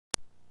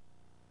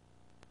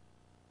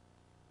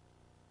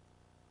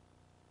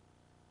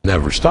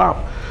never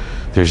stop.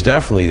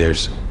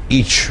 There's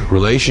each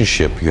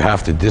relationship you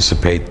have to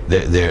dissipate.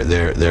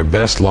 Their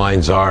best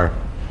lines are,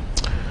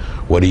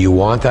 what do you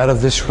want out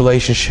of this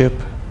relationship?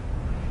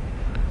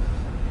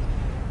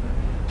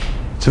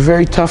 It's a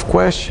very tough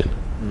question.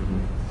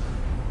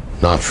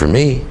 Not for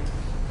me.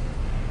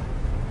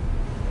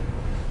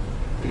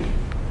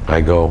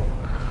 I go,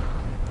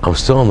 I'm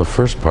still on the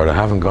first part. I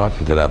haven't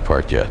gotten to that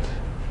part yet.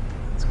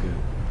 That's good.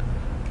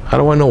 How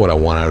do I know what I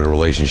want out of a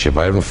relationship?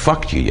 I haven't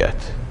fucked you yet.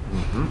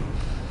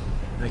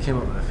 I came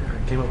up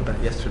with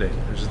that yesterday.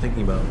 I was just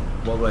thinking about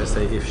what would I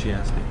say if she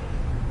asked me.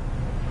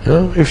 I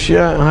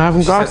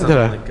haven't gotten to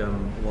that. Like,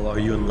 well, are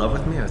you in love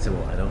with me? I said,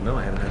 well, I don't know.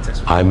 I haven't had sex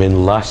with you. I'm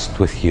in lust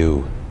with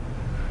you.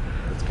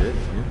 That's good.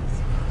 Yeah.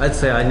 I'd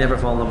say I never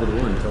fall in love with a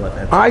woman until I've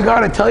had sex. I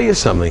gotta tell you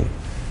something.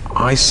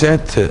 I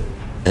said to,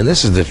 and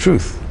this is the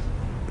truth.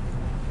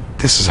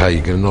 This is how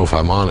you're gonna know if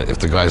I'm on it, if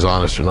the guy's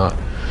honest or not.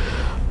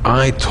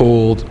 I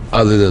told,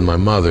 other than my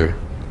mother,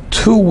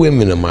 2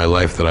 women in my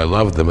life that I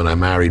loved them, and I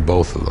married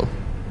both of them.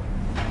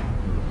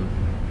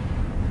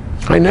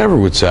 I never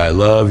would say I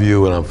love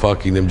you and I'm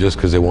fucking them just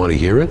because they want to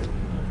hear it.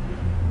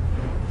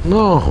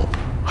 No.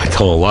 I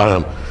tell a lot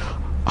of them,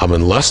 I'm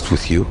in lust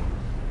with you.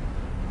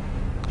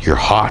 You're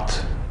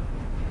hot.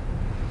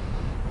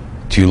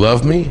 Do you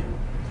love me?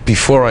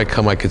 Before I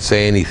come, I could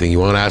say anything. You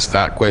want to ask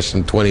that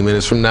question 20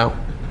 minutes from now?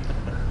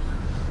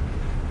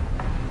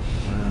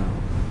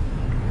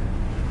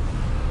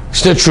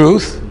 It's the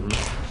truth.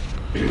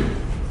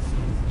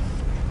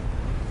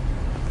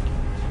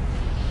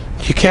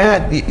 You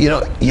can't,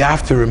 you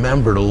have to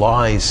remember the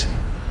lies.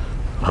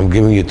 I'm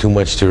giving you too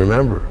much to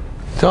remember.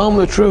 Tell them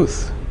the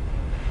truth.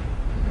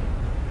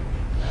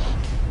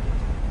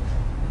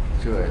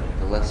 Sure,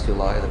 the less you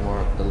lie, the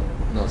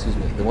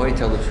more you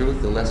tell the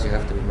truth, the less you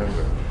have to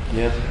remember.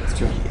 Yeah, that's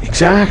true.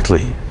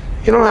 Exactly.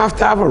 You don't have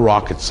to have a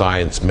rocket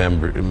science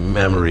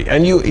memory.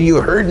 And you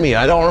heard me,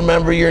 I don't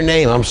remember your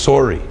name, I'm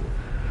sorry.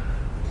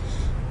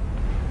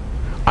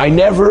 I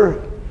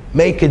never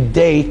make a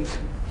date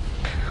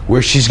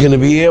where she's going to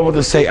be able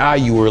to say,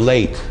 you were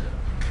late.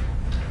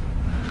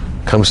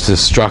 Comes to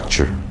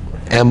structure,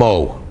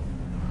 M.O.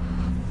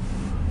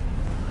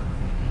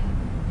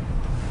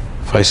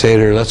 If I say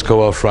to her, let's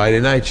go out Friday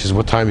night, she says,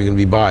 what time are you going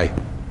to be by?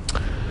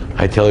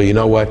 I tell her, you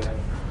know what?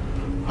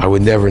 I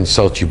would never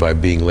insult you by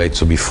being late,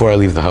 so before I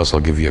leave the house, I'll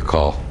give you a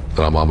call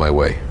that I'm on my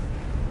way.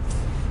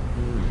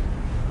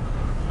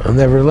 I'm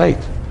never late.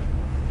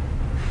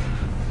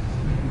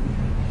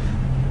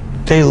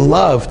 They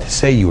love to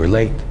say you were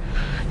late.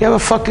 You have a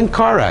fucking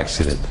car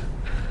accident.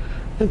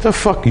 What the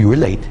fuck? You were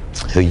late.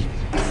 You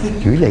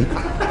were late.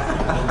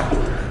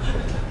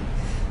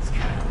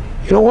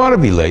 You don't want to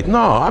be late. No,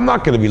 I'm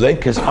not going to be late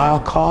because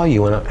I'll call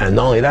you. And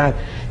not only that,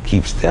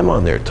 keeps them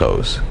on their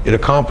toes. It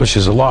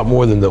accomplishes a lot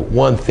more than the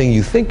one thing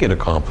you think it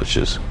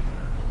accomplishes.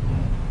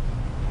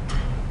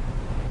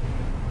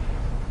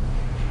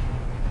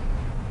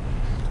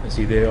 I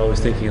see they're always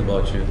thinking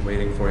about you,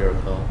 waiting for your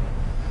call.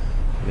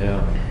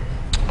 Yeah.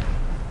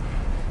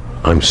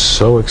 I'm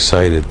so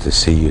excited to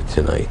see you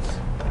tonight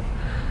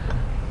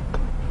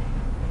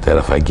that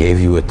if I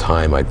gave you a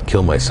time, I'd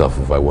kill myself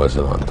if I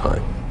wasn't on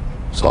time.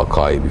 So I'll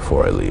call you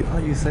before I leave. Oh,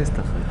 you say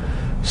stuff like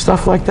that?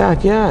 Stuff like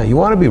that, yeah. You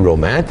want to be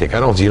romantic.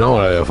 Listen,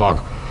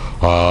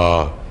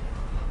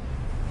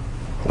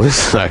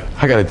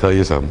 I got to tell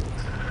you something.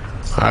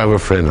 I have a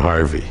friend,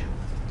 Harvey.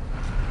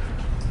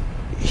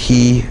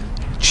 He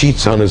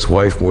cheats on his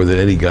wife more than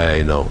any guy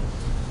I know.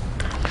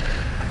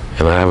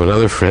 And I have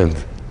another friend,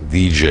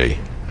 DJ.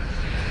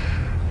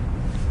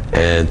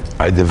 And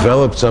I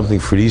developed something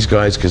for these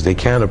guys because they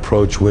can't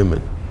approach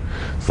women.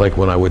 It's like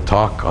when I would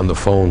talk on the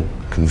phone,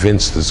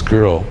 convince this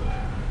girl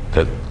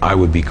that I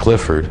would be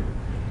Clifford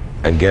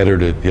and get her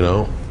to,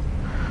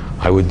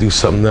 I would do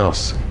something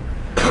else.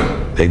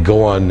 They'd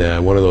go on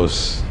one of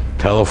those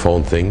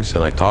telephone things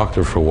and I talked to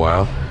her for a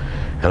while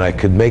and I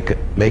could make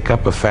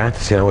up a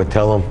fantasy and I would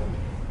tell them,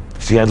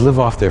 see, I'd live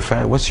off their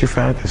fantasy. What's your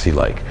fantasy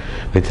like?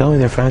 They tell me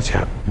their fantasy,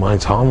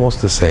 mine's almost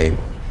the same.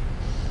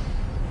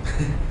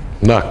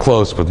 Not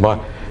close, but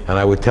and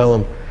I would tell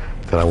them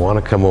that I want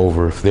to come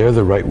over, if they're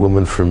the right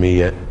woman for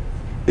me,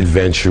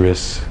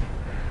 adventurous,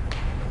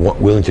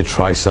 willing to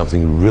try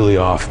something really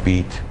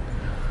offbeat,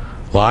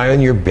 lie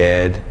on your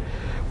bed,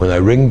 when I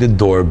ring the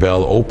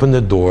doorbell, open the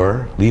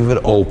door, leave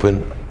it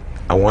open,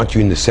 I want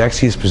you in the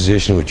sexiest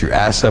position with your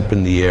ass up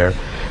in the air,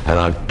 and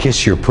I'll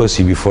kiss your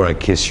pussy before I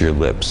kiss your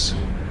lips.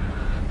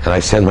 And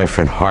I send my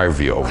friend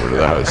Harvey over to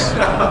the house.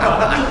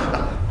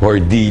 Or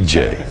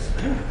DJ.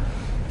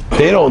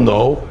 They don't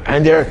know,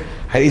 and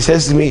he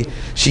says to me,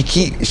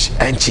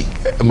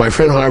 my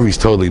friend Harvey's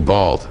totally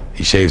bald.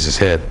 He shaves his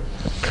head.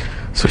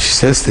 So she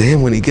says to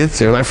him when he gets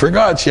there, and I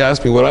forgot, she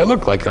asked me what I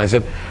look like, and I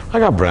said, I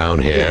got brown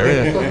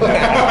hair.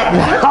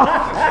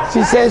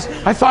 She says,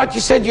 I thought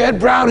you said you had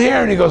brown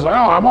hair, and he goes, oh,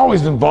 I've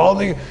always been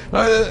bald. And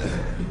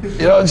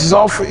she's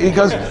all, he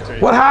goes,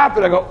 what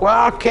happened? I go,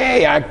 well,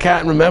 okay, I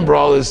can't remember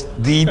all his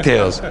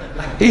details.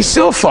 He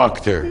still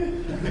fucked her.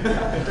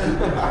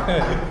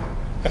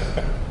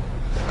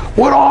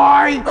 Would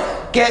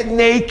I get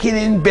naked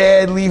in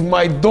bed, leave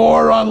my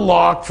door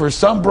unlocked for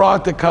some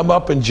broad to come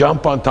up and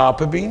jump on top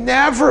of me?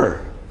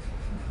 Never.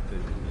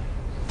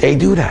 They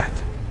do that.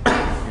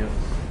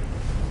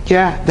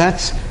 Yeah,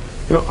 that's,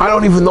 you know, I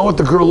don't even know what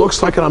the girl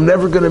looks like and I'm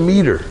never going to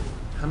meet her.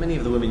 How many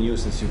of the women you,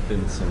 since you've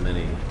been with so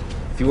many,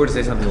 if you were to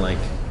say something like,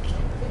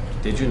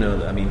 did you know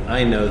that, I mean,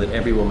 I know that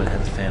every woman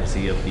has a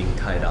fantasy of being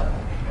tied up.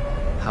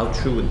 How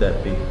true would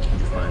that be, would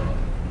you find?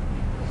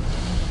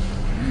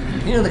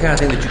 You know the kind of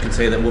thing that you can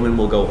say that women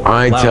will go,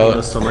 wow, he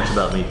knows so much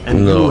about me.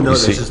 And No, you know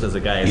see, this just as a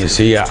guy. You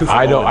see,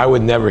 I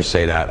would never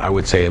say that. I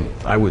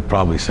would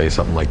probably say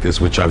something like this,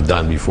 which I've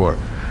done before.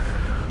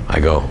 I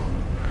go,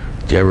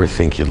 do you ever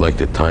think you'd like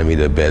to tie me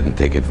to bed and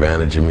take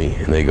advantage of me?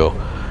 And they go,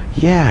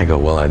 yeah. I go,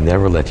 well, I'd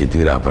never let you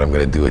do that, but I'm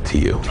going to do it to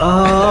you.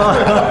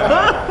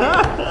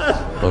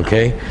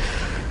 Okay?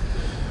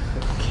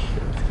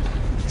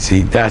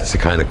 See, that's the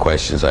kind of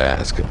questions I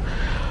ask him.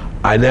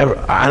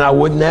 I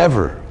would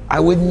never,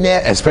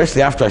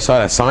 especially after I saw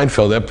that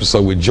Seinfeld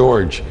episode with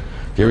George.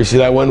 You ever see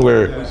that one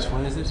where... Which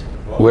one is it?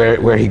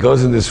 Where he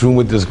goes in this room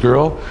with this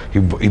girl. He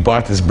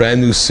bought this brand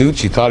new suit.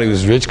 She thought he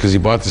was rich because he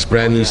bought this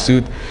brand new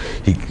suit.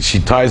 She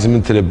ties him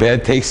into the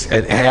bed,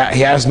 and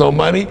he has no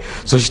money,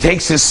 so she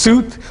takes his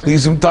suit,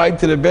 leaves him tied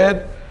to the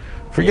bed.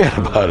 Forget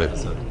about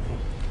it.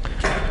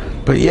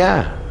 But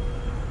yeah.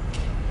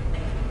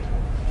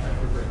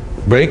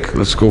 Break?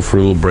 Let's go for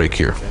a little break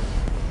here.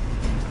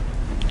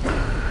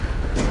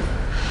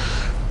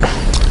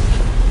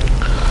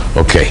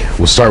 Okay,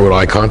 we'll start with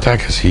eye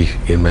contact, as he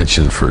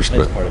mentioned first.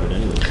 That's but part of it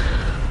anyway.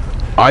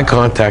 eye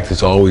contact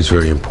is always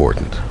very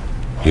important.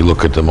 You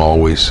look at them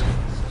always.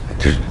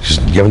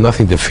 You have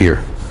nothing to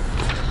fear.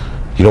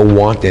 You don't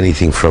want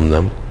anything from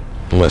them,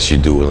 unless you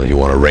do, unless you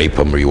want to rape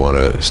them or you want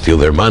to steal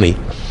their money.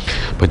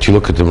 But you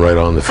look at them right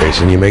on the face,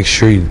 and you make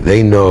sure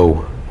they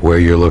know where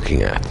you're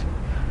looking at.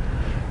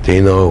 They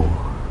know.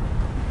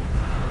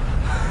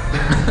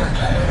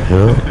 You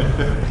know?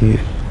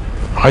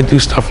 I do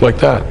stuff like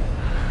that.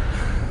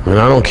 And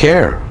I don't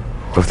care.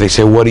 If they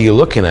say, what are you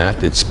looking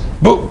at? It's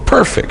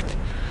perfect.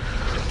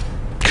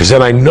 Because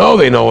then I know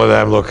they know what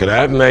I'm looking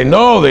at, and I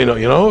know they know,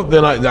 you know,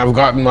 then I've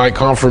gotten my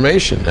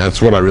confirmation.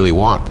 That's what I really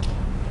want.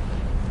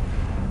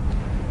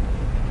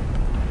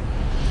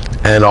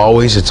 And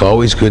always, it's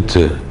always good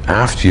to,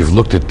 after you've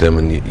looked at them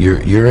and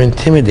you're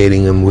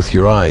intimidating them with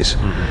your eyes.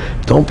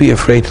 Mm-hmm. Don't be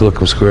afraid to look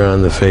them square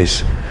on the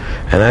face.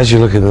 And as you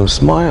look at them,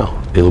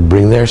 smile. It'll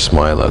bring their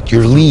smile out.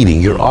 You're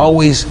leading. You're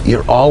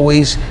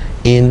always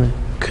in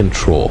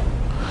control.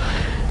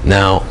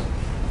 Now,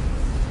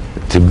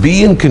 to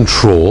be in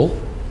control,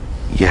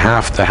 you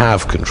have to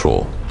have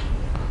control.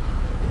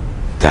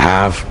 To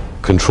have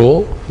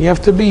control, you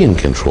have to be in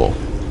control.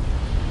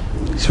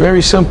 It's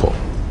very simple.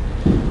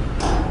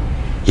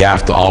 You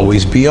have to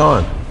always be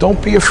on.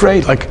 Don't be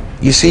afraid. Like,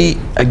 you see,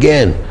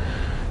 again,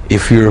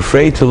 if you're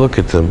afraid to look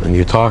at them and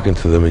you're talking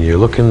to them and you're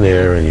looking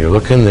there and you're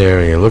looking there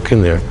and you're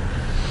looking there,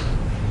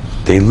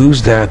 they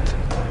lose that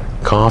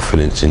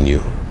confidence in you.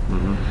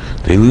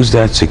 Mm-hmm. They lose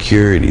that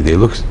security. They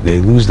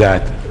lose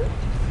that.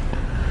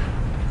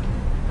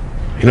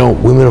 You know,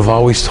 women have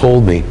always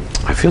told me,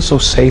 I feel so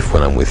safe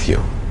when I'm with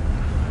you.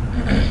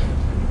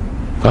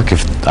 Like,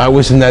 if I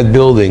was in that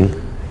building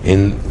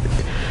in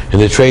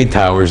the trade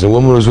towers, and a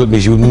woman was with me,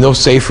 she would be no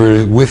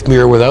safer with me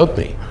or without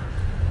me.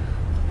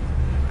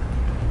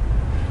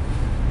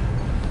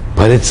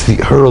 But it's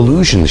her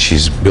illusion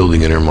she's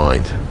building in her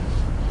mind.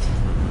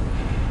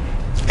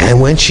 And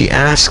when she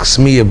asks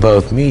me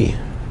about me,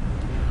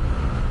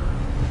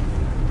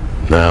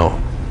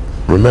 now,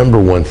 remember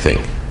one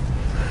thing.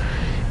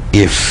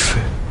 If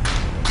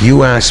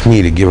you ask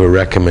me to give a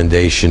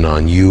recommendation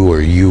on you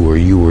or you or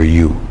you or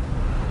you,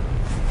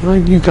 well,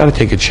 you've got to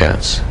take a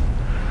chance.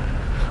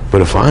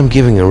 But if I'm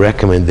giving a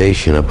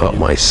recommendation about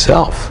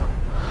myself,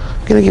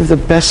 I'm going to give the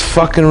best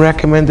fucking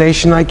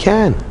recommendation I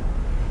can.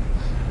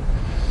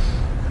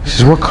 She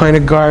says, what kind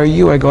of guy are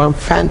you? I go, I'm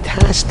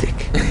fantastic.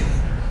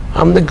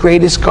 I'm the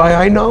greatest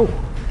guy I know.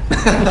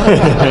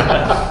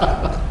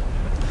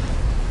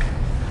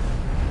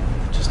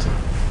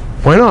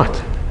 Why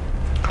not?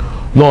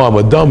 No, I'm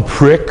a dumb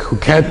prick who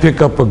can't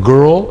pick up a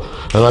girl,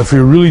 and I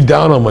feel really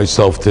down on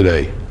myself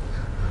today.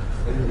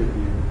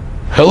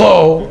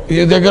 Hello?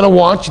 They're going to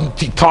want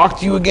to talk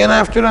to you again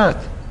after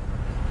that.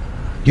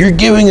 You're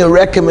giving a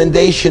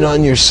recommendation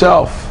on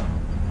yourself.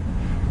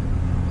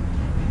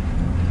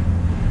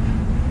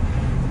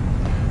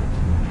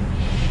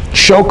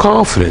 Show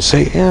confidence.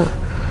 Say, yeah.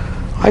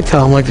 I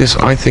tell them like this,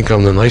 I think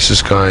I'm the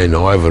nicest guy I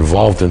know. I've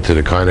evolved into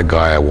the kind of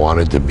guy I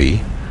wanted to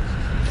be.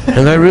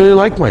 And I really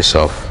like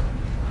myself.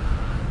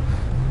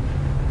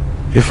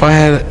 If I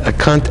had a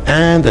cunt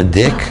and a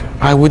dick,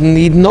 I wouldn't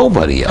need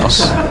nobody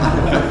else.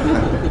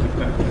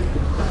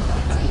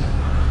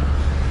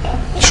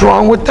 What's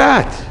wrong with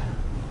that?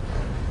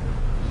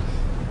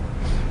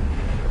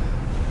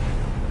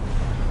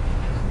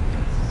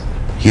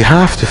 You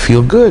have to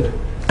feel good.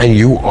 And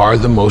you are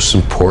the most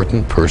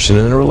important person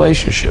in a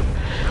relationship.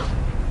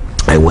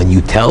 And when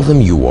you tell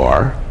them you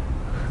are,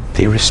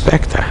 they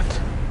respect that.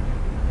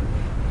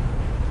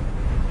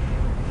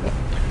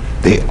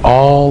 They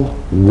all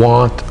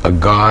want a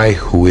guy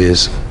who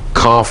is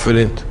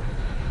confident,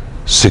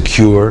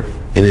 secure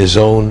in his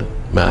own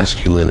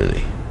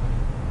masculinity.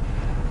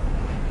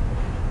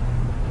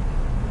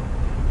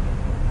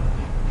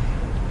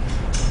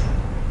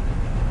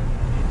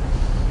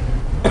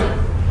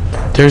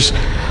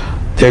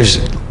 There's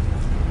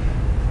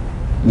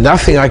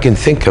nothing I can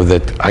think of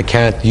that I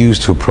can't use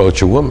to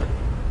approach a woman.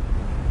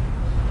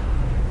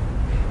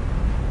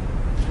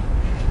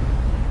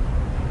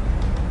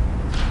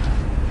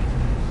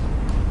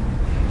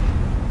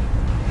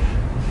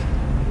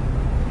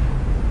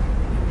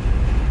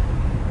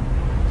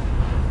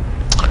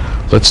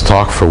 Let's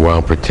talk for a while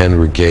and pretend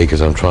we're gay,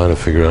 because I'm trying to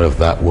figure out if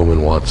that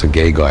woman wants a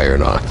gay guy or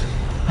not.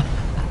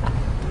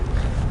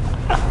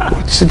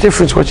 What's the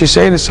difference what you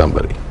say to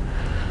somebody?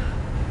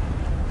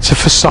 It's a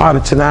facade,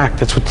 it's an act.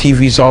 That's what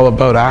TV's all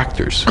about,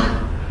 actors.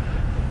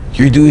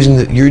 You're doing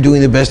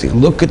the best thing.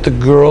 Look at the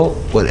girl,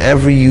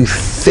 whatever you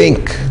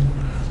think,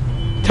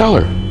 tell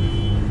her.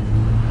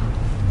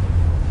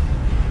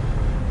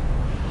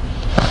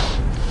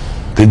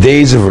 The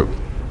days of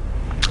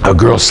a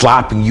girl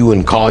slapping you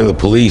and calling the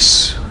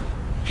police,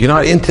 you're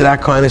not into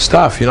that kind of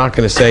stuff. You're not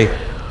going to say,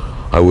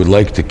 I would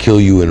like to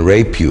kill you and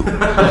rape you. Or,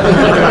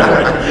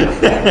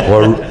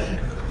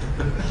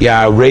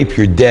 yeah, I'll rape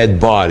your dead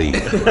body.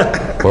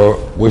 Or,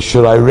 well,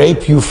 should I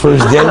rape you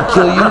first, then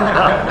kill you?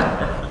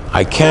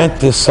 I can't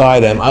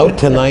decide. I'm out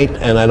tonight,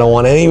 and I don't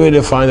want anybody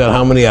to find out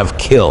how many I've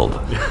killed.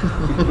 I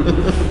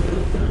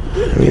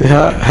mean,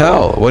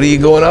 hell, what are you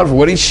going out for?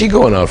 What is she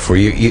going out for?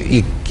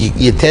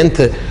 You tend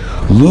to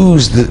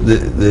lose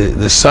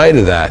the sight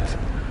of that,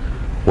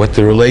 what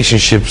the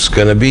relationship's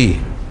going to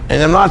be.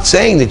 And I'm not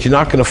saying that you're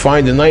not going to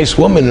find a nice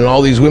woman in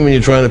all these women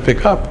you're trying to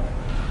pick up.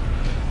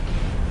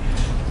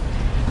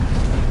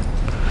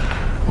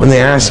 When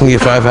they ask me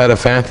if I've had a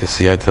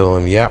fantasy, I tell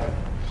them, yeah,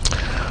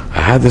 I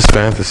had this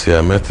fantasy.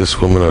 I met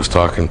this woman, I was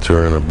talking to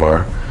her in a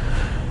bar,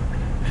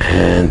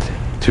 and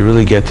to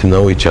really get to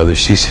know each other,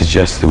 she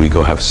suggested we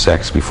go have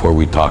sex before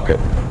we talk it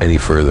any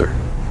further.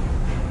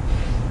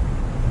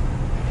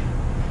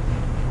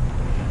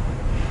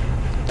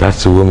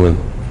 That's a woman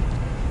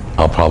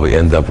I'll probably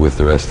end up with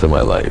the rest of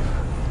my life.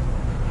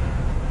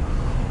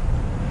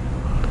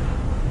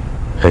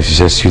 And she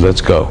says to you,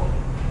 let's go.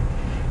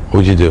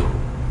 What'd you do?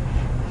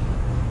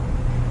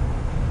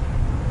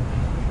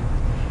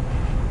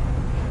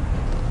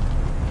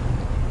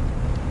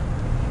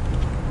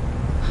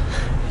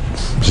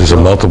 Is this a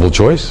multiple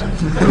choice?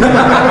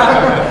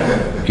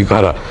 You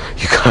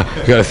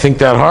gotta think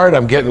that hard.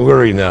 I'm getting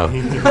worried now.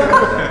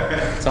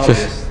 It's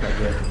obvious.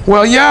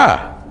 Well,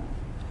 yeah.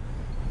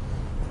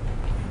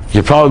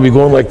 You'd probably be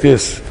going like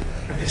this.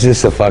 Is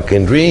this a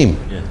fucking dream?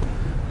 Yeah.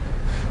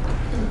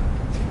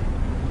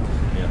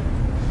 Yeah.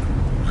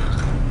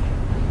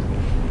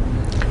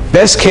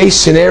 Best case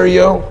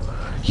scenario,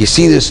 you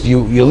see this,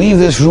 you leave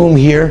this room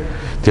here,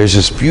 there's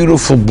this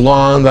beautiful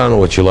blonde, I don't know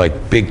what you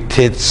like, big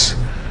tits,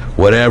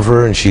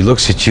 whatever, and she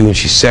looks at you and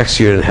she's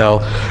sexier than hell,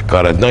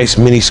 got a nice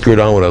mini skirt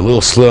on with a little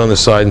slit on the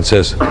side and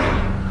says,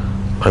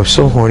 I'm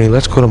so horny,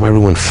 let's go to my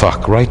room and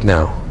fuck right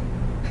now.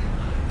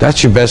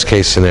 That's your best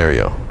case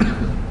scenario.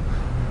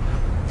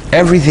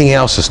 Everything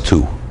else is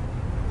two.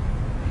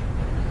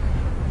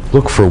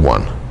 Look for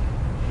one.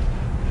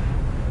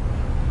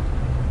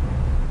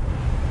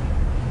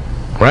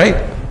 Right?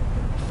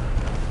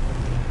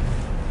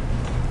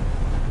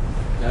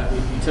 Now,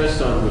 you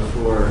touched on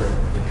before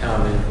the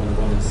comment when a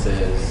woman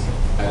says,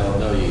 I don't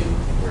know you,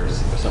 or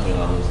something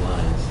along those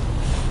lines.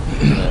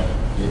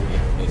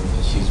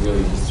 She's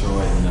really just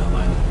throwing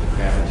line of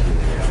crap at you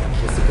there.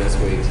 What's the best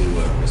way to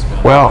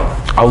respond? Well,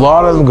 a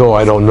lot of them go,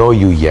 I don't know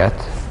you yet.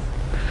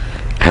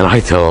 And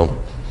I tell them,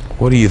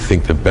 what do you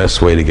think the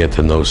best way to get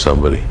to know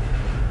somebody?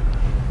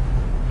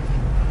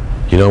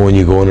 You know, when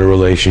you go in a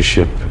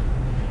relationship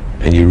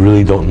and you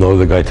really don't know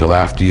the guy till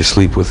after you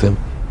sleep with him?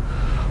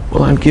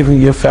 Well, I'm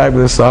giving you a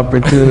fabulous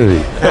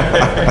opportunity.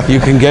 You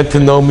can get to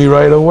know me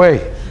right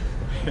away.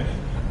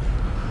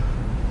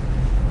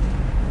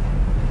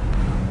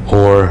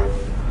 Or,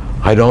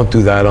 I don't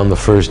do that on the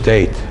first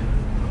date.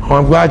 Oh,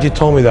 I'm glad you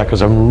told me that,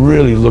 because I'm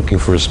really looking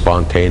for a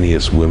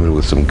spontaneous woman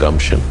with some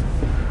gumption.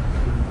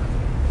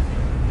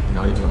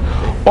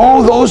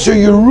 Oh, those are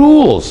your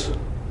rules.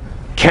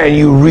 Can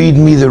you read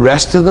me the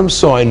rest of them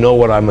so I know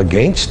what I'm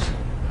against?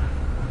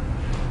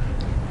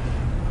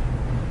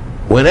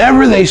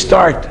 Whenever they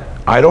start,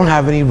 I don't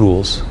have any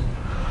rules,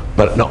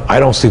 but no, I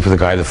don't sleep with a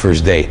guy the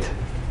first date.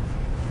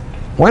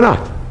 Why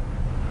not?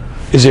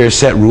 Is there a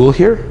set rule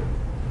here?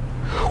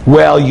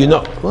 Well, you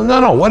know, well,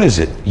 no, what is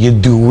it? You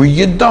do or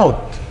you don't.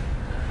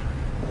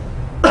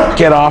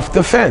 Get off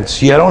the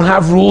fence. You don't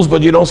have rules,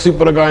 but you don't sleep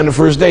with a guy on the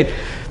first date.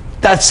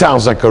 That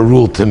sounds like a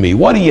rule to me.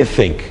 What do you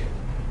think?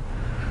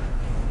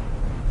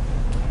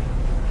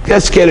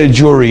 Let's get a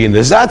jury in.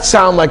 Does that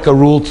sound like a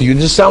rule to you?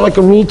 Does it sound like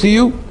a rule to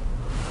you?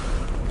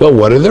 Well,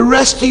 what are the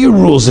rest of your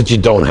rules that you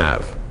don't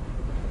have?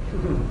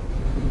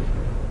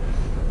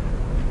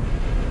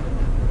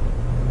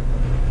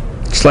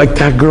 It's like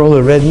that girl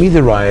that read me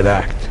the riot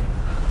act.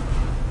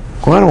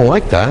 Well, I don't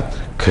like that.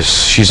 because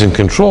she's in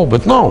control.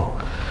 But no,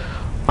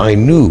 I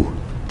knew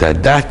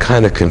that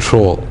kind of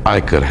control I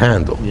could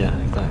handle. Yeah,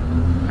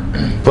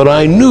 exactly. But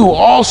I knew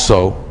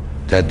also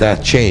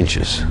that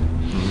changes.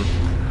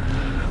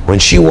 When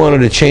she wanted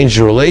to change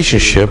the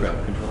relationship,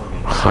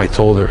 I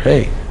told her,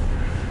 hey,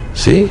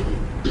 see?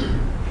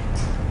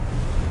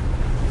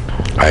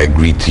 I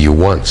agreed to you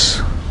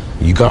once.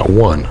 You got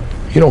one.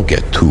 You don't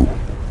get two.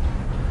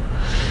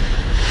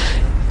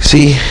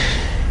 See,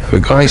 if a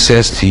guy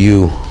says to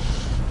you,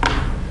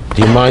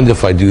 do you mind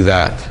if I do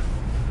that?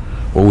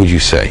 What would you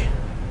say?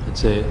 I'd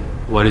say,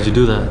 why did you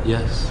do that?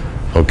 Yes.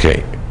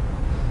 Okay.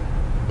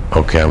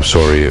 Okay, I'm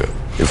sorry.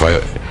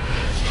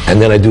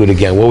 And then I do it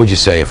again. What would you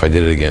say if I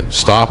did it again?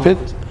 Stop it?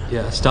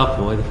 Yeah, stop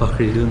it. Why the fuck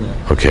are you doing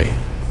that? Okay.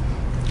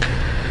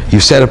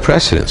 You've set a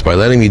precedence by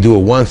letting me do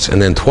it once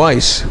and then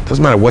twice. It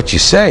doesn't matter what you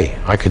say.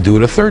 I could do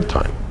it a third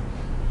time.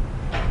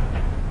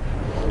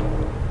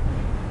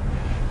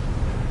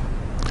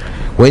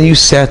 When you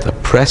set a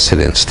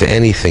precedence to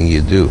anything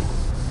you do,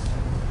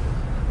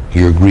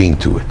 you're agreeing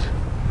to it.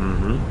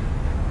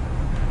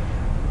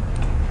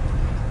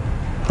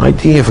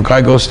 Idea, if a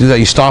guy goes to do that,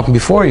 you stop him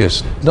before you.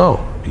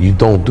 No, you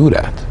don't do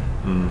that.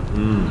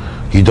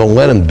 You don't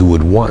let him do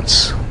it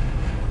once.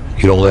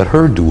 You don't let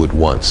her do it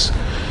once.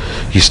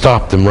 You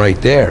stop them right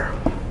there.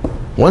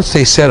 Once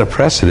they set a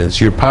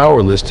precedence, you're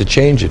powerless to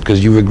change it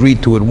because you've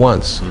agreed to it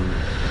once.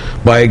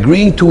 By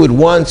agreeing to it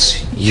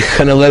once, you're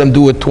gonna let them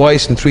do it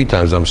twice and three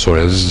times. I'm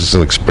sorry, this is just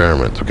an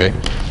experiment, okay?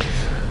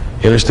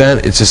 You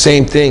understand? It's the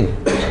same thing.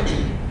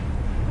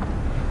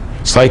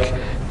 It's like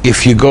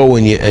if you go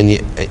and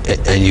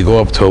you go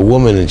up to a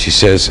woman and she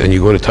says, and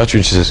you go to touch her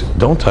and she says,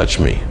 don't touch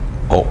me.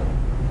 Oh,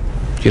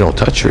 you don't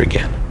touch her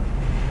again.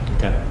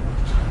 Okay.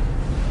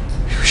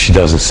 If she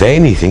doesn't say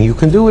anything, you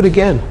can do it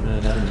again.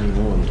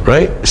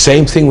 Right?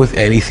 Same thing with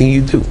anything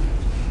you do.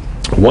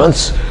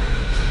 Once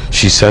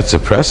she sets a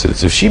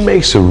precedence, if she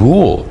makes a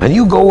rule and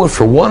you go in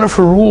for one of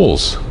her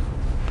rules,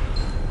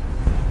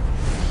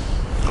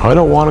 I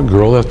don't want a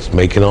girl that's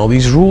making all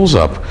these rules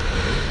up.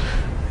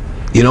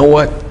 You know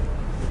what?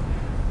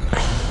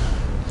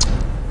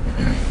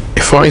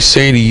 If I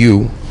say to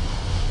you,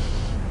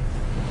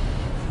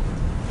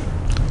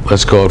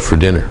 let's go out for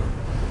dinner,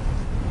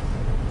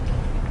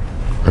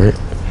 right?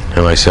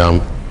 And I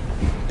say,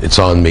 it's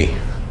on me.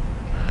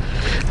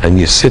 And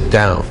you sit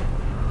down,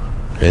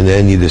 and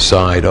then you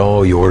decide,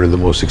 oh, you order the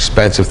most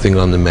expensive thing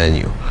on the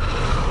menu.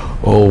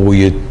 Oh,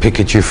 you pick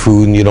at your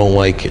food and you don't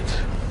like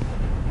it.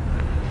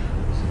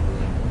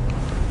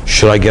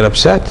 Should I get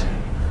upset?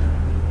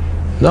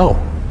 No.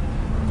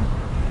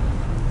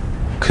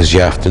 Because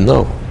you have to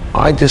know.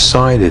 I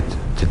decided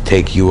to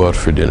take you out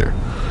for dinner.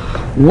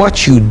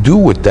 What you do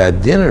with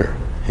that dinner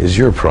is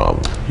your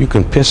problem. You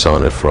can piss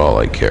on it for all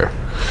I care.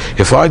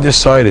 If I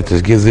decided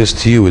to give this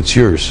to you, it's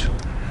yours.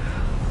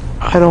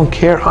 I don't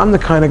care. I'm the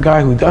kind of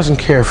guy who doesn't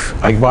care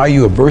if I buy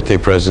you a birthday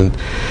present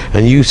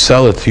and you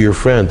sell it to your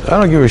friend. I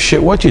don't give a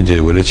shit what you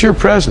did with it. It's your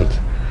present.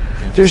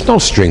 There's no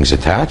strings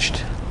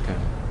attached.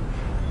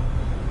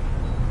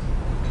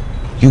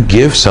 You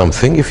give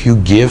something if you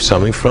give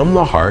something from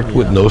the heart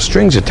with no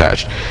strings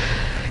attached.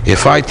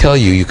 If I tell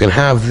you, you can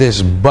have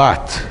this,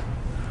 but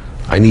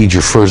I need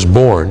your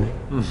firstborn,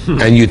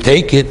 and you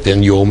take it,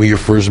 then you owe me your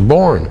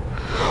firstborn.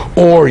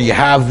 Or you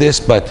have this,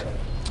 but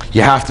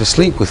you have to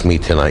sleep with me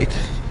tonight.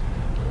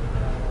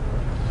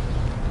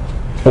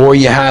 Or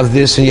you have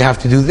this and you have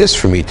to do this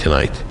for me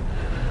tonight.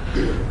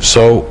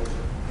 So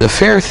the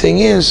fair thing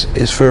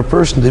is for a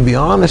person to be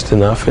honest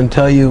enough and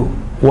tell you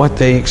what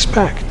they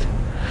expect.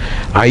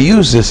 I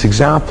use this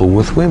example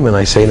with women.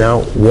 I say,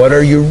 now, what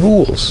are your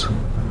rules?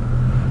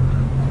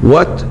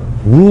 What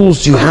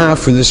rules do you have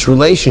for this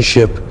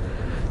relationship?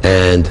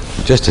 And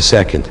just a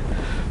second,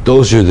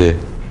 those are the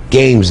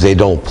games they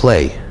don't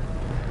play.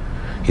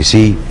 You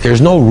see, there's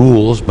no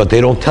rules, but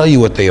they don't tell you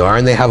what they are,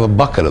 and they have a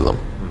bucket of them.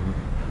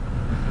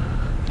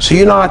 So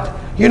you're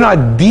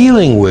not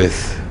dealing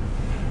with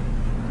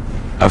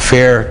a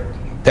fair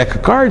deck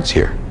of cards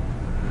here.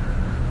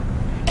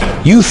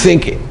 You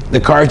think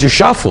the cards are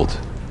shuffled.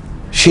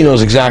 She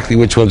knows exactly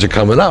which ones are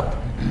coming up.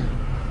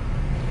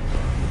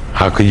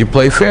 How could you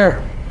play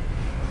fair?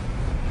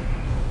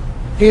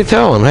 You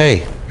tell them,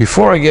 hey,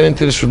 before I get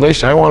into this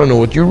relationship, I want to know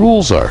what your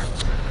rules are.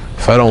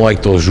 If I don't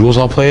like those rules,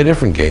 I'll play a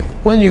different game.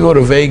 When you go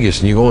to Vegas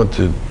and you go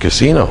into a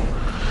casino,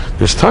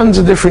 there's tons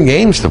of different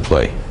games to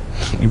play.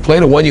 You play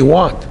the one you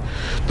want.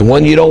 The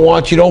one you don't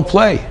want, you don't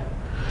play.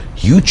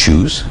 You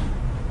choose.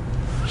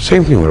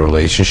 Same thing with a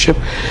relationship.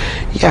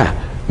 Yeah,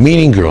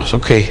 meeting girls.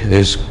 Okay,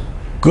 there's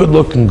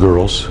good-looking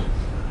girls,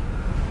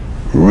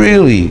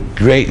 really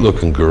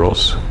great-looking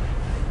girls.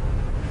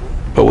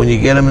 But when you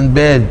get them in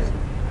bed,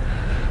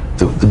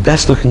 the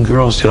best-looking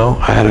girls, you know,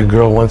 I had a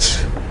girl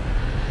once,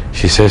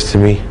 she says to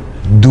me,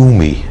 do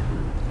me.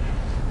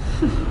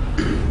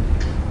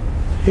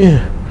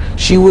 Yeah.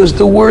 She was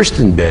the worst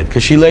in bed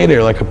because she lay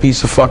there like a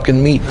piece of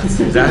fucking meat. That's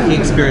the exact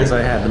experience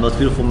I had. The most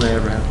beautiful woman I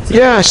ever had.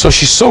 Yeah, so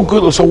she's so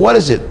good. So what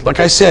is it? Like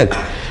I said,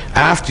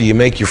 after you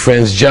make your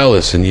friends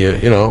jealous and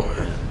you know,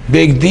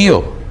 big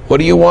deal. What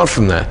do you want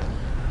from that?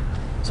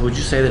 So would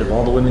you say that of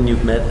all the women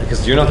you've met,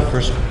 because you're not the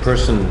first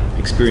person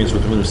experienced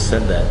with women who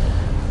said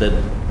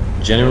that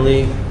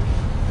generally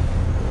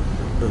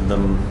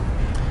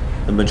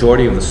the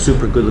majority of the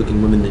super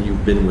good-looking women that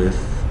you've been with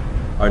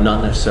are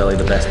not necessarily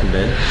the best in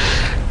bed?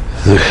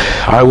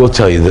 I will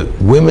tell you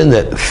that women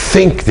that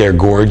think they're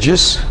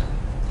gorgeous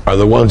are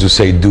the ones who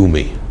say, do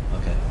me.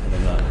 Okay, and they're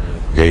not.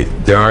 Okay,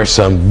 there are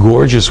some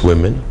gorgeous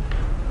women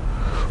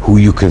who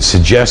you can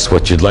suggest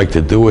what you'd like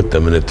to do with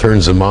them, and it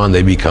turns them on,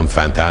 they become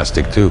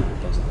fantastic too.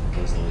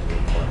 Those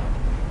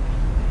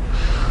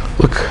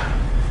Look,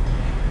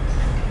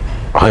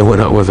 I went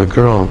out with a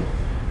girl.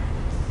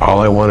 All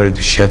I wanted,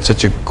 she had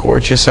such a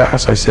gorgeous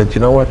ass. I said,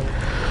 you know what?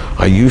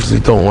 I usually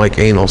don't like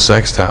anal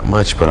sex that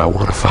much, but I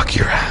want to fuck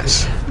your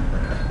ass.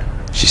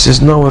 She says,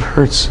 no, it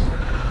hurts.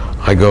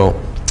 I go,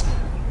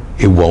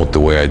 it won't the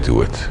way I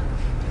do it.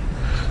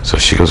 So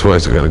she goes, well,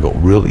 it's going to go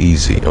real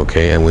easy,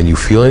 okay? And when you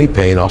feel any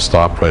pain, I'll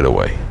stop right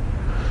away.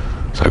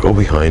 So I go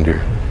behind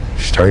her.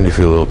 She's starting to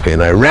feel a little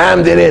pain. I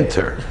rammed it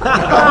into her.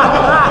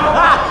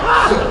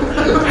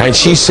 And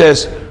she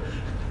says,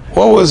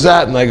 what was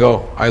that? And I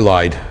go, I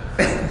lied.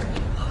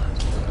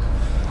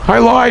 I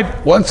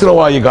lied. Once in a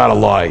while, you gotta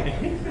lie.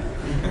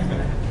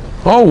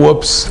 Oh,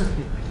 whoops.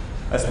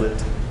 That's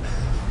lit.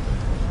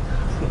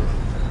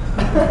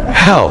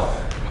 Hell,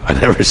 I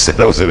never said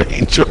I was an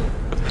angel.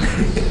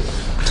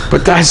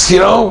 But that's, you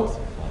know,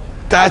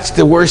 that's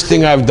the worst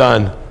thing I've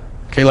done.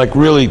 Okay, like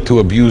really to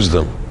abuse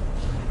them.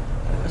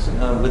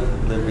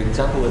 With the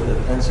example with the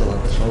pencil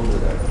on the shoulder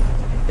there,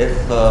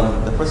 if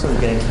the person was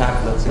getting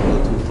tapped, let's say,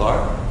 go too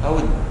far, how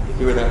would, if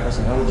you were that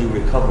person, how would you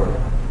recover?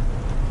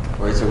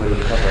 Or is there a way to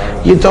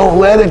recover? You don't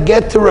let it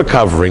get to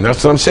recovering.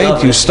 That's what I'm saying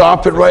to you.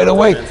 Stop it right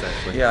away.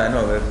 Yeah, I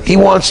know that. He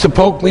wants to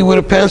poke me with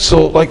a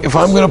pencil. Like, if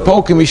I'm going to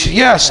poke him, he should,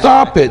 yeah,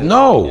 stop it.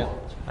 No.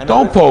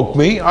 Don't poke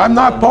me. I'm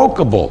not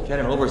pokeable. You had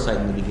an oversight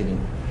in the beginning.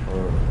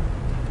 Or...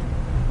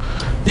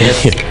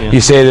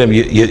 You say to them,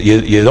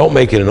 you don't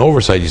make it an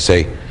oversight. You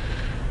say,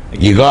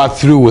 you got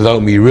through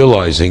without me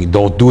realizing.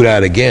 Don't do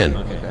that again.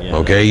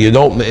 Okay? You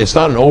don't. It's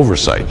not an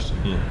oversight.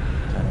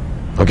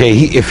 Okay?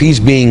 If he's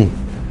being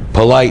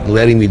polite and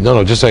letting me,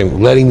 just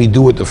saying, letting me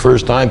do it the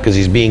first time because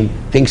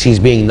thinks he's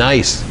being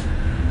nice.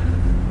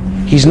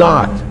 He's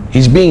not.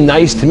 He's being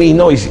nice to me.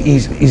 No,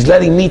 he's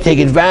letting me take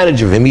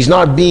advantage of him. He's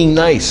not being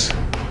nice.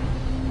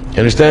 You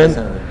understand?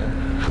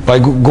 By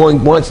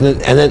going once and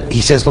then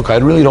he says, look, I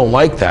really don't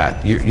like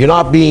that. You're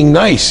not being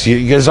nice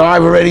because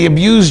I've already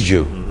abused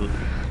you.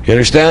 You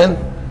understand?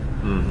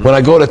 When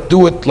I go to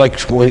do it, like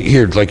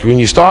when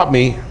you stop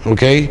me,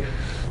 okay?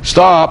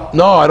 Stop.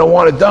 No, I don't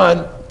want it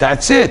done.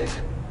 That's it.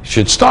 You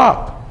should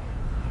stop.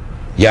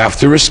 You have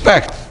to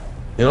respect.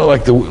 You know,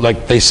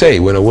 like they say,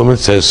 when a woman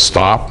says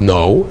stop,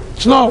 no,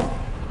 it's no.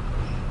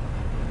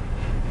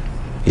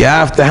 You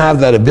have to have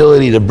that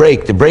ability to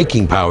brake, the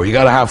braking power. You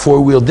got to have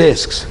four-wheel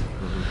discs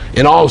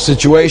in all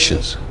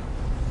situations.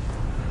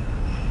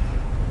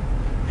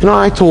 You know,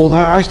 I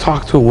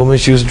talked to a woman,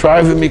 she was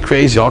driving me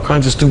crazy, all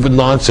kinds of stupid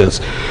nonsense,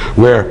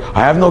 where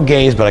I have no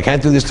games, but I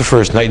can't do this the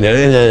first night,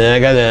 and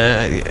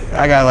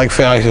I got like,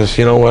 I says,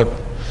 you know what,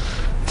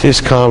 this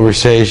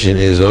conversation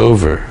is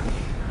over.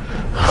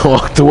 I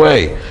walked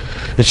away.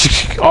 And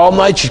she, all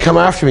night she'd come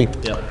after me.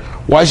 Yep.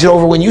 Why is it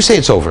over when you say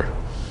it's over?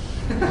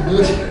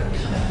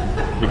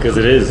 Because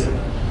it is.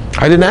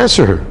 I didn't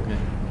answer her. Okay.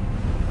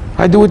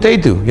 I do what they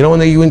do. You know,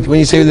 when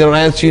you say they don't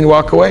answer you and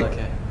walk away?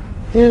 Okay.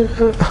 Yeah.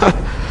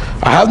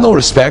 I have no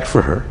respect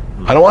for her.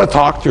 I don't want to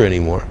talk to her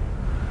anymore.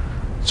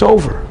 It's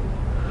over.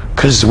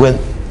 Because when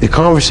the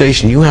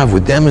conversation you have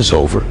with them is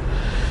over,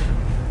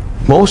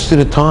 most of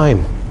the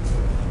time,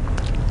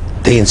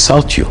 they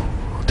insult you.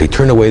 They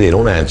turn away, they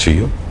don't answer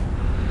you.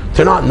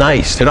 They're not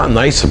nice. They're not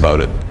nice about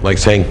it. Like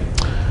saying,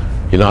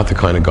 you're not the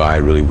kind of guy I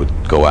really would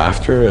go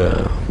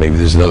after. Maybe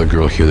there's another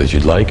girl here that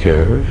you'd like.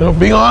 You know,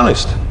 being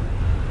honest.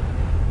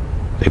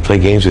 They play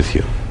games with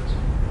you.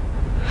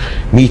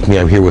 Meet me,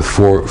 I'm here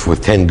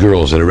with 10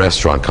 girls at a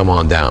restaurant. Come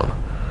on down.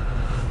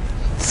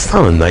 It's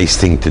not a nice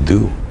thing to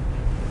do.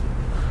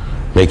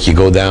 Make you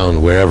go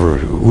down wherever,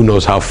 who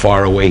knows how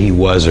far away he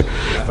was. Or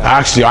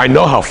actually, I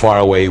know how far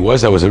away he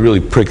was. That was a really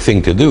prick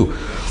thing to do.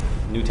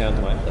 Newtown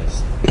to my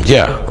place.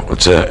 Yeah,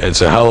 it's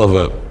a hell of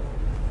a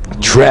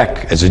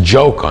trek as a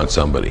joke on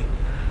somebody.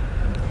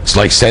 It's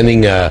like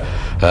sending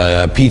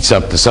a pizza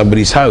up to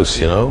somebody's house,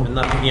 you know? And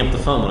not picking up the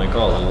phone when I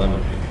call at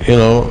 11. You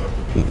know,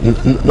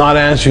 not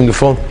answering the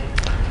phone.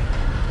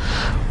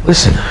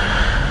 Listen,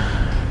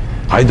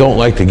 I don't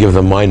like to give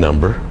them my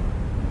number.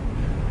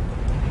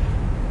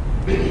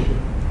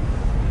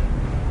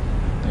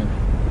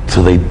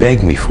 So they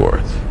beg me for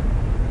it.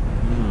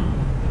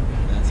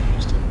 That's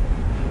interesting.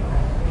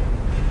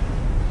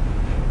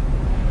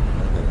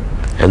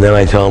 And then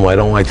I tell them I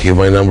don't like to give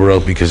my number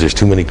out because there's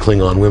too many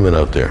Klingon women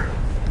out there.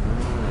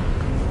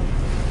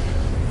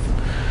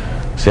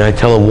 See, I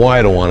tell them why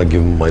I don't want to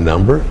give them my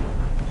number,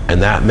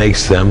 and that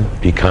makes them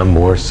become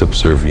more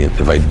subservient.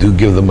 If I do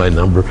give them my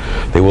number,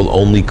 they will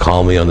only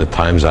call me on the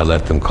times I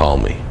let them call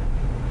me.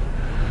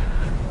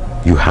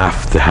 you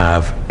have to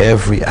have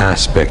every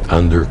aspect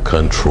under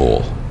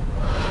control.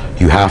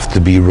 You have to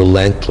be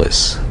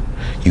relentless.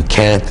 You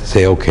can't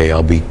say, okay,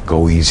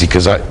 go easy,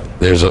 because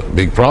there's a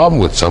big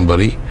problem with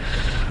somebody.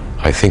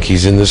 I think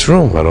he's in this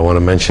room. I don't want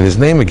to mention his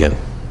name again.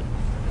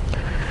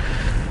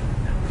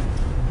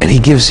 And he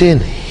gives in.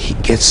 He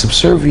gets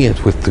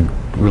subservient with the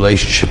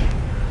relationship.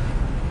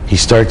 He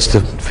starts to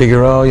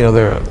figure, oh, you know,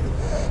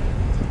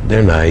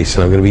 they're nice,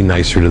 and I'm going to be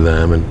nicer to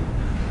them, and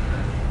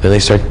then they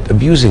start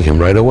abusing him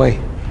right away.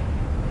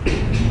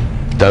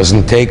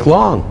 Doesn't take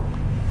long,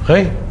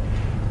 right?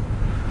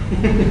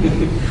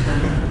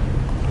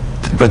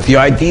 But the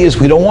idea is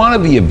we don't want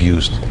to be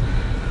abused.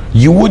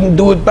 You wouldn't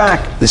do it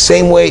back. The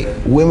same way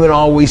women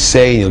always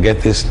say, and you'll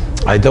get this,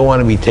 I don't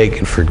want to be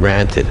taken for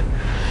granted.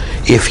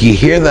 If you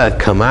hear that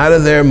come out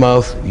of their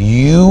mouth,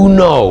 you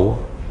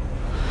know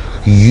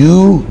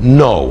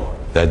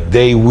that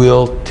they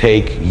will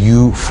take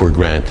you for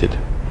granted.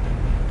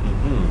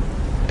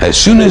 As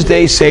soon as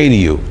they say to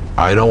you,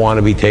 I don't want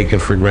to be taken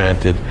for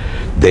granted,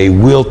 they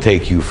will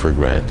take you for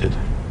granted.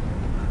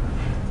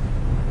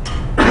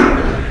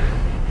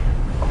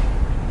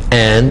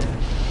 And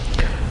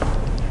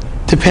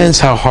depends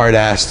how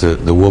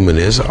hard-assed the woman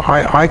is.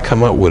 I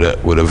come up with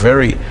a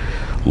very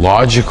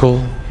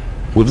logical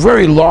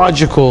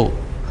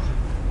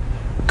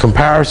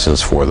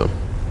comparisons for them.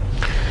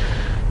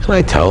 And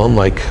I tell them,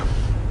 like,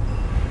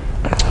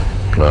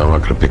 well, I'm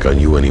not going to pick on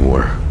you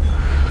anymore.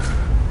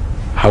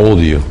 How old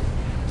are you?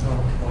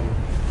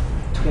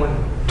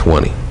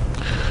 20.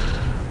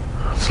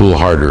 It's a little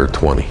harder at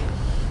 20,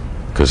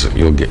 because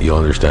you'll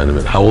understand a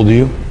minute. How old are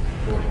you?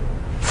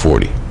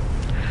 40.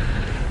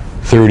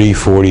 30,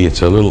 40,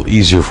 it's a little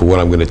easier for what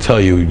I'm going to tell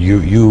you.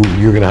 You're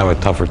going to have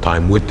a tougher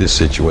time with this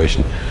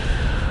situation.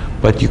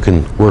 But you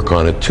can work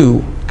on it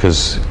too,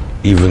 because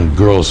even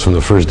girls from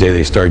the first day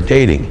they start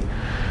dating.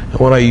 And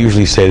what I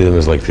usually say to them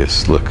is like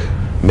this: look,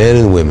 men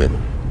and women,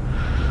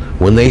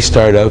 when they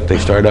start out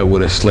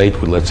with a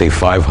slate with, let's say,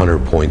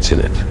 500 points in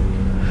it.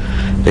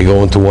 They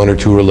go into 1 or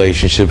 2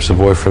 relationships, the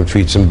boyfriend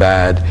treats them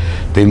bad,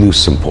 they lose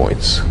some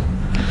points.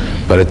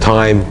 By the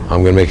time,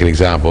 I'm going to make an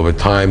example, by the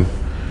time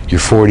you're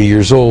 40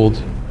 years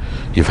old,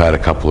 you've had a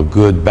couple of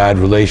good, bad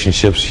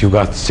relationships, you've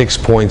got 6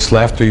 points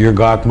left, or you've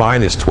got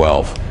minus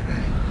 12.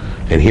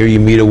 And here you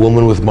meet a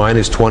woman with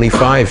minus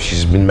 25.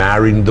 She's been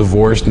married and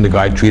divorced, and the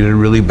guy treated her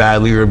really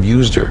badly or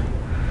abused her.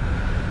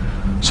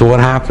 So what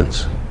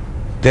happens?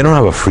 They don't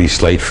have a free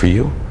slate for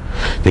you.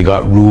 They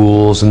got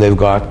rules and they've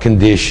got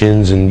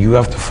conditions, and you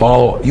have to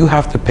follow. You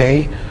have to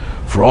pay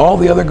for all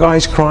the other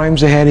guys'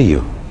 crimes ahead of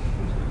you.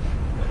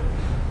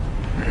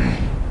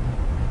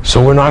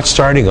 So we're not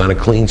starting on a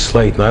clean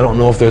slate, and I don't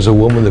know if there's a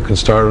woman that can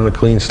start on a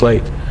clean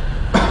slate.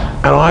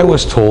 And I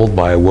was told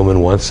by a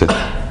woman once that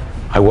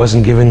I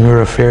wasn't giving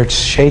her a fair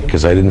shake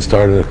because I didn't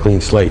start on a clean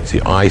slate.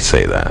 See, I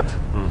say that.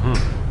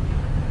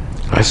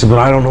 I said, but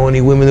I don't know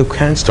any women who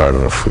can start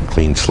on a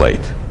clean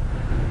slate.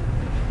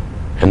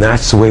 And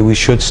that's the way we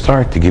should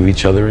start, to give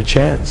each other a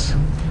chance.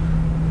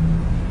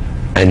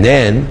 And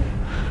then,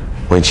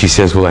 when she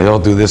says, well, I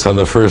don't do this on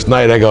the first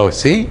night, I go,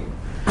 see?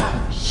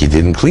 You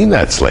didn't clean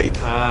that slate.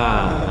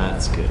 Ah,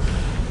 that's good.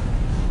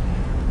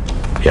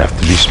 You have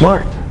to be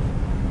smart.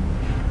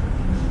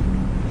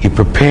 You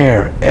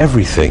prepare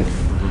everything.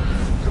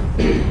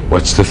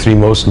 What's the 3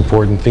 most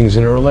important things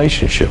in a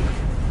relationship?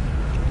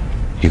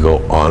 You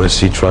go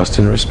honesty, trust,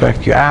 and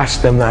respect. You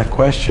ask them that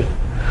question.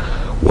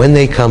 When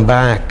they come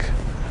back,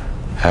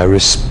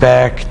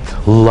 respect,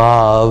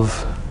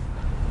 love,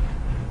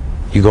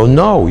 you go,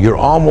 no, you're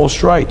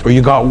almost right, or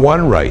you got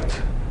one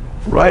right.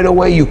 Right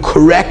away, you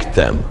correct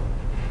them.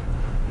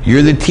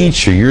 You're the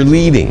teacher, you're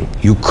leading.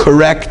 You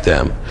correct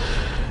them.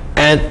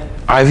 And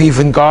I've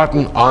even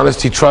gotten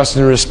honesty, trust,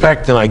 and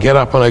respect, and I get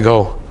up and I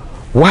go,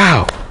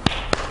 wow,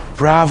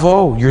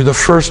 bravo, you're the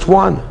first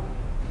one.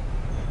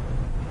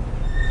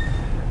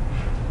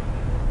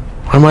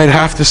 I might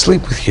have to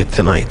sleep with you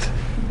tonight.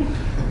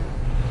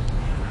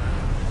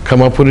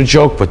 Come up with a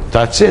joke, but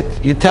that's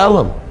it. You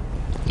tell them.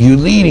 You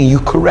leading, you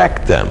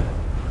correct them.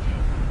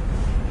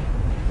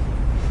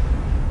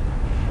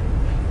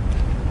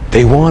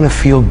 They want to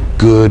feel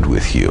good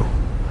with you.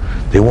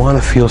 They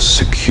want to feel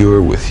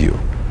secure with you.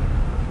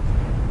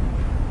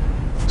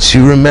 So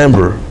you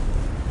remember,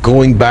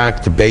 going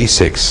back to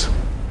basics,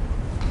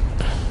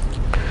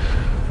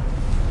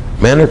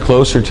 men are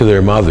closer to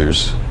their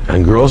mothers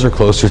and girls are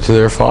closer to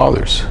their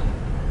fathers.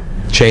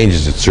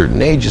 Changes at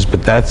certain ages,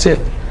 but that's it.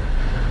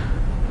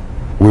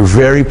 We're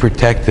very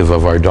protective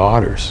of our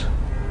daughters.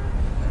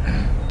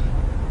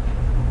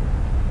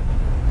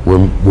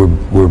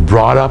 We're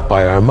brought up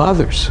by our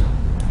mothers.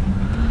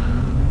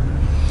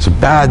 It's a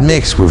bad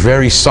mix. We're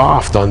very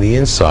soft on the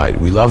inside.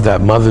 We love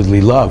that motherly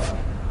love.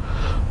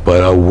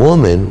 But a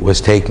woman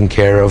was taken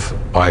care of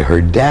by her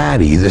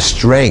daddy, the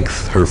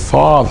strength, her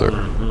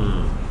father.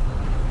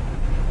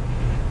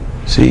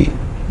 See,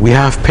 we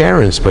have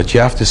parents, but you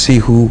have to see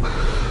who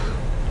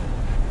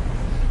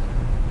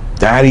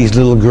daddy's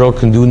little girl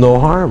can do no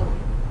harm.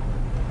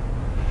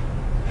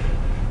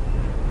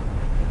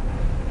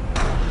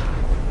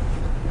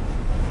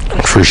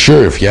 For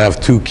sure, if you have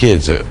two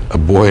kids, a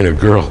boy and a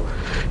girl,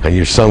 and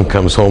your son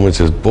comes home and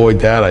says, boy,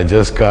 Dad, I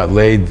just got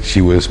laid.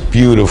 She was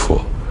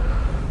beautiful.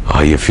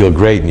 Oh, you feel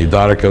great. And your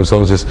daughter comes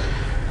home and says,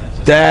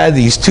 Dad,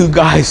 these two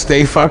guys,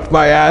 they fucked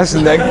my ass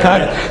and then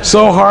cut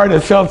so hard, it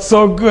felt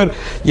so good.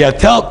 Yeah,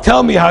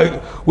 tell me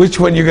which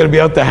one you're going to be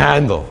able to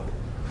handle.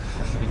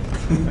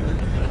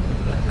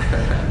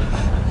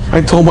 I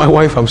told my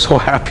wife I'm so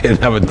happy I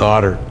didn't have a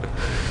daughter.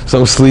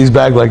 Some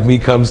sleazebag like me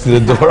comes to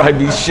the door, I'd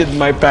be shitting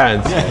my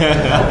pants.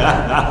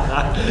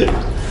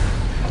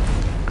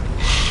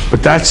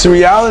 But that's the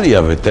reality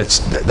of it.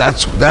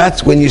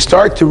 That's when you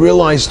start to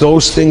realize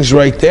those things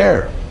right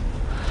there.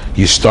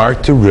 You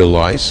start to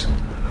realize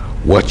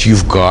what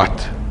you've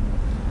got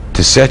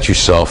to set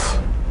yourself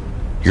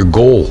your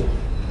goal.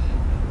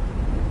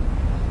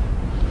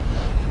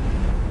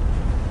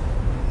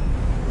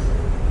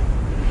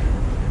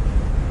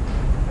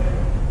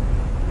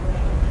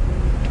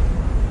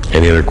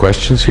 Any other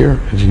questions here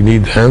that you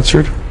need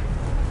answered?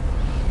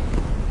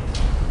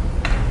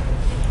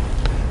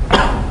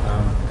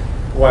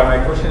 Well,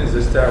 my question is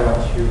just I want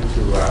you to,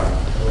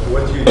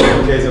 what do you do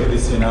in case of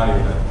this scenario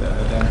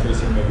that I'm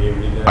facing maybe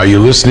every day? Are you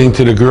listening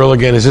to the girl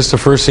again? Is this the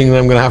first thing that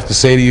I'm going to have to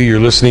say to you? You're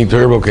listening to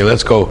her? Okay,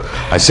 let's go.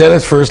 I said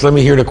it first. Let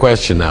me hear the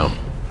question now.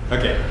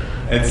 Okay.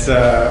 It's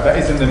that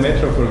is in the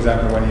metro, for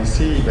example, when you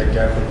see the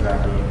guy, for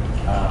example,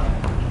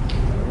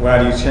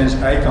 while you change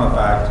eye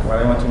contact, well,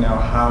 I want to know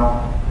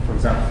how, for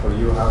example, for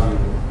you,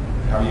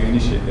 how you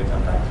initiate the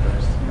contact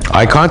first. You know?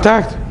 Eye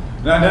contact?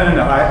 No.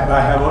 I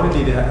have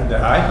already the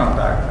eye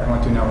contact. I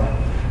want to know.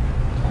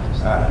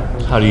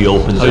 How do you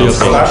open the door?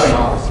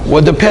 Well,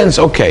 it depends.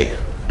 Okay.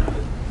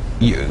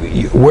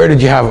 Where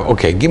did you have?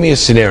 Okay, give me a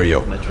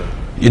scenario. Metro.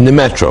 In the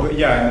metro.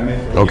 Yeah, in the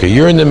metro. Okay,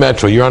 you're in the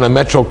metro. You're on a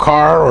metro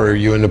car, or are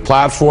you in the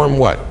platform?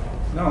 What?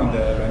 No, in the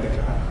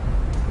car.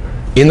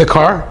 In the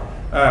car?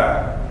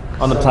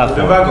 On the platform.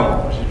 The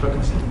wagon.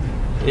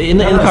 In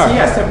the car.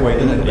 Yeah, subway.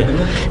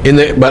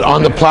 But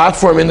on the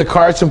platform in the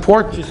car, it's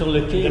important. Yeah,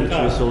 in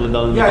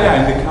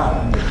the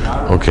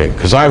car. Okay,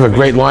 because I have a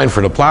great line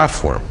for the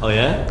platform. Oh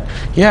yeah?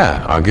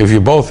 Yeah, I'll give you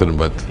both of them,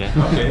 but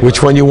Okay.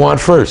 which one you want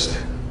first?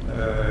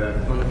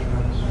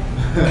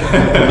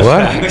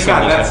 What? In the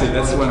car, that's it.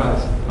 That's one.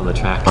 On the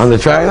track. On the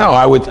track? No,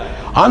 I would.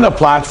 On the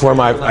platform,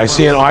 I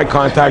see an eye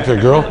contact with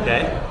a girl.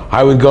 Okay.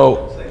 I would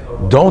go,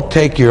 don't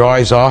take your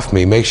eyes off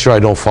me. Make sure I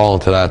don't fall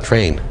into that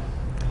train.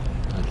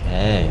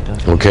 Okay.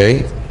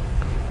 Okay?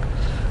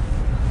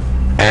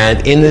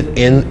 And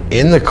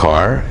in the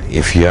car,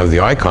 if you have the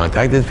eye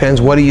contact, it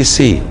depends. What do you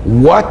see?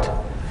 What?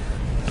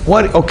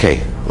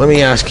 Okay, let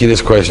me ask you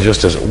this question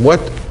just as,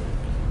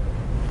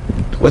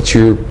 what's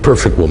your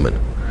perfect woman?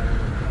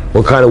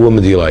 What kind of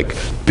woman do you like?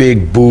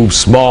 Big boobs,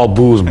 small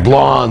boobs,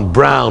 blonde,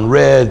 brown,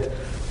 red?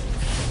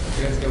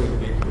 Let's go with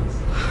big boobs.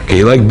 Okay,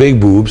 you like big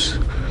boobs.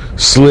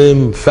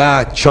 Slim,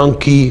 fat,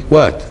 chunky,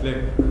 what?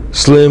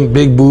 Slim,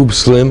 big boobs,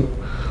 slim.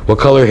 What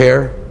color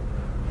hair?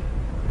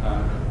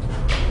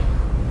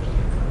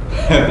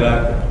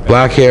 Black.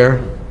 Black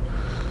hair.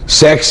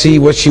 Sexy,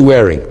 what's she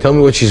wearing? Tell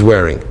me what she's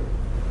wearing.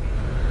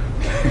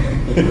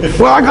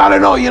 Well, I gotta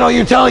know,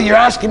 you're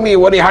asking me,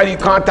 how do you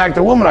contact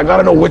a woman? I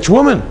gotta know which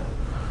woman.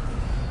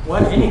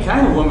 What, any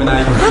kind of woman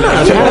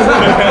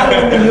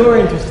You're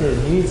interested.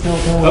 He needs help.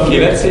 Okay,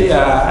 let's say,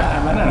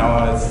 I don't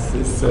know,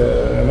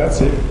 let's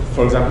say,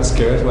 for example,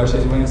 skirt, what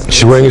she's wearing.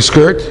 She's wearing a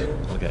skirt?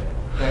 Okay.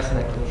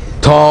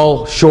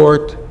 Tall,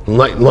 short,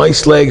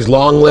 nice legs,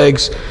 long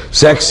legs,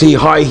 sexy,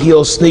 high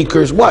heels,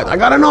 sneakers. What? I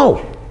gotta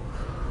know.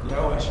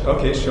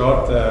 Okay,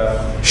 short.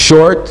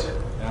 Short?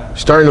 Yeah.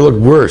 Starting to look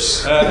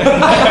worse.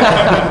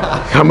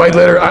 I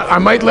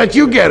might let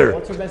you get her.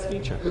 What's her best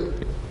feature?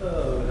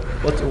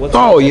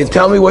 Oh, you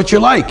tell me what you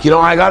like.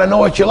 I gotta know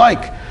what you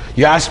like.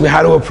 You ask me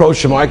how to approach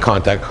some eye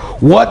contact.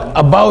 What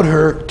about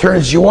her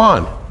turns you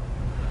on?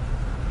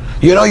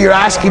 You're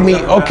asking me,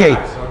 okay,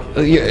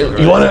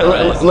 you want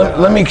to,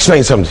 let me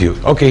explain something to you.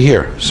 Okay,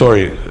 here,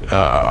 sorry,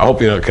 I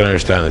hope you can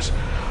understand this.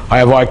 I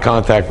have eye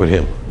contact with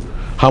him.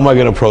 How am I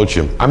going to approach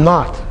him? I'm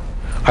not.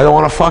 I don't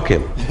want to fuck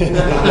him.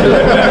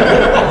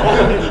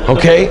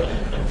 Okay?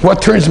 What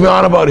turns me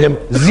on about him?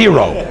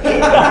 Zero.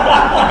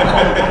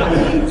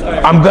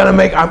 I'm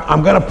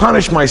gonna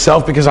punish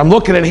myself because I'm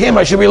looking at him.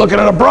 I should be looking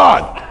at a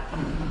broad.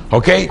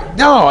 Okay?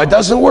 No, it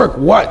doesn't work.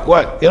 What?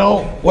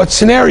 What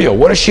scenario?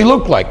 What does she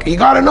look like? You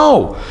gotta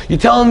know. You're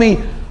telling me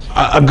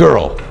a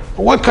girl.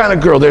 What kind of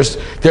girl? There's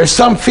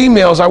some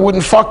females I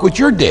wouldn't fuck with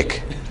your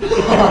dick.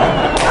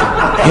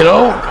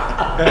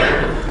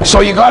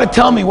 So you gotta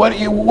tell me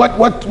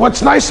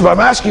what's nice about it.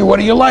 I'm asking you, what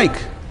do you like?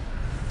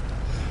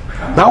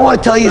 Now I want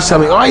to tell you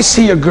something. I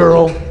see a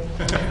girl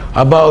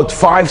about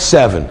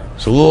 5'7",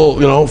 so a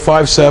little,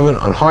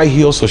 5'7", on high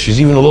heels, so she's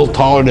even a little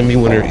taller than me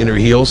when in her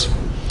heels.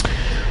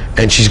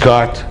 And she's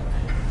got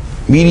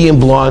medium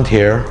blonde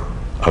hair,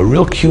 a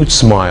real cute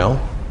smile,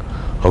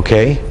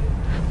 okay,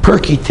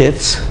 perky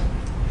tits,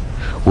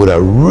 with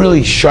a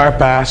really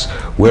sharp ass,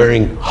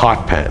 wearing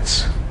hot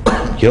pants.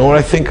 You know what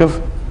I think of?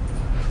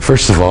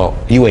 First of all,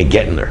 you ain't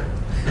getting her.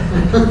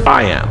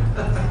 I am.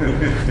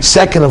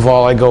 Second of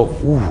all, I go,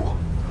 ooh,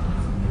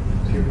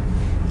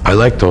 I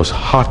like those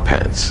hot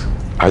pants.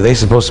 Are they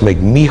supposed to make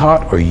me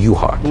hot or you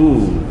hot?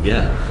 Ooh,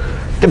 yeah.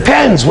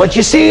 Depends what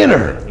you see in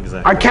her.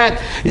 Exactly. I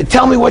can't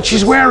tell me what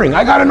she's wearing.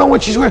 I gotta know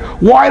what she's wearing.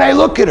 Why'd I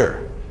look at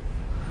her?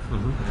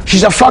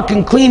 She's a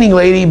fucking cleaning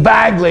lady,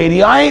 bag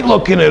lady. I ain't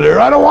looking at her.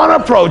 I don't want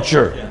to approach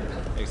her. Yeah,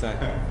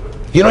 exactly.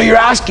 You know, you're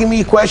asking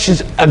me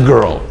questions. A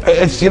girl.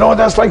 It's, you know what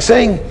that's like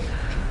saying?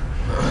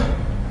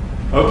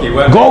 Okay,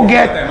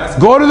 well,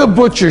 Go to the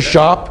butcher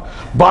shop,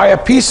 buy a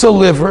piece of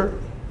liver,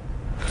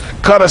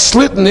 cut a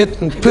slit in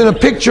it, and put a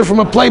picture from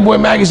a Playboy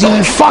magazine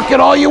and fuck it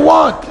all you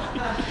want.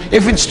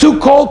 If it's too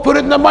cold, put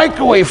it in the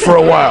microwave for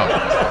a while.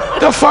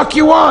 The fuck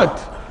you want?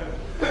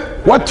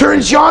 What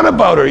turns you on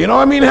about her? You know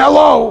what I mean?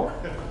 Hello.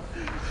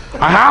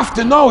 I have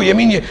to know. I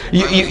mean,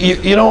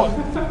 you know,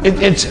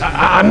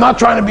 I'm not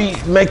trying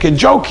to make a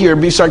joke here,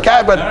 be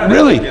sarcastic, but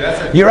really,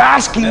 you're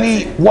asking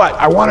me what?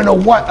 I want to know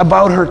what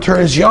about her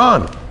turns you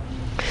on.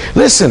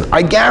 Listen,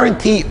 I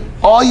guarantee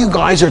all you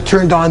guys are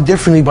turned on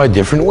differently by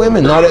different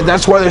women.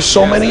 That's why there's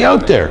so many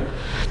out there.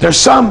 There's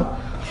some,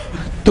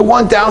 the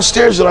one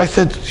downstairs that I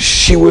thought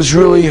she was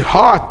really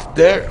hot,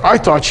 there, I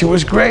thought she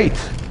was great.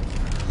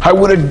 I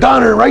would have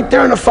done her right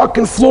there on the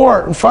fucking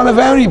floor in front of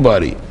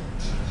anybody.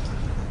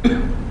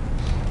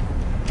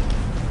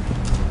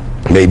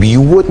 Maybe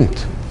you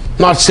wouldn't.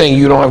 Not saying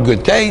you don't have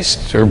good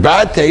taste or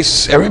bad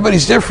tastes.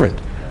 Everybody's different.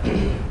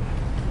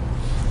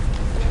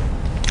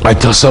 I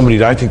tell somebody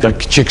that I think that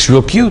chick's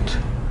real cute.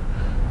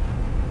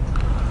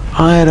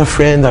 I had a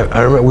friend,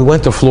 I remember we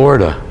went to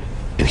Florida,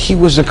 and he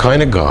was the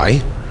kind of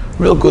guy,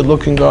 real good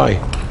looking guy,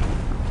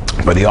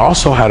 but he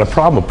also had a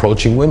problem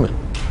approaching women.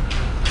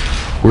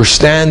 We're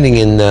standing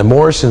in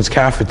Morrison's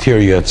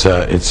cafeteria. It's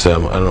I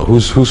don't know,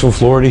 who's from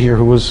Florida here?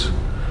 Who's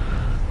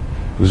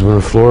been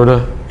in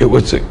Florida? It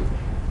was a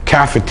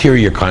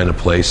cafeteria kind of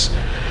place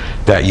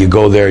that you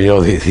go there, you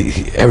know,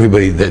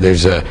 everybody,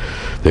 there's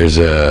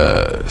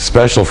a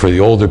special for the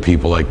older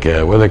people, like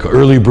what are they call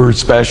early bird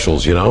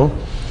specials, you know,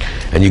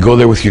 and you go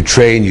there with your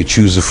tray and you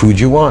choose the food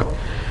you want.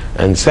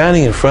 And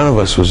standing in front of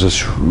us was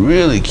this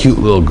really cute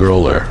little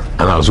girl there,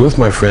 and I was with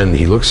my friend, and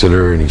he looks at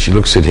her and she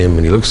looks at him,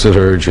 and he looks at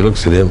her and she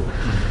looks at him,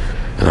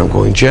 and I'm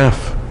going,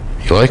 Jeff,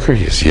 you like her?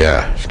 He says,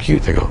 yeah, she's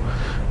cute. I go,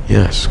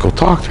 yes, go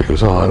talk to her. He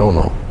goes, oh, I don't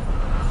know.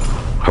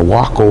 I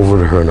walk over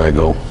to her and I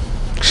go,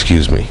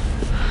 excuse me,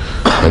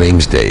 my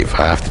name's Dave.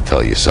 I have to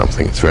tell you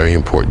something. It's very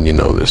important you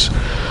know this.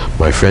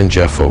 My friend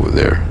Jeff over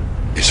there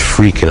is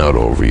freaking out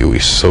over you.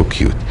 He's so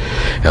cute.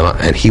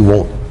 And he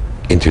won't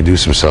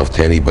introduce himself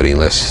to anybody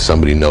unless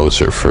somebody knows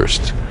her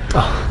first.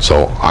 Oh.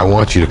 So I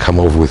want you to come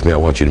over with me. I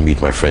want you to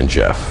meet my friend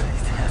Jeff.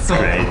 That's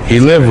great. He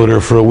lived with her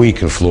for a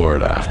week in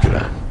Florida after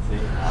that.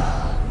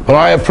 But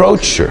I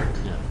approached her.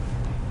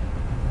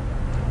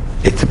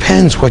 It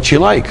depends what you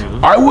like.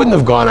 I wouldn't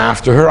have gone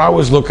after her. I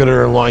was looking at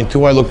her in line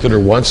too. I looked at her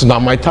once. It's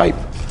not my type.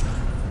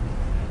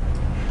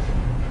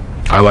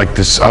 I liked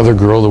this other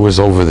girl that was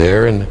over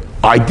there, and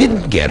I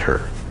didn't get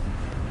her.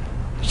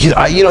 You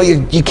know,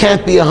 you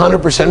can't be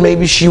 100%.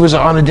 Maybe she was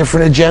on a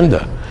different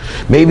agenda.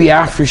 Maybe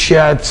after she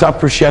had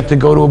supper, she had to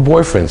go to a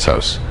boyfriend's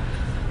house.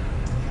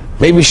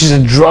 Maybe she's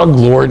a drug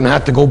lord and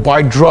had to go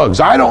buy drugs.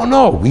 I don't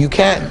know. You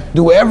can't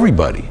do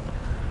everybody.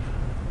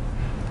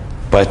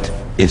 But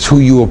it's who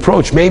you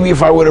approach. Maybe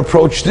if I would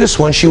approach this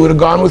one, she would have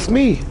gone with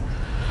me.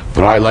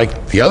 But I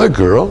liked the other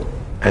girl,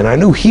 and I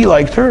knew he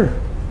liked her.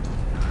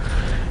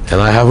 And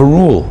I have a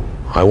rule.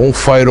 I won't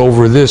fight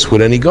over this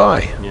with any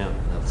guy. Yeah,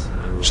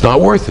 it's not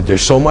worth it.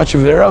 There's so much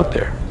of it out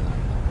there.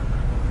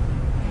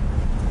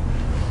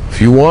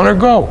 If you want her,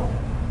 go.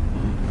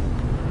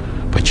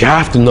 But you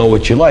have to know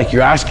what you like.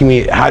 You're asking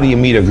me, how do you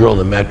meet a girl in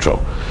the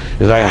metro?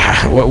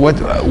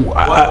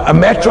 A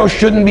metro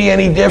shouldn't be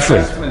any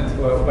different.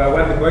 But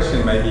one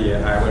question maybe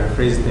I will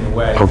phrase it in a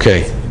way.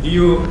 Okay. Do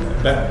you,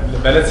 but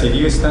let's say, do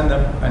you stand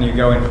up and you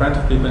go in front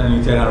of people and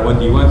you tell her what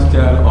do you want to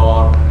tell,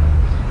 or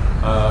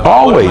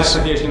always. My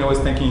suggestion, I was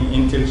thinking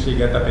until she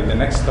got up in the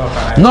next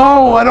stop.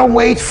 No, I don't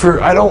wait for.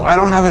 I don't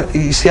have a.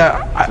 You see,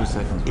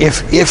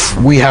 if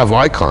we have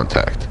eye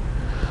contact,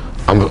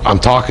 I'm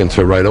talking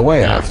to her right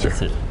away after.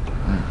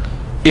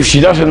 If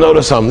she doesn't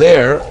notice I'm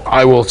there,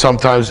 I will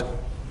sometimes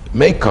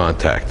make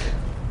contact.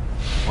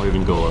 Or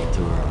even go up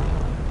to her.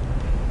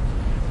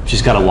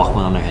 She's got a Walkman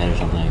on her head or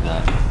something like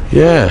that.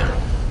 Yeah.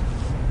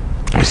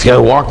 If she's got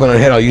a Walkman on her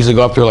head, I'll usually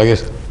go up to her like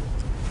this.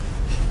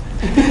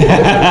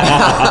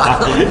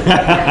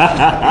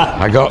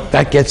 I go,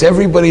 that gets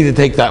everybody to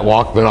take that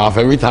Walkman off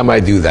every time I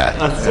do that.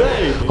 That's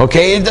right.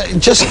 Okay,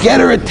 just get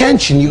her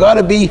attention. You got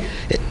to be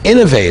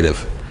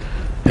innovative.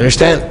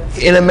 Understand?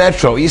 In a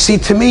metro, you see,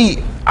 to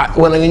me,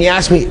 when you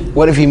ask me,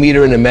 what if you meet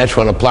her in a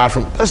metro on a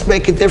platform, it doesn't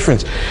make a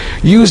difference.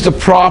 Use the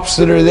props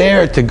that are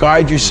there to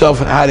guide yourself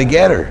on how to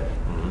get her.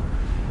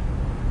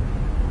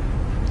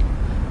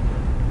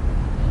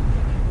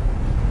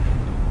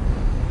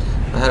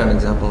 I had an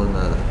example in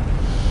the.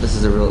 This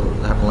is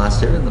happened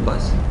last year in the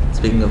bus.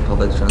 Speaking of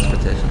public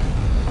transportation,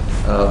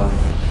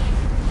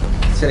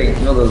 sitting,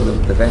 you know,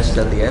 the benches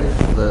at the end,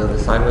 the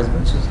sideways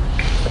benches.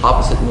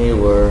 Opposite me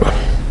were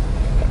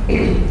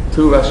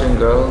two Russian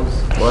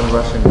girls one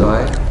Russian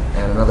guy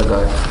and another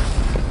guy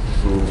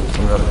who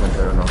from another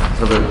country, I don't know.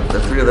 So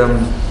the three of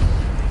them,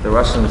 the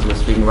Russians were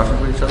speaking Russian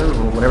to each other.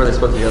 Whenever they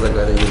spoke to the other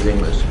guy, they used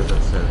English because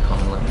that's their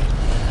common language.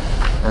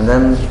 And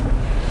then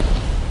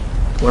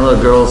one of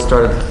the girls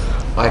started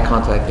eye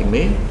contacting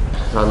me,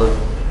 so I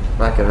looked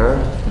back at her,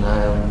 and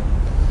at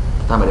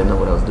the time I didn't know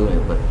what I was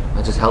doing, but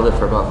I just held it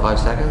for about 5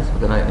 seconds.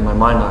 But then in my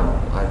mind,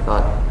 I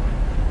thought,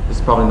 this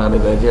is probably not a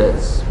good idea.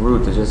 It's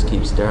rude to just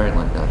keep staring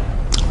like that.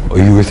 Or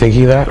you were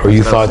thinking that, or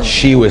you thought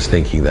she was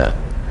thinking that?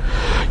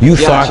 You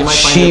thought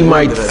she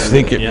might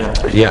think it.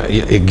 Yeah.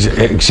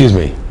 Excuse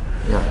me.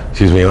 Yeah.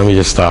 Excuse me. Let me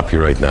just stop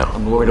you right now.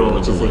 I'm worried about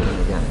what you're thinking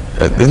again.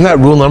 Isn't that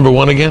rule number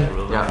 1 again?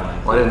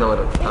 Yeah. Well, I didn't know what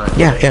it was.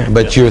 Yeah.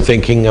 But you're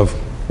thinking of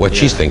what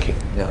she's thinking.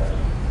 Yeah.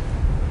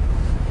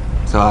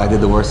 So I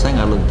did the worst thing.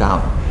 I looked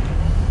down.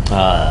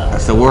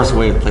 That's the worst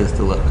place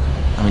to look.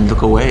 I mean,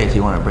 look away if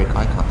you want to break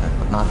eye contact,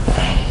 but not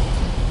down.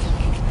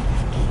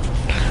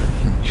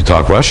 You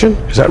talk Russian?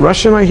 Is that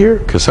Russian I hear?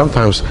 Because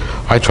sometimes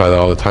I try that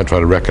all the time, try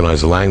to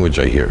recognize the language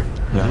I hear.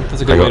 Yeah.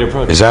 That's a good way to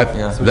approach it. Is that,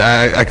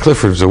 Yeah.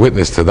 Clifford's a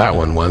witness to that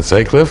one once,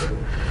 eh, Cliff?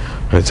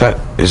 Is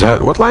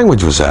that, what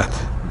language was that?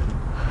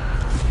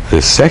 The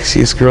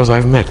sexiest girls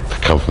I've met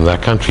come from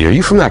that country. Are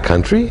you from that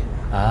country?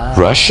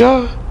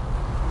 Russia?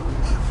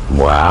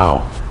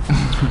 Wow.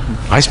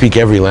 I speak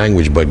every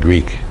language but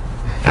Greek.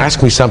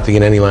 Ask me something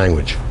in any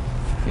language.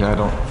 Yeah, I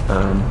don't.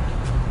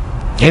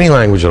 Any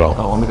language at all.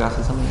 Oh, want me to ask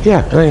you something?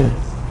 Yeah.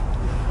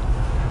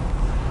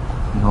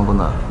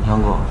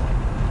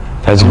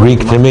 That's Greek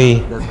to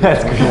me.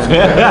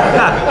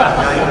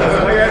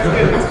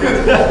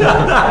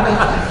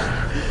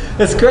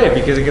 That's great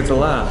because it gets a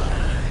laugh.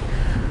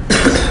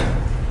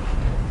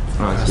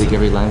 I speak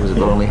every language,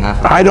 but only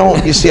half. I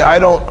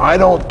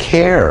don't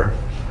care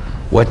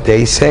what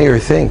they say or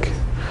think.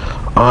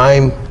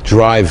 I'm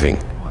driving.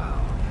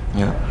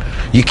 Yeah.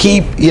 You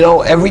keep,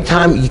 every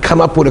time you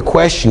come up with a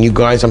question, you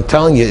guys, I'm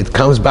telling you, it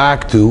comes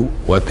back to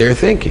what they're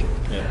thinking.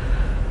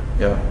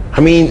 Yeah. I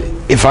mean,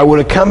 if I would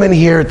have come in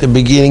here at the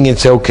beginning and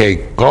said,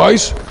 okay,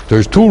 guys,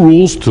 there's 2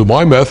 rules to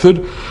my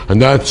method, and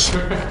that's,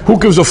 who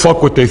gives a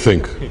fuck what they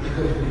think?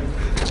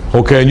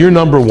 Okay, and you're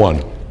number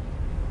 1.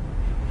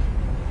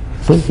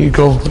 You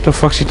go, what the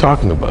fuck's he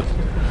talking about?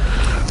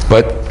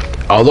 But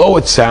although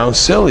it sounds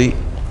silly,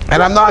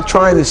 and I'm not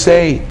trying to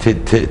say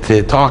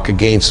to talk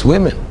against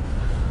women.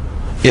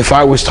 If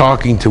I was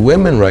talking to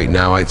women right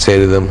now, I'd say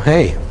to them,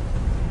 hey,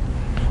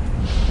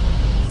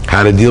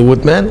 how to deal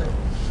with men?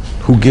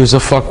 Who gives a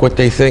fuck what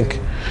they think?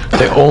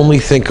 They only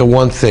think of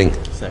one thing.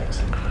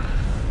 Sex.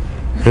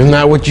 Isn't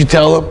that what you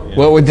tell them? Yeah.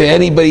 What would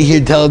anybody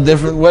here tell them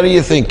different? What are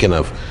you thinking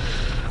of?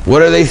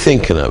 What are they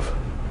thinking of?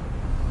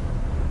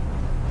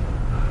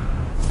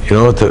 You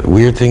know what the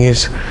weird thing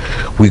is?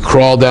 We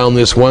crawl down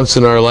this once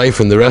in our life,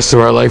 and the rest of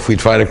our life we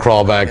try to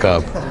crawl back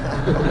up.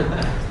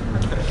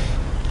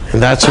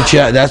 And that's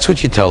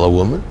what you tell a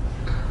woman.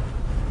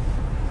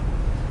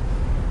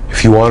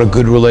 If you want a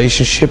good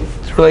relationship,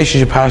 the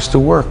relationship has to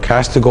work,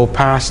 has to go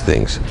past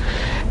things.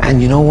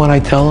 And you know what I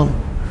tell them?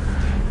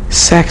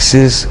 Sex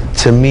is,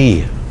 to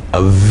me,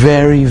 a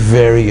very,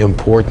 very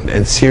important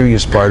and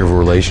serious part of a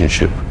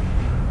relationship.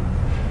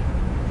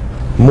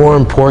 More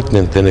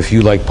important than if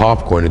you like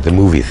popcorn at the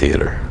movie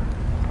theater.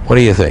 What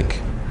do you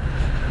think?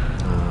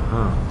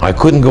 I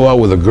couldn't go out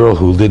with a girl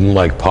who didn't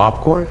like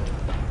popcorn.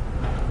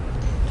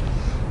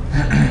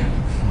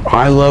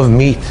 I love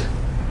meat.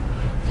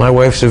 My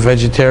wife's a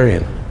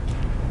vegetarian.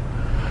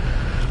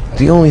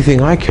 The only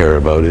thing I care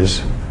about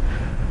is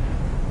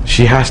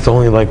she has to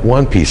only like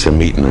 1 piece of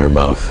meat in her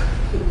mouth.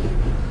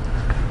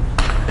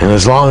 And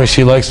as long as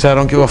she likes that, I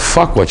don't give a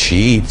fuck what she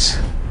eats.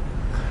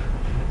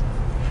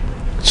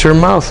 It's her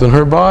mouth and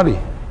her body.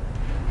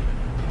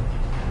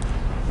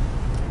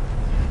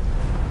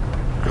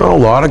 You know, a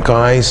lot of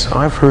guys,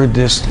 I've heard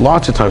this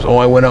lots of times. Oh,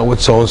 I went out with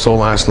so-and-so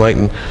last night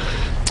and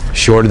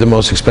she ordered the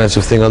most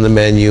expensive thing on the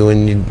menu,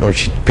 or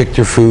she picked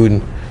her food.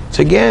 And it's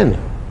again,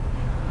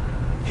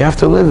 you have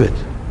to live it.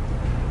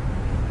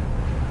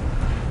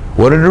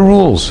 What are the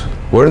rules?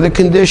 What are the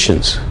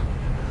conditions?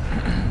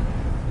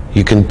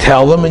 You can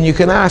tell them and you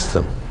can ask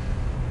them.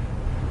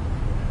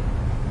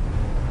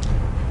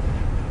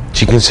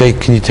 She can say,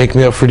 can you take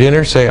me out for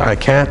dinner? Say, I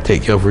can't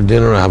take you out for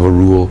dinner. I have a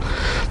rule.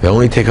 They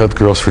only take out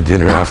girls for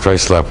dinner after I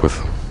slept with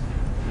them.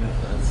 Yeah,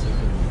 that's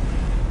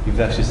you've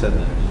actually said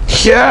that.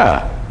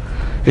 Yeah.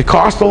 It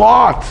costs a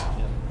lot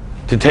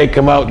to take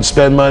them out and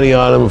spend money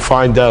on them and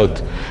find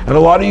out. And a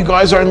lot of you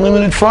guys are in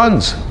limited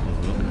funds.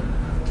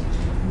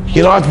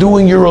 You're not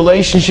doing your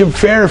relationship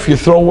fair if you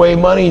throw away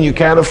money and you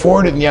can't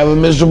afford it and you have a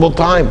miserable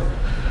time.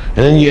 And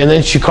then you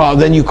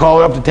call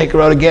her up to take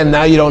her out again.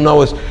 Now you don't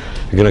know, is it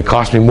going to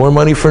cost me more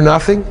money for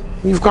nothing?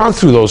 You've gone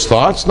through those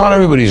thoughts. Not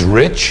everybody's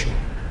rich.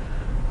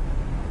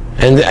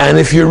 And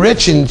if you're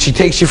rich and she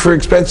takes you for an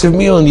expensive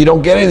meal and you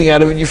don't get anything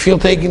out of it, you feel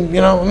taken,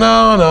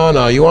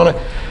 no. You want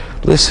to,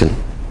 listen.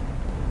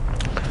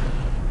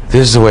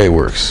 This is the way it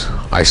works.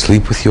 I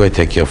sleep with you, I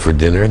take you out for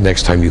dinner.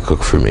 Next time you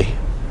cook for me.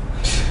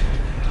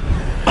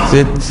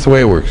 It's the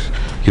way it works.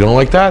 You don't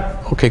like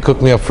that? Okay, cook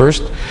me up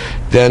first.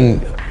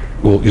 then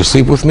you'll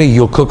sleep with me,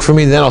 you'll cook for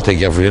me, then I'll take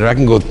you out for dinner. I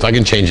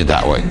can change it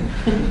that way.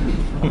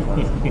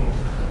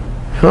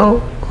 You know,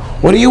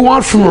 what do you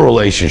want from a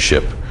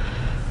relationship?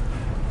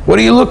 What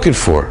are you looking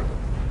for?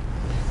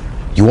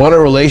 You want a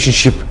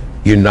relationship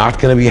you're not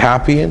going to be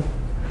happy in?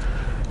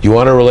 You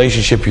want a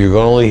relationship you're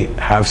going to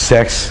only have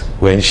sex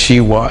when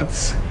she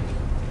wants?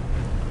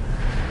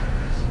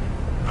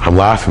 I'm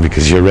laughing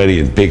because you're already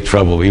in big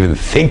trouble even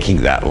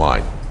thinking that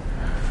line.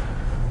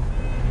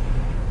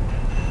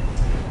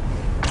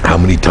 How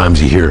many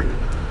times you hear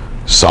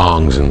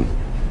songs and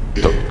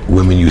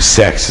women use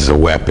sex as a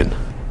weapon?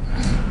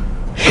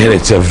 And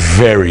it's a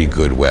very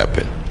good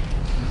weapon.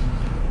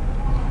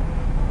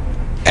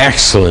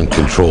 Excellent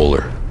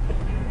controller.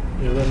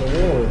 You're in the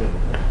war with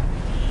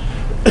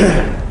it.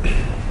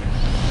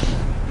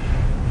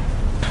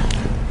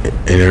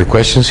 Any other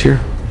questions here?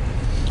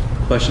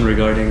 Question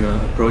regarding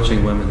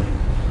approaching women.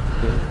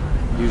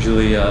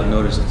 Usually I've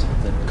noticed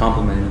that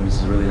complimenting them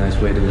is a really nice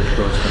way to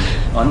approach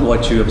them on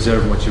what you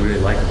observe and what you really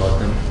like about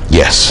them.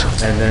 Yes.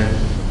 And then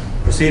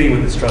proceeding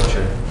with the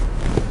structure.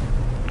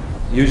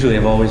 Usually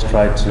I've always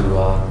tried to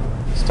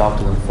talk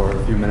to them for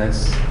a few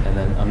minutes, and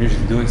then I'm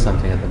usually doing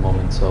something at the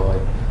moment, so I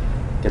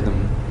get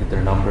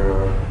their number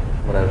or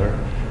whatever,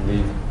 and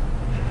leave.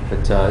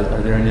 But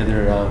are there any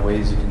other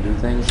ways you can do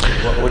things?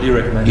 What do you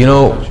recommend? You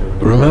know,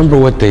 remember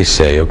what they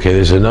say, okay?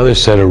 There's another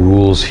set of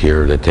rules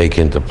here that take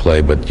into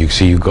play, but you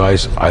see, you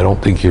guys, I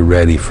don't think you're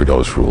ready for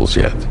those rules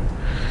yet.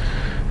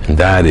 And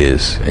that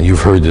is, and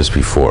you've heard this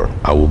before,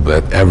 I will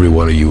bet every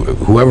one of you,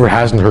 whoever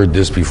hasn't heard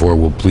this before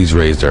will please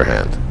raise their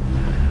hand.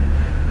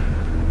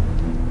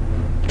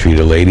 Treat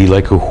a lady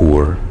like a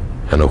whore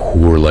and a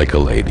whore like a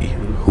lady.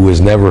 Who has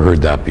never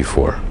heard that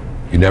before?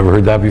 You never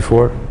heard that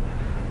before?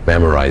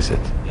 Memorize it.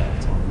 Yeah,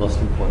 it's most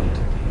important.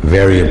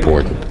 Very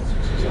important.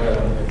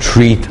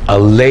 Treat a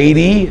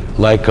lady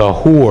like a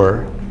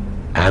whore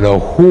and a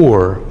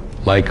whore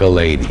like a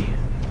lady.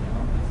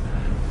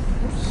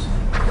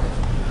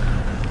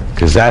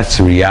 Because that's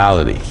the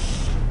reality.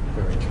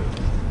 Very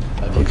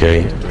true.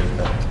 Okay?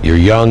 You're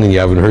young and you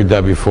haven't heard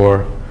that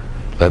before.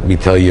 Let me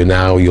tell you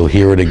now, you'll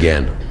hear it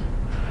again.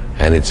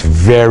 And it's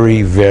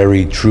very,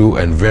 very true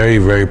and very,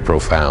 very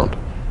profound.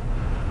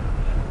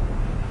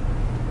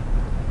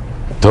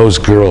 Those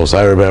girls,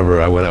 I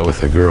remember I went out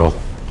with a girl.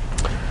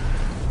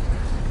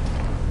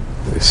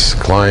 This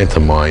client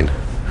of mine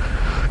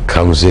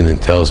comes in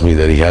and tells me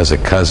that he has a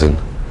cousin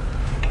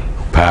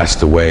who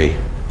passed away,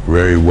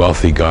 very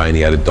wealthy guy, and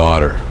he had a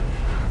daughter.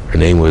 Her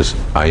name was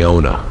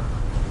Iona.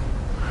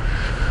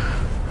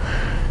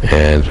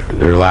 And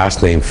her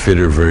last name fit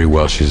her very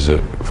well. She's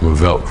from a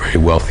very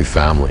wealthy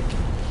family.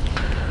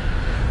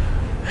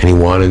 And he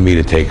wanted me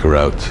to take her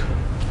out.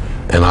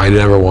 And I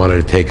never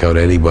wanted to take out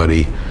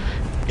anybody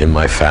in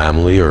my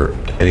family or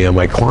any of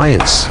my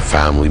clients'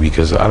 family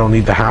because I don't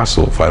need the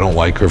hassle. If I don't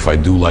like her, if I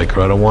do like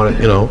her, I don't want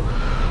to, you know,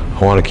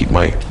 I want to keep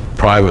my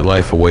private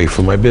life away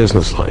from my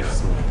business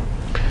life.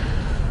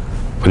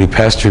 But he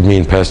pestered me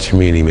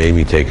and he made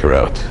me take her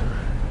out.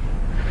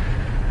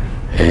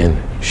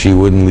 And she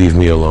wouldn't leave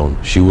me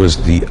alone. She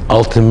was the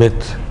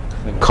ultimate,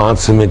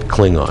 consummate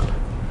Klingon.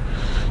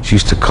 She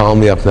used to call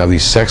me up and have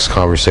these sex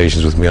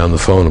conversations with me on the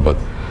phone about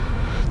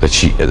that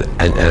she, and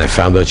I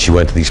found out she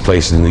went to these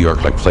places in New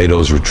York like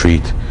Plato's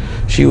Retreat.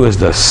 She was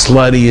the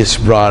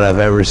sluttiest broad I've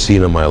ever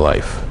seen in my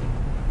life.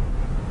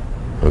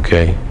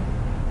 Okay?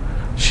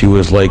 She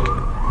was like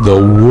the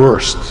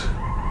worst.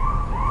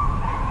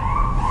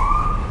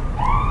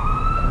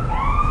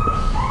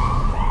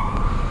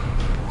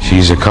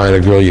 She's the kind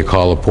of girl you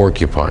call a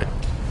porcupine.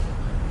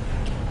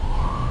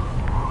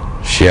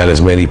 She had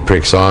as many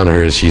pricks on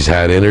her as she's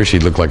had in her,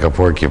 she'd look like a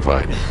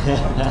porcupine.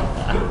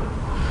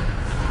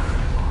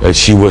 And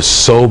she was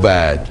so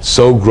bad,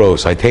 so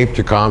gross. I taped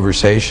her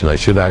conversation. I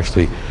should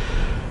actually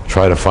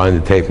try to find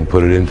the tape and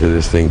put it into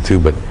this thing too,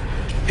 but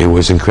it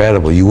was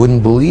incredible. You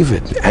wouldn't believe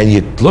it. And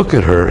you look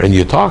at her and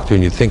you talk to her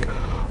and you think,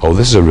 oh,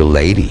 this is a real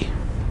lady.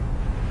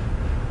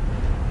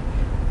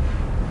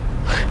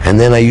 And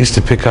then I used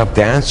to pick up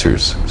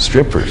dancers,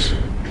 strippers.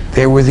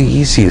 They were the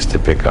easiest to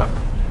pick up.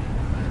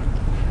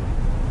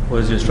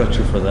 What is your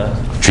structure for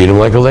that? Treat them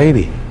like a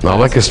lady, not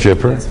like a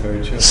stripper. That's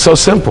very true. It's so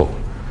simple.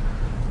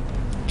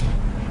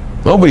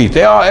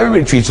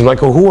 Everybody treats them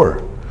like a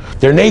whore.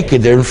 They're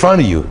naked, they're in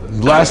front of you.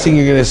 The last thing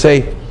you're going to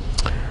say,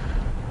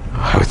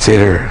 I would say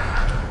to her,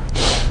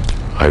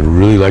 I'd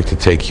really like to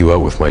take you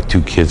out with my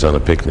 2 kids on a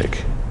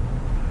picnic.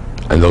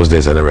 And those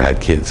days I never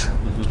had kids.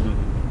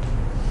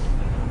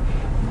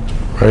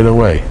 Right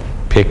away.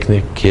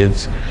 Picnic,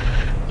 kids.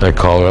 And I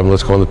call her up,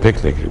 let's go on the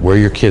picnic. Where are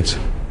your kids?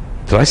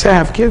 Did I say I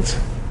have kids?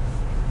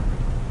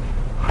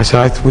 I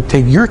said I would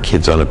take your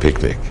kids on a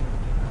picnic.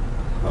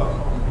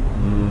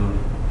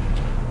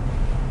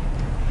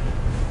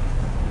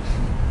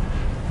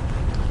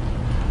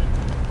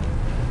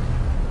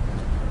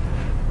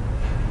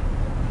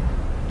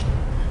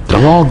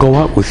 I'll all go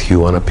out with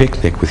you on a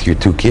picnic with your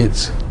 2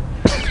 kids.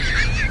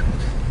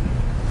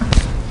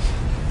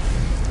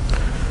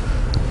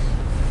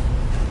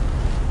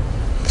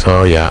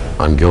 So yeah,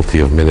 I'm guilty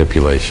of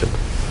manipulation.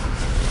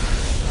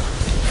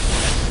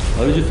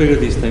 How did you figure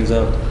these things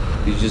out?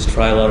 Did you just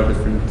try a lot of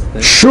different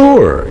things?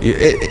 Sure,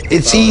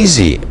 it's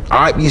easy.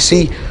 You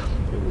see,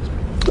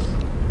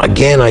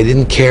 again, I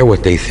didn't care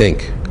what they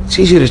think. It's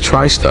easy to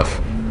try stuff.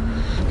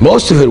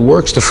 Most of it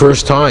works the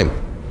first time.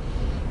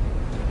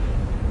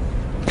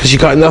 Because you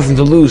got nothing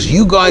to lose.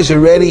 You guys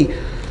already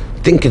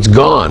think it's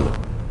gone.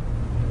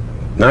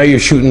 Now you're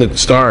shooting at the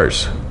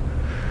stars.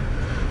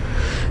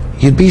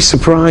 You'd be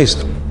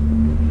surprised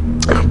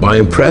by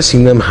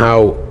impressing them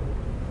how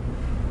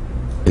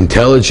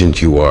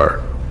intelligent you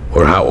are,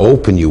 or how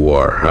open you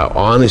are, how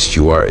honest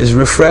you are, is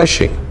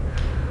refreshing.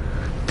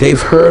 They've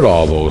heard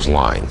all those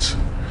lines.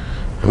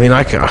 I mean,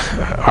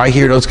 I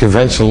hear those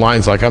conventional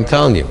lines like I'm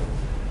telling you.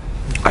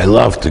 I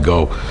love to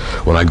go,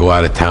 when I go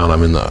out of town,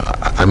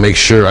 I make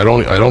sure, I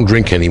don't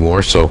drink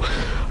anymore, so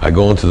I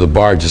go into the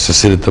bar just to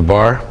sit at the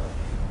bar,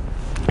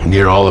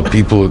 near all the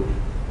people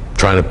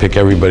trying to pick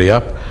everybody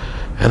up,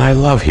 and I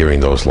love hearing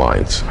those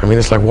lines. I mean,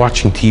 it's like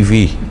watching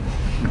TV.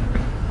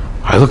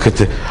 I look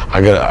at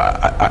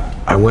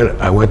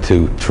I went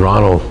to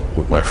Toronto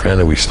with my friend,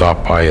 and we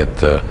stopped by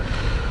at,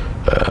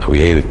 we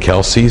ate at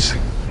Kelsey's.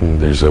 And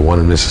there's one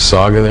in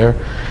Mississauga there,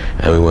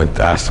 and we went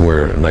to ask them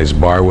where a nice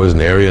bar was in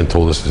the area, and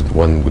told us there's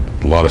one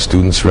with a lot of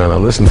students around. I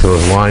listened to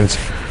those lines,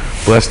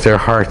 bless their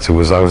hearts. I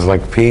was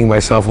like peeing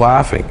myself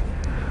laughing.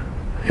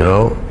 You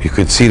know, you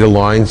could see the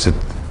lines that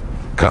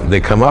they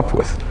come up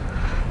with,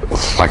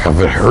 like I've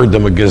heard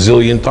them a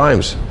gazillion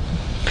times.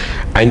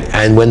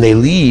 And when they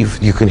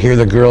leave, you can hear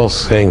the girls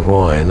saying,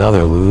 "Boy,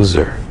 another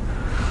loser,"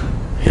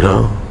 you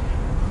know.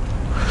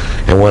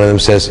 And one of them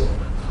says,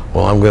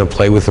 "Well, I'm going to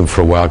play with them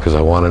for a while because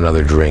I want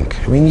another drink."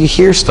 I mean, you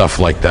hear stuff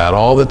like that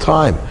all the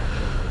time.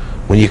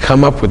 When you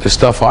come up with the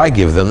stuff I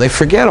give them, they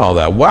forget all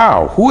that.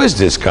 Wow, who is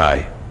this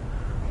guy?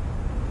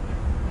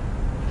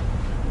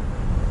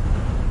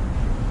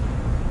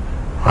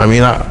 I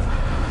mean,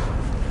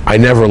 I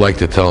never like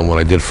to tell them what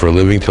I did for a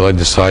living till I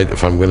decide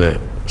if I'm going to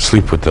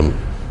sleep with them.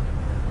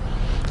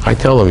 I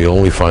tell them, you'll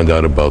only find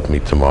out about me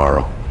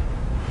tomorrow,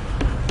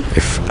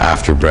 if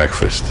after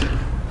breakfast.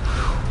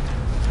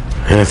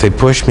 And if they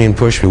push me,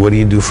 what do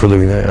you do for a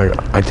living?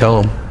 I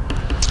tell them,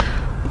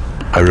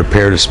 I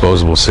repair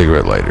disposable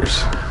cigarette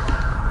lighters.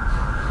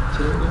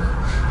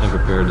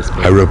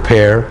 I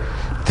repair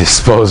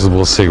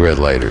disposable cigarette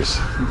lighters.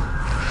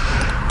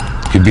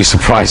 You'd be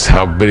surprised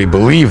how many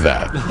believe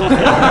that.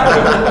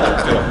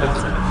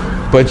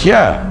 But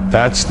yeah,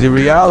 that's the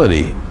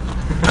reality.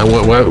 And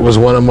what was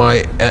one of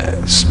my,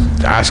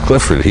 ask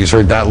Clifford, he's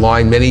heard that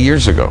line many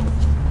years ago.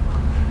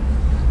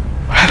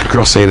 I had a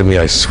girl say to me,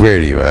 I swear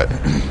to you,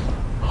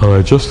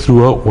 I just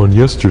threw out one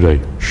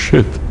yesterday.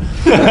 Shit.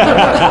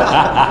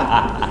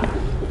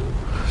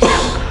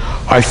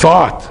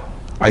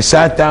 I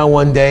sat down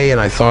one day and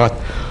I thought,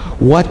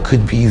 what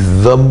could be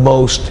the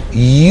most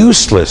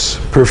useless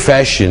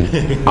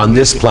profession on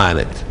this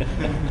planet?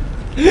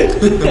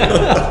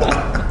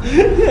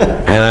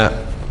 And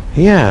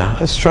yeah,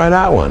 let's try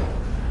that one.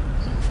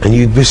 And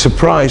you'd be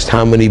surprised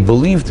how many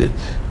believed it.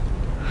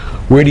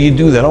 Where do you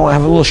do that? Oh, I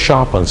have a little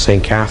shop on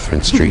St.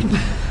 Catherine Street.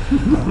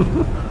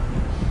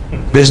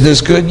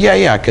 Business good?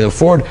 Yeah, I can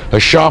afford a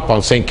shop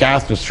on St.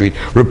 Catherine Street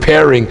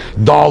repairing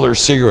dollar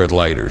cigarette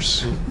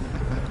lighters.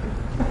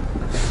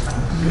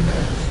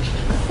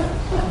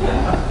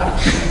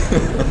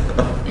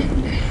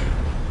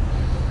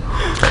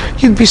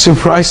 You'd be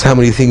surprised how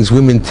many things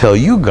women tell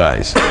you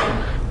guys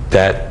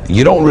that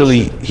you don't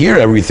really hear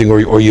everything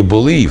or you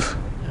believe.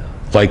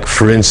 Like,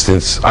 for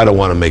instance, I don't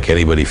want to make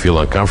anybody feel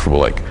uncomfortable.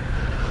 Like,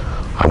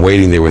 I'm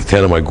waiting there with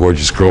 10 of my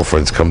gorgeous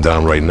girlfriends come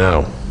down right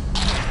now.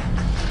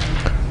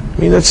 I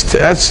mean, is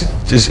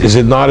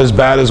it not as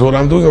bad as what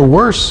I'm doing, or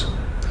worse?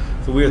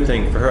 It's a weird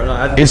thing for her.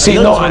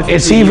 No,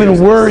 it's even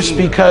worse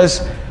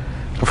because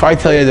if I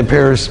tell you to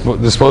pair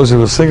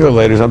disposable cigarette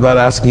lighters, I'm not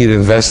asking you to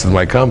invest in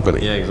my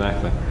company. Yeah,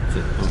 exactly.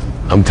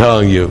 I'm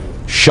telling you,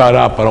 shut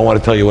up. I don't want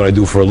to tell you what I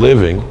do for a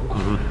living.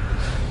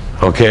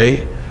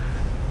 Okay?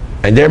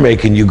 And they're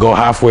making you go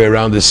halfway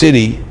around the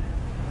city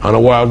on a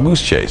wild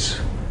goose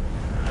chase.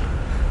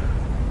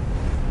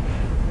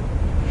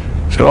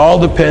 So it all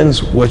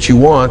depends what you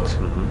want.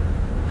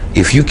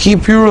 If you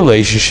keep your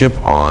relationship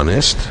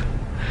honest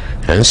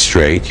and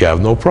straight, you have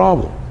no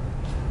problem.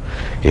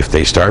 If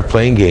they start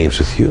playing games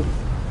with you,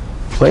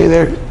 play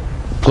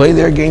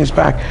their games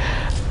back.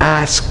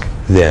 Ask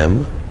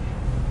them,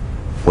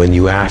 when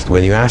you ask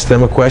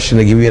them a question,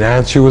 they give you an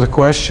answer with a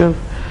question,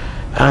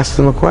 ask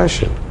them a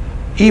question.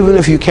 Even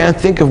if you can't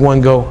think of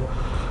one, go,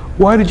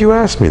 why did you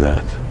ask me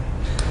that?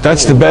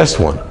 That's the best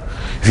one.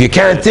 If you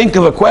can't think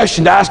of a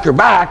question to ask her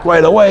back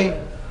right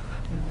away,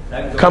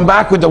 come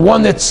back with the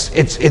one that's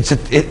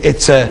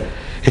it's a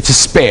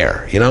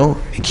spare, you know?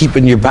 You keep it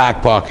in your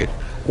back pocket.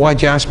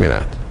 Why'd you ask me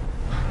that?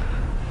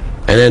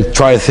 And then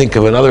try to think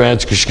of another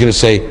answer, because she's going to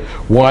say,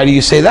 why do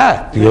you say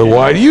that? You go,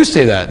 why do you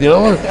say that? You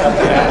know?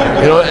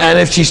 And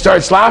if she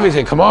starts laughing,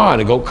 say, come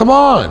on. And go, come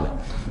on.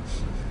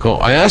 Go,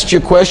 I asked you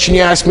a question,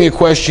 you asked me a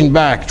question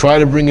back. Try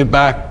to bring it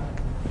back.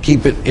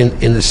 Keep it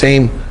in the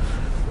same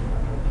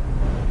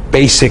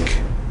basic,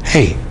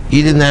 hey,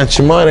 You didn't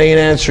answer mine, I ain't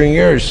answering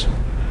yours.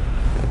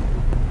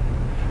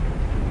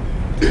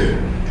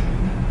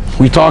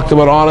 We talked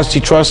about honesty,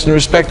 trust, and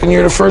respect, and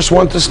you're the first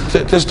one to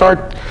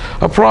start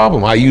a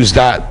problem. I use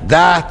that.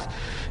 That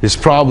is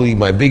probably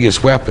my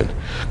biggest weapon.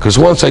 Because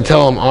once I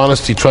tell them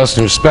honesty, trust,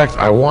 and respect,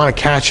 I want to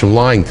catch them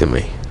lying to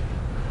me.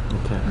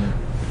 Okay.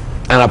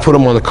 And I put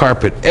them on the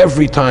carpet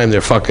every time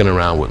they're fucking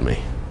around with me.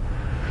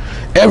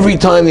 Every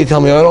time they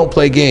tell me, I don't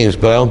play games,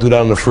 but I don't do that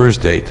on the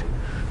first date.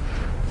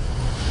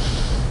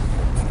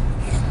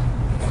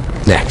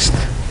 Next.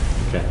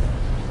 Okay.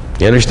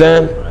 You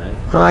understand?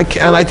 Right.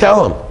 And I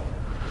tell them.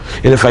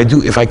 And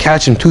if I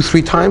catch them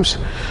 2-3 times,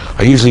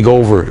 I usually go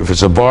over, if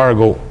it's a bar, I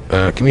go,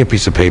 give me a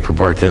piece of paper,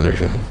 bartender.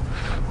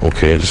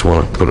 Okay, I just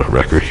want to put a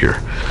record here.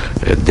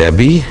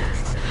 Debbie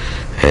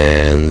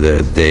and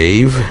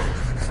Dave.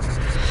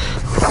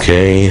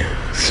 Okay,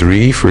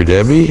 3 for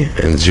Debbie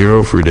and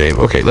 0 for Dave.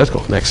 Okay, let's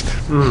go, next.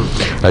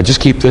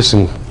 Just keep this,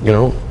 and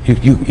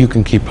you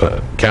can keep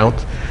a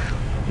count.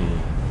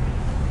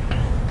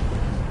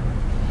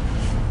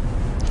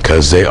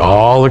 Because they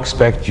all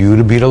expect you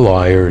to be the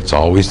liar. It's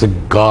always the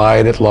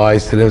guy that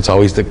lies to them. It's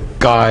always the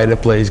guy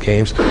that plays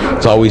games.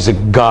 It's always the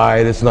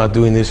guy that's not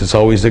doing this. It's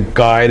always the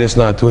guy that's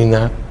not doing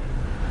that.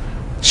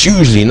 It's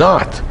usually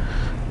not.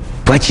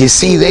 But you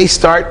see, they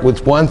start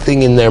with one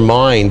thing in their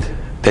mind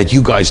that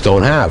you guys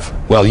don't have.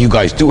 Well, you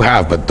guys do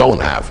have, but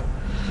don't have.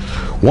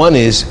 One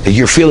is that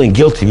you're feeling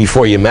guilty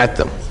before you met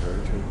them.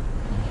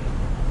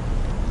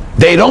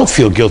 They don't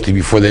feel guilty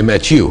before they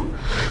met you.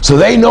 So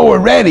they know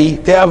already,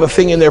 they have a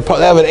thing in their,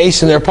 they have an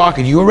ace in their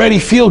pocket. You already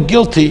feel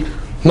guilty,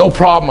 no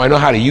problem. I know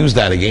how to use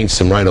that against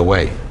them right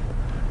away.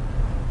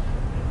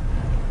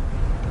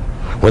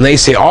 When they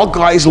say, all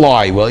guys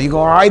lie, well, you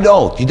go, I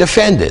don't. You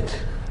defend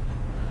it.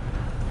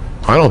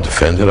 I don't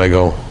defend it. I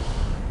go,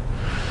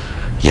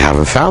 you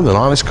haven't found an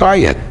honest guy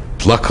yet.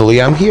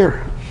 Luckily, I'm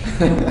here.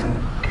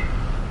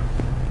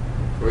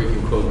 Or you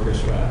can quote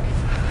Chris Rock.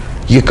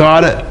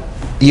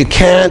 You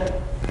can't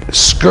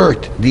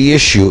skirt the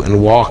issue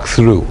and walk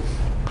through.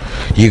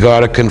 You got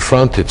to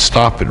confront it,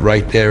 stop it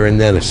right there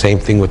and then. The same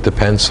thing with the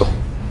pencil.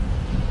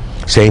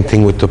 Same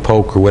thing with the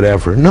poker,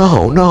 whatever.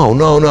 No.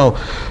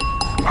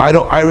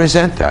 I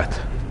resent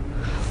that.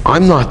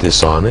 I'm not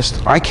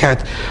dishonest. I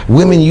can't.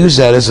 Women use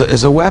that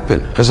as a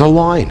weapon, as a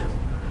line.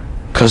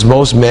 Because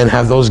most men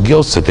have those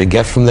guilts that they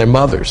get from their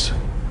mothers.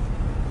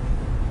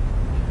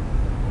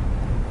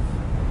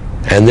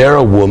 And they're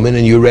a woman,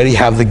 and you already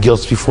have the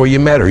guilt before you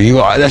met her.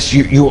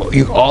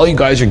 All you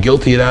guys are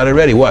guilty of that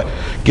already. What?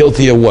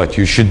 Guilty of what?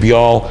 You should be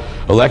all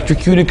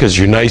electrocuted because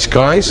you're nice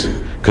guys?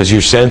 Because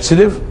you're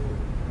sensitive?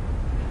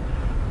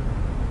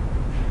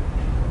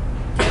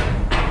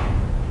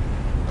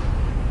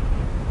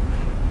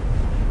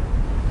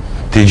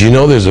 Did you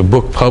know there's a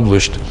book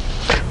published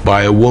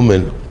by a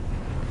woman,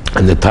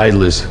 and the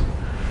title is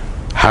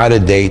How to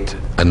Date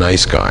a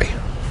Nice Guy?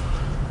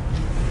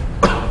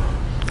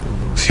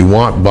 If you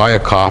want, buy a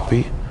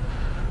copy,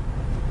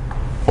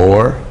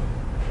 or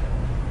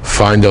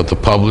find out the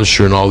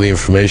publisher and all the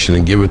information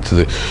and give it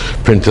to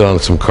print it on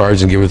some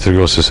cards and give it to the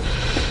girl. Says,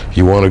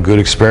 you want a good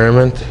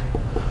experiment?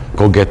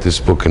 Go get this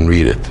book and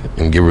read it,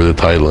 and give her the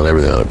title and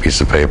everything on a piece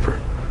of paper.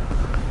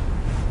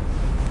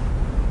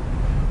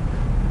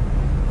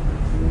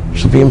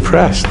 She'll be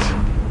impressed.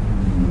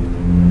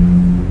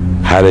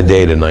 How to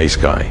date a nice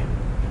guy.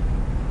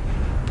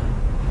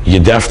 You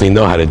definitely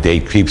know how to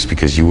date creeps,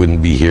 because you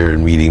wouldn't be here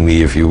and meeting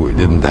me if you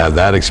didn't have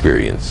that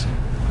experience.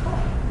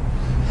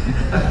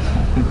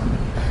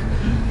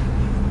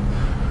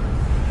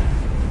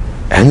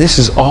 And this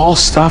is all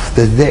stuff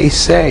that they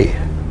say.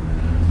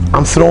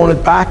 I'm throwing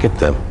it back at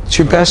them. It's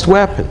your best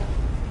weapon.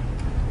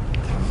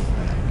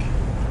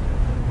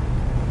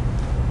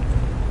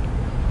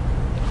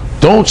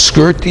 Don't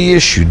skirt the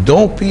issue.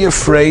 Don't be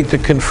afraid to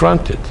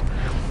confront it.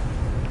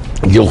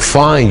 You'll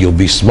find you'll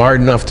be smart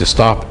enough to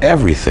stop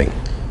everything.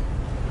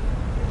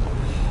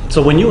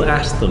 So when you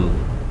ask them,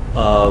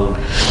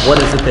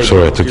 what is it they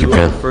Sorry, I do took your on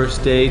pen. the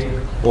first date,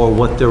 or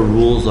what their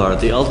rules are,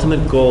 the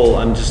ultimate goal,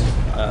 I'm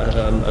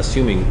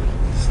assuming,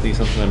 this is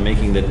something I'm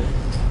making, that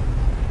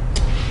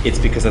it's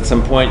because at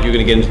some point you're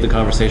going to get into the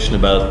conversation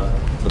about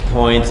the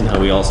points and how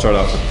we all start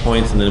off with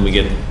points, and then we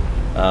get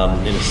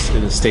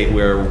in a state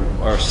where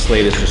our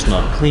slate is just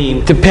not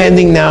clean.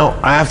 Depending now,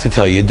 I have to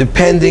tell you,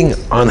 depending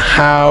on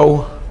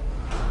how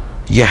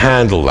you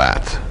handle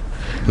that.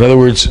 In other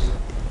words,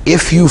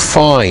 if you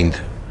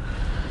find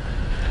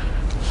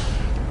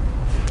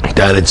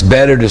that it's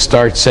better to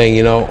start saying,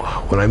 you know,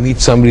 when I meet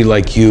somebody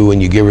like you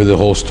and you give her the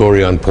whole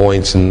story on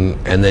points, and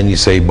then you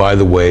say, by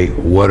the way,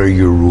 what are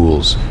your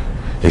rules?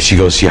 If she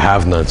goes, you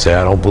have none, say,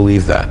 I don't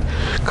believe that,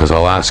 because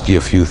I'll ask you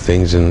a few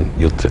things and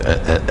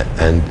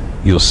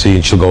you'll see,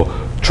 and she'll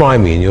go, try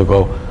me, and you'll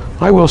go,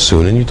 I will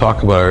soon, and you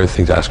talk about other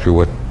things, ask her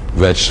what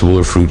vegetable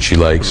or fruit she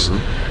likes,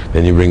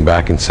 then you bring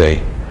back and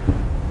say,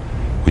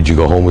 would you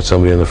go home with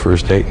somebody on the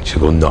first date? And she'll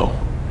go, no.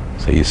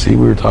 So you see,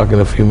 we were talking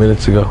a few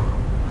minutes ago.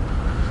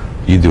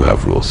 You do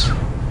have rules.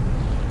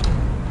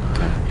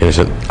 You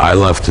understand? I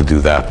love to do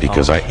that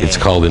because it's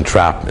called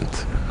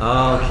entrapment.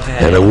 Okay.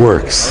 And it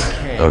works.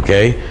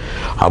 Okay?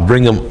 I'll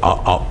bring them,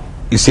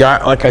 you see,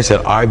 like I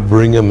said, I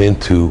bring them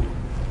into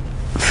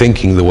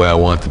thinking the way I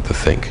want them to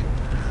think.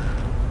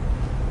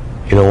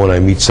 You know, when I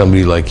meet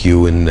somebody like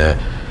you and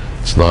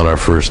it's not our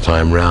first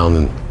time round,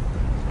 and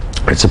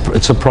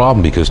it's a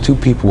problem because two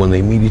people, when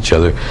they meet each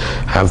other,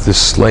 have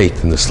this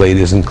slate, and the slate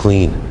isn't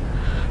clean.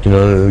 You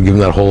know, give them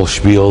that whole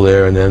spiel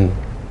there, and then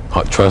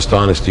trust,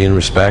 honesty, and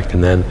respect,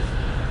 and then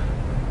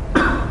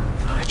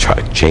I try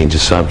to change the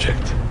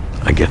subject.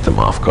 I get them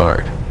off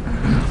guard.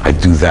 I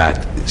do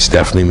that. It's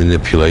definitely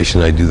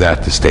manipulation. I do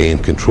that to stay in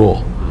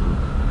control.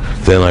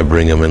 Then I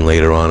bring them in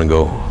later on and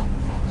go,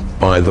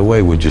 by the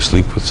way, would you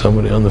sleep with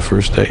somebody on the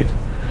first date?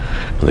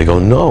 And they go,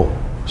 no.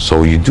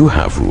 So you do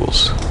have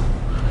rules.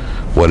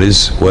 What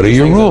are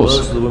your rules?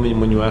 Most of the women,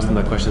 when you ask them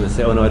that question, they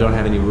say, oh no, I don't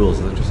have any rules.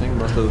 Is that what you're saying?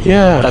 Most of the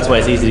Yeah. That's why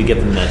it's easy to get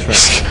them in that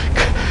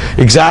trap.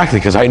 Exactly,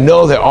 because I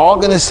know they're all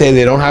going to say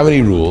they don't have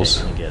any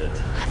rules. I get it.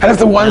 And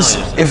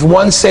if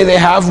one say they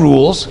have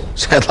rules,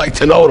 say, I'd like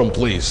to know them,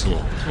 please.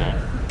 Yeah.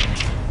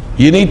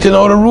 You need to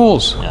know the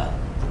rules. Yeah.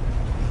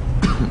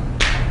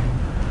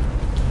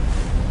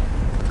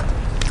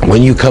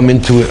 When you come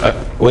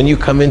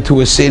into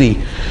a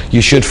city,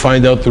 you should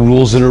find out the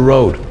rules of the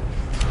road.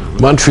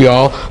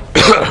 Montreal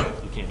You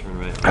can't turn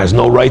right. has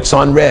no rights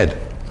on red.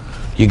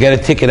 You get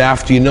a ticket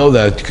after you know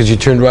that because you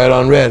turned right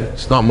on red.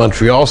 It's not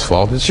Montreal's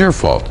fault, it's your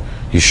fault.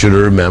 You should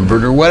have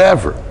remembered or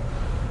whatever.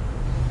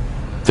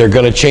 They're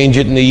going to change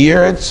it in a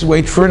year, it's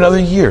wait for another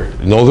year.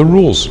 Know the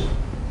rules.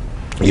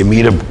 You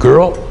meet a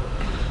girl,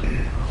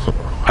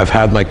 I've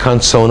had my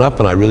cunt sewn up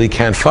and I really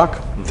can't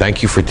fuck.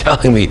 Thank you for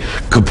telling me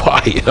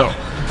goodbye, you know.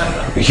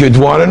 You'd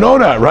want to know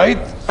that, right?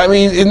 I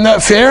mean, isn't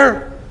that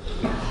fair?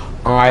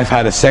 Oh, I've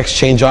had a sex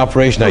change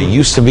operation. I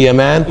used to be a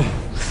man.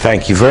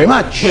 Thank you very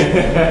much.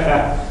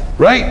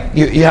 Right?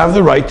 You have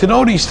the right to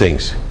know these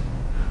things.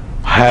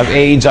 I have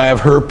AIDS, I have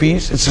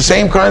herpes. It's the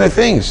same kind of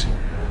things.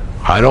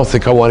 I don't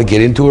think I want to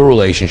get into a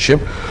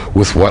relationship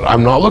with what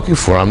I'm not looking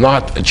for. I'm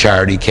not a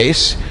charity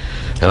case,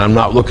 and I'm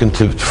not looking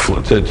to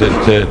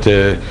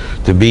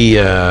be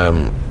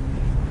a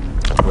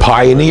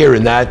pioneer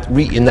in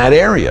that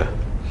area.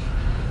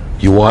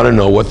 You want to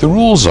know what the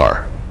rules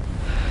are.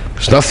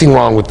 There's nothing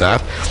wrong with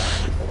that.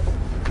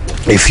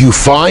 If you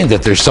find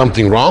that there's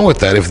something wrong with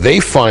that, if they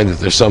find that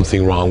there's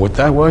something wrong with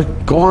that, well,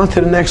 go on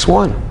to the next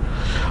one.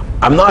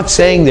 I'm not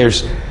saying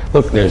there's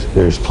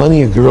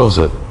plenty of girls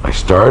that I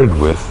started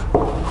with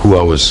who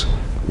I was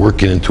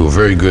working into a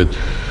very good,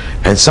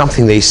 and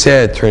something they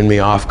said turned me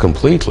off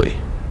completely.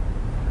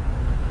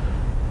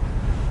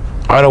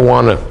 I don't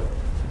want to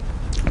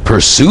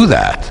pursue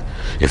that.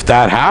 If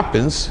that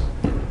happens,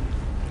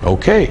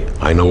 okay,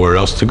 I know where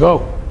else to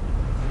go.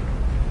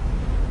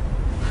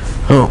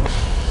 Oh,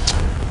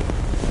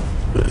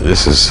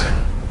 this is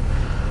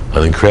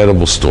an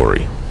incredible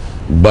story,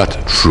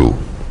 but true.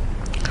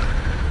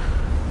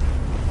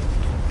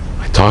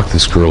 I talked to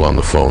this girl on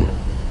the phone.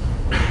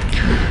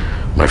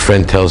 My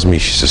friend tells me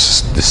she's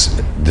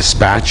a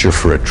dispatcher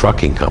for a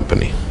trucking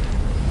company.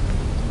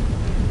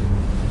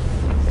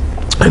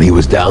 And he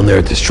was down there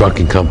at this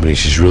trucking company.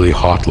 She's really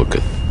hot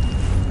looking.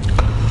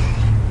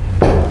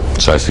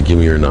 So I said, give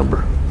me your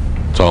number.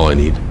 That's all I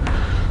need.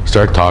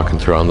 Start talking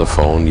to her on the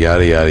phone,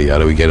 yada, yada,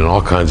 yada. We get in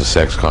all kinds of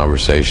sex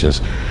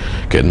conversations.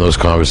 Get in those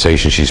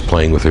conversations, she's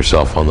playing with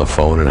herself on the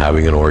phone and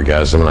having an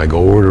orgasm. And I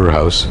go over to her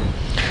house.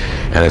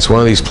 And it's one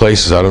of these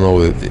places, I don't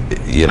know,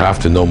 you'd have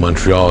to know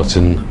Montreal. It's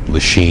in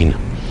Lachine,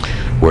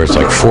 where it's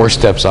like 4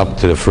 steps up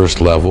to the first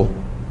level.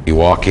 You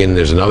walk in,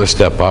 there's another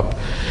step up.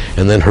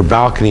 And then her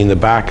balcony in the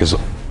back is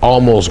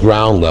almost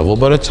ground level,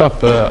 but it's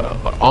up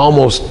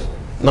almost,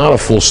 not a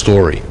full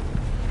story.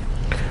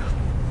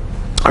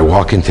 I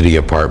walk into the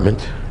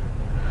apartment.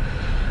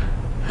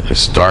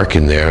 It's dark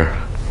in there,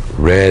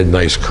 red,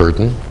 nice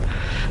curtain.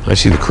 I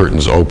see the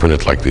curtains open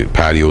at like the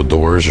patio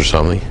doors or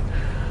something,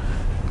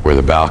 where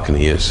the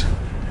balcony is.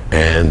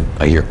 And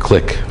I hear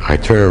click. I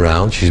turn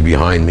around, she's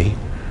behind me.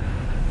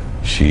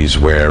 She's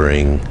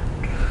wearing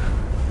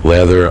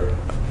leather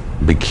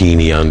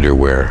bikini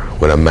underwear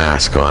with a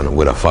mask on,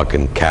 with a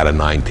fucking cat of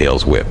nine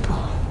tails whip.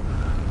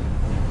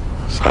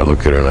 So I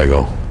look at her and I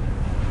go,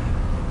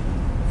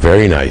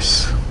 very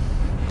nice.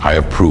 I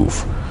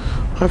approve.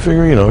 I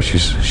figure, you know,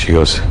 she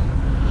goes,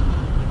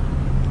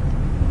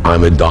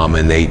 I'm a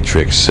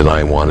dominatrix and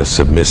I want a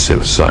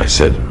submissive. So I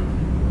said,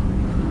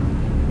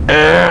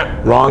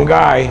 wrong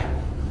guy.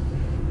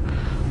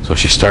 So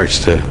she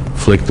starts to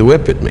flick the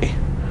whip at me.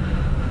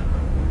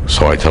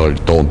 So I tell her,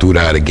 don't do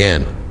that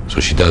again. So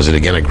she does it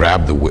again. I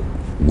grab the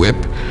whip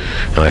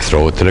and I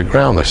throw it to the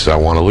ground. I said, I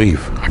want to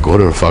leave. I go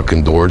to the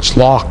fucking door, it's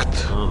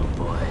locked. Oh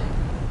boy.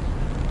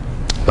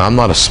 Now, I'm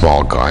not a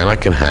small guy and I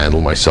can handle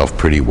myself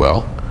pretty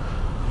well,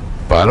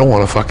 but I don't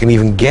want to fucking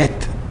even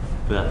get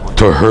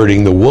to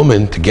hurting the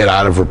woman to get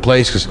out of her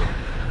place, because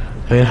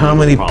I mean, how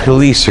many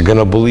police are going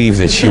to believe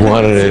that she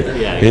wanted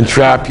to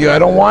entrap you? I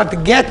don't want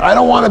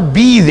to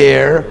be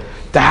there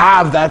to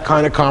have that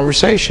kind of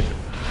conversation.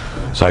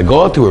 So I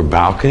go out to her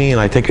balcony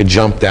and I take a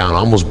jump down,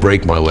 almost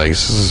break my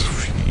legs. This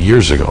is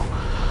years ago.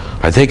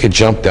 I take a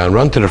jump down,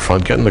 run to the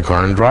front, get in the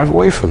car, and drive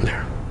away from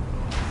there.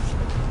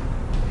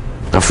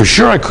 Now, for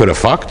sure, I could have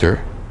fucked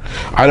her.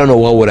 I don't know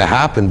what would have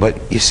happened, but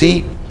you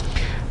see,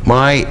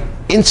 my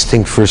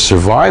instinct for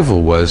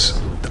survival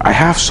was, I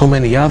have so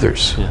many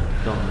others. Yeah.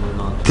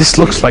 This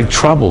looks like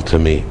trouble to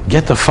me.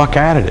 Get the fuck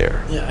out of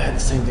there. Yeah, I had the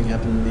same thing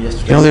happen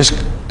yesterday. You know,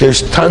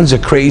 there's tons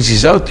of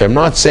crazies out there. I'm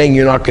not saying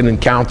you're not going to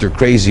encounter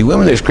crazy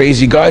women. There's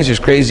crazy guys. There's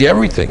crazy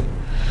everything.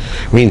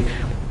 I mean,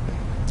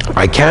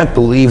 I can't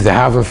believe they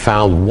haven't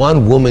found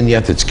one woman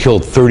yet that's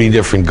killed 30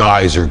 different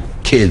guys or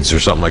kids or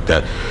something like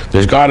that.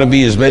 There's got to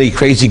be as many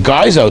crazy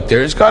guys out there.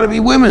 There's got to be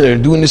women that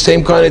are doing the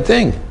same kind of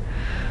thing.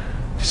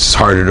 It's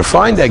harder to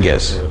find, I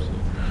guess.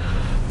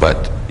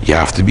 But you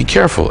have to be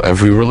careful.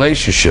 Every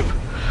relationship.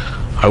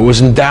 I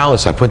was in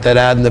Dallas. I put that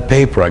ad in the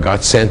paper. I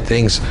got sent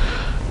things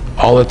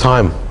all the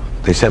time.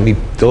 They sent me,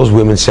 those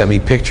women sent me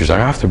pictures. I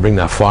have to bring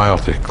that file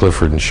to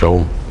Clifford and show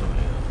them.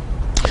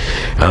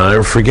 And I'll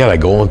never forget, I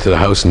go into the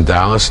house in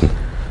Dallas, and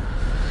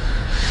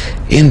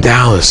in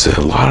Dallas, a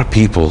lot of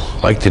people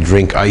like to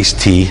drink iced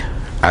tea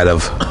out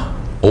of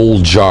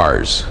old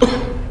jars.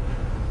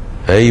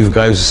 Hey, you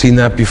guys seen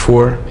that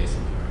before?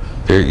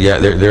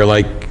 They're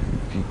like,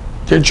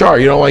 they're jar,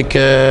 you know, like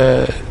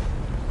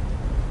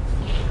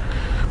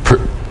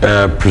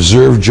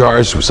preserved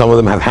jars. Some of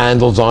them have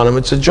handles on them.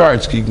 It's a jar.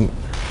 It's, you can,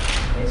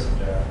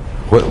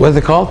 what are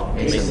they called?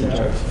 Mason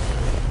jars.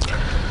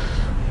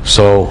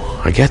 So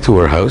I get to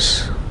her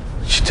house.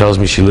 She tells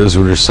me she lives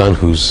with her son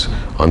who's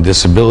on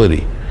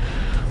disability.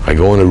 I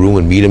go in a room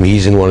and meet him.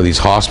 He's in one of these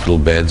hospital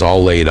beds,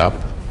 all laid up.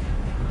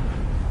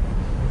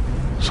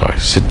 So I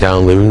sit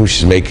down in the living room.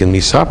 She's making me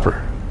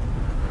supper.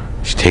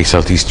 She takes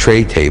out these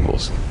tray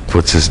tables,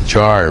 puts this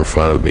jar in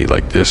front of me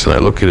like this, and I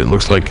look at it. It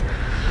looks like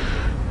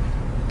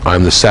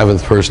I'm the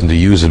 7th person to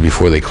use it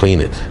before they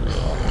clean it.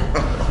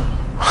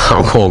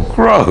 I'm going,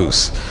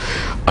 gross.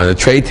 On the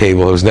tray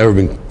table, it has never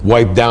been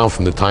wiped down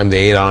from the time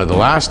they ate on it the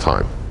last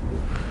time.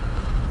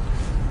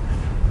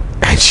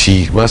 And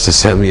she must have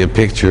sent me a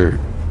picture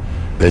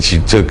that she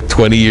took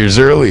 20 years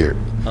earlier.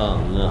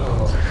 Oh,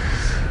 no.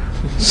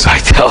 So I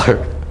tell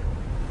her,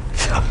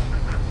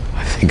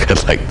 I think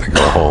I'd like to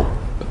go home.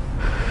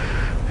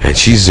 And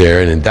she's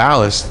there, and in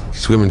Dallas,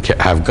 these women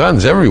have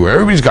guns everywhere.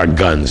 Everybody's got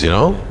guns, you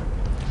know?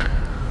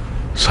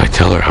 So I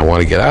tell her, I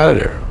want to get out of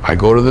there. I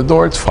go to the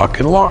door, it's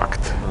fucking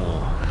locked.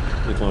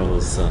 Oh, with one of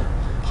those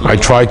I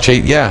tried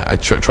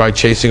tried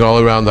chasing all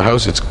around the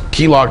house. It's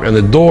key locked, and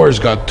the door's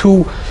got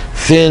 2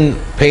 thin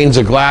panes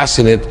of glass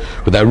in it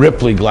with that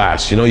Ripley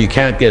glass. You know, you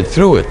can't get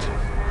through it.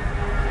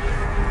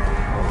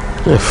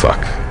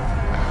 Fuck.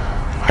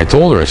 I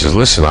told her, I says,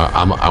 listen,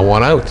 I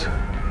want out.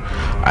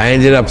 I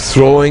ended up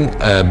throwing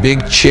a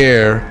big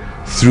chair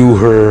through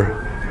her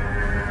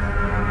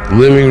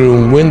living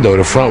room window,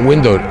 the front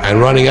window, and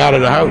running out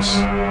of the house.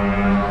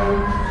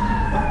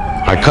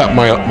 I cut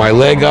my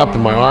leg up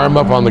and my arm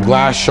up on the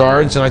glass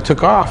shards, and I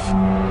took off.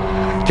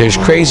 There's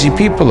crazy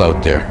people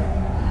out there.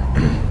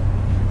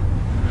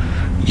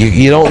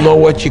 You don't know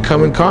what you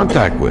come in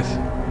contact with.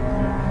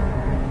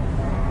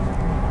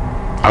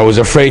 I was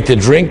afraid to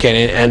drink,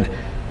 and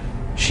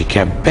she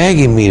kept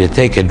begging me to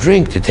take a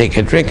drink,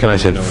 and I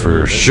said,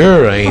 for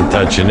sure I ain't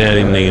touching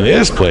anything in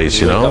this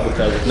place, you know.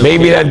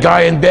 Maybe that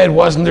guy in bed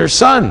wasn't her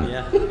son.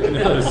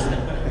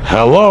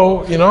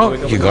 Hello, you know,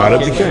 you gotta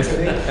be careful.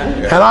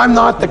 And I'm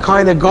not the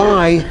kind of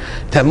guy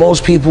that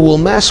most people will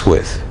mess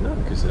with,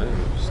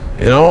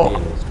 you know,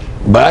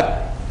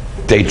 but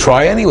they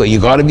try anyway. You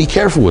gotta be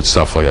careful with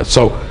stuff like that.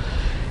 So,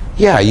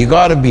 yeah, you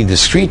gotta be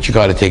discreet, you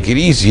gotta take it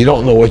easy. You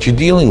don't know what you're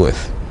dealing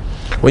with.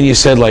 When you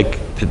said, like,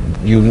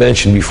 you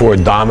mentioned before,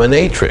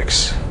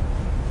 dominatrix.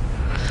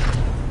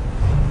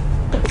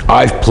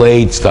 I've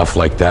played stuff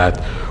like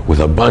that with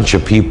a bunch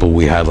of people.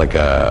 We had like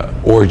a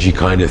orgy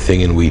kind of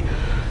thing, and we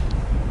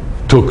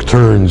took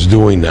turns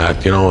doing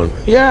that, you know,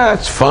 and yeah,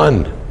 it's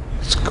fun.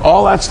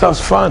 All that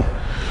stuff's fun.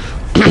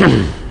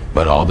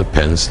 But it all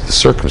depends the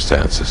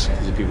circumstances.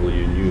 These are people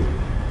you knew.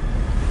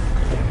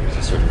 There's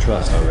a certain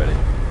trust already.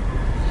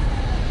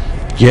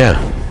 Yeah.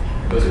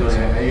 It was funny,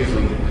 I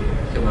usually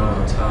come out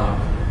on top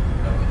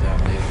of the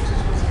dominatrix,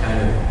 which was kind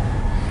of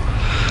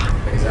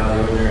like it's out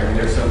of the ordinary. I mean,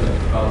 there's some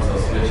that call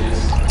themselves snitches.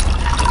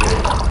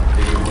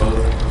 They do both,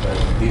 but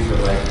these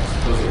were like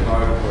supposed to be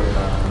hardcore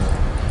doms.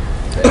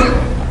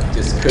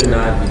 Just could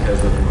not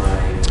because of my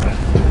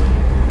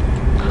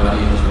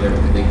body image, whatever.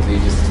 They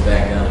just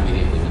backed down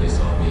immediately when they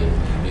saw me and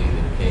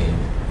immediately became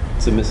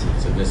submissive.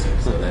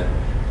 So that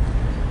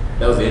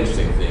was the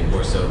interesting thing,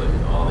 more so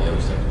than all the other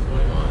stuff that was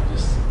going on.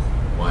 Just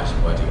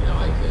watching how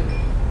I could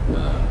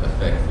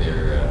affect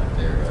their.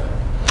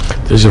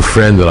 There's a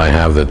friend that I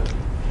have that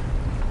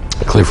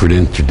Clifford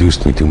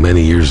introduced me to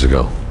many years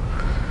ago.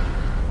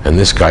 And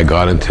this guy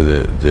got into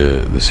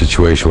the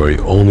situation where he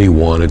only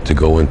wanted to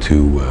go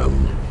into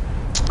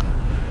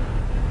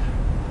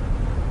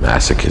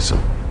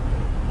masochism,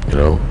 you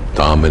know,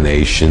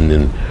 domination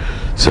and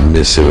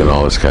submissive and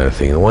all this kind of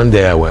thing. And one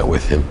day I went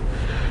with him.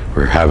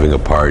 We were having a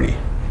party.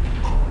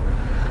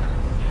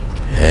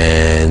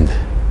 And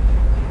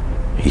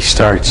he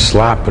starts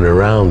slapping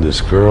around this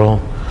girl.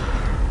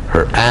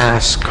 Her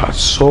ass got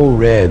so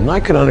red, and I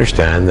could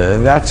understand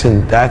that that's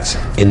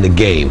in the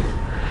game.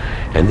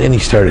 And then he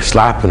started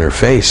slapping her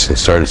face and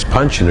started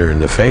punching her in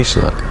the face.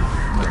 And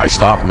I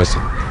stopped him. I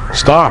said,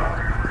 "Stop!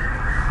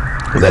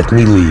 Let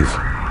me leave.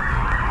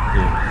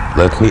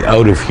 Let me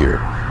out of here."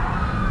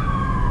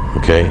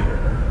 Okay?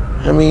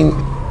 I mean,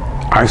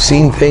 I've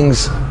seen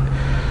things.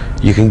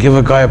 You can give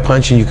a guy a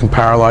punch and you can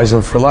paralyze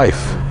him for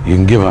life. You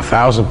can give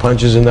 1,000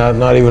 punches and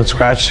not even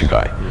scratch the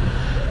guy.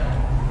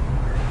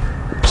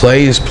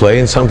 Play is play,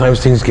 and sometimes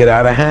things get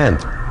out of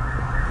hand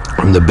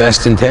from the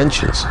best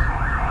intentions.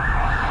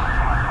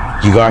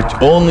 You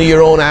got only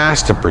your own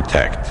ass to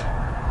protect.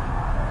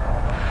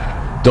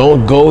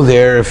 Don't go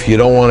there if you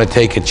don't want to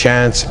take a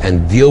chance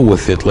and deal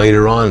with it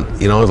later on.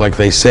 You know, like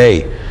they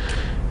say,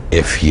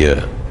 if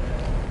you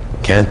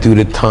can't do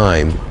the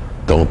time,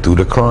 don't do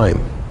the crime.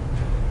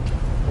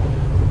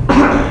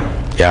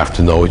 You have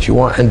to know what you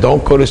want, and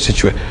don't go to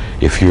situation.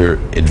 If you're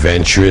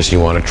adventurous, you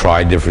want to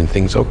try different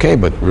things, okay,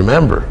 but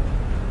remember,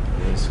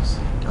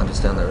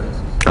 Understand the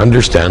risks.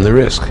 understand the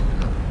risk.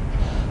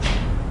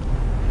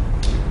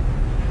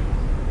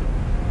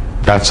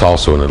 That's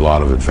also in a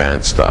lot of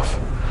advanced stuff.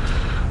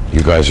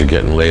 You guys are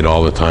getting laid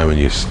all the time and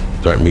you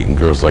start meeting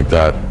girls like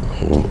that,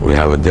 we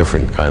have a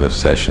different kind of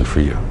session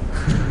for you.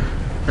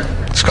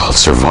 It's called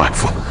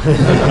survival.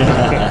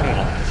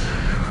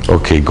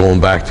 Okay, going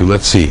back to,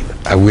 let's see.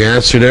 Have we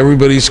answered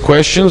everybody's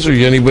questions, or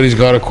anybody's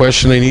got a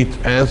question they need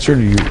answered?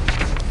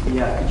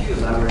 Yeah, could you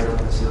elaborate on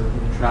this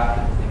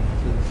entrapment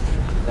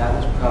thing? That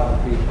was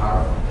probably pretty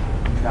powerful.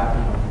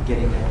 Entrapment,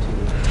 getting them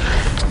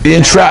to...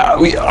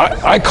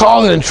 The I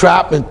call it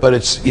entrapment, but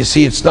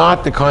it's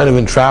not the kind of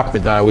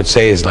entrapment that I would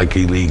say is like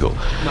illegal.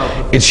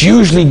 No, It's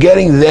usually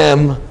getting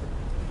them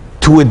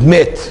to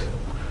admit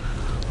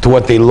to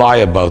what they lie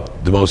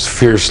about the most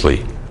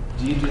fiercely.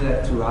 do you do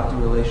that throughout the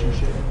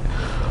relationship?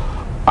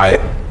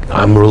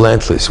 I'm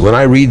relentless. When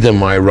I read them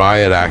my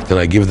riot act and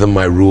I give them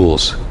my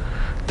rules,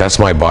 that's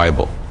my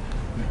Bible.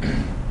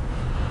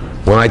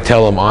 When I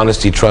tell them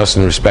honesty, trust,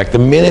 and respect, the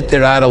minute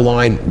they're out of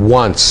line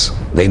once,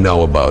 they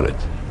know about it.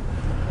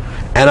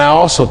 And I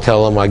also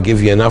tell them, I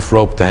give you enough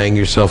rope to hang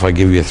yourself, I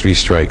give you 3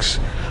 strikes.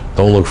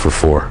 Don't look for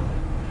 4.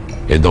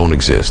 It don't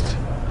exist.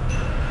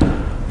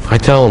 I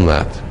tell them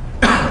that.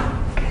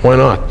 Why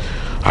not?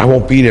 I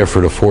won't be there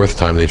for the 4th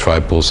time they try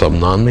to pull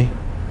something on me.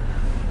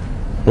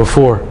 What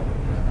for?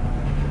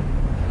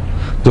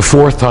 The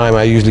 4th time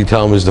I usually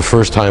tell them is the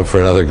first time for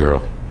another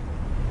girl.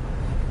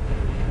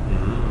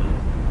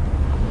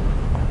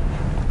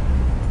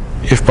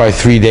 If by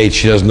 3 dates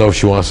she doesn't know if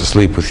she wants to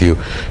sleep with you,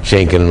 she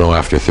ain't gonna know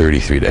after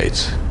 33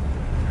 dates.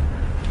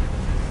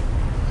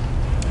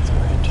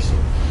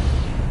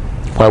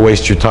 Why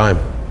waste your time?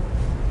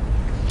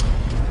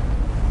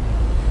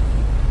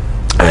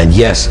 And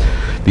yes,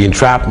 the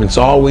entrapment's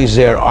always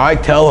there. I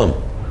tell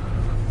them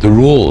the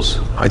rules.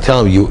 I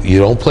tell them you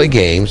don't play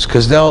games,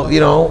 because they'll,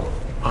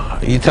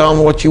 you tell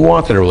them what you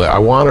want in a relationship. I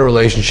want a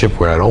relationship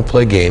where I don't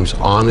play games,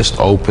 honest,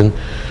 open,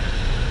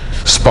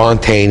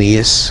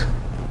 spontaneous.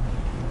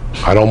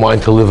 I don't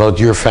mind to live out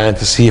your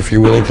fantasy if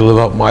you're willing to live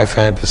out my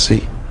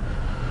fantasy.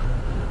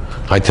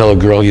 I tell a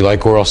girl, you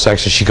like oral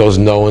sex, and she goes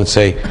no, and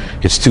say,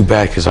 it's too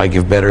bad because I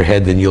give better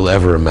head than you'll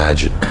ever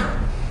imagine.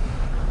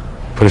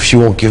 But if she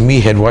won't give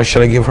me head, why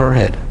should I give her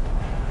head?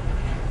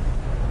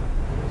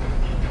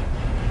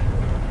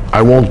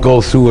 I won't go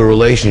through a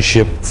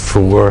relationship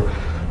for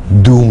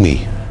do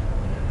me,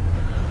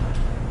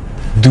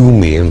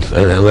 and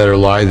let her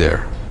lie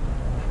there.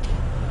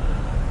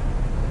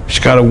 She's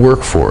got to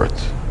work for it.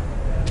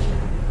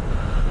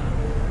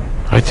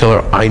 I tell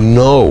her, I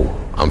know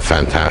I'm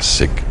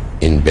fantastic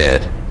in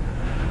bed.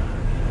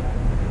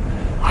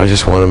 I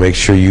just want to make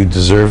sure you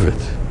deserve it.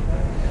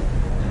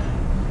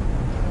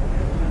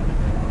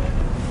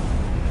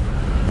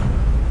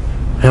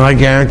 And I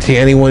guarantee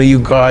any one of you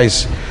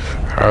guys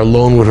are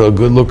alone with a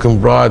good-looking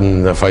broad,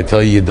 and if I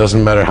tell you it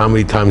doesn't matter how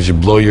many times you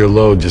blow your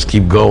load, just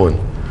keep going.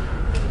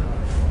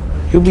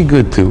 You'll be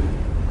good too.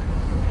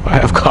 I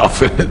have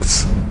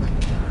confidence.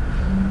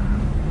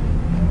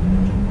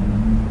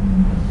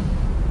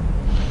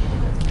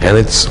 And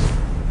it's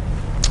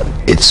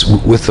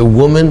with a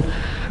woman,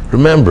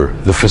 remember,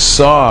 the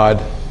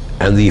facade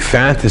and the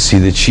fantasy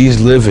that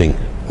she's living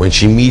when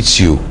she meets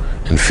you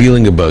and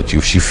feeling about you.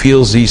 If she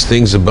feels these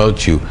things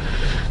about you,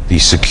 the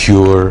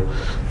secure,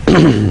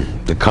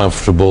 the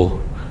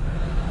comfortable,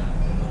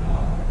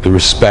 the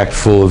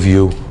respectful of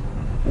you,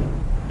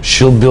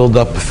 she'll build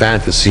up a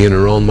fantasy in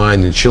her own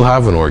mind and she'll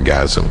have an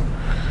orgasm.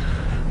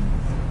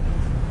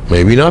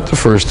 Maybe not the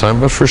first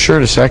time, but for sure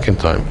the second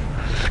time.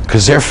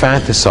 Because they're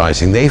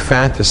fantasizing. They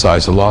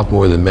fantasize a lot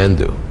more than men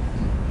do.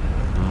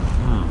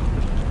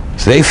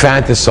 So they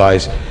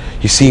fantasize.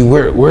 You see,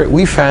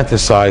 we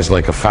fantasize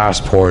like a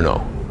fast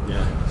porno.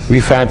 Yeah. We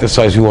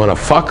fantasize we want to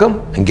fuck them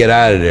and get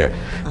out of there.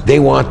 They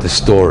want the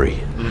story.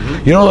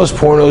 You know those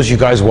pornos you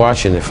guys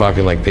watch and they're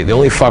fucking like, they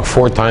only fuck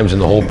 4 times in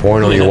the whole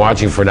porno and you're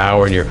watching for an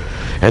hour and you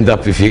end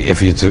up, if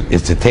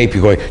it's a tape,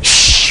 you're going,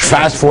 shh,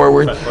 fast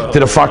forward to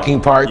the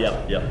fucking part.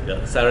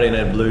 Yep. Saturday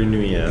Night Blue, New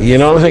Year. You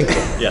know what I'm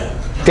saying? Yeah.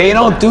 They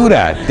don't do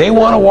that. They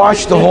want to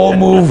watch the whole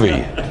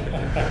movie.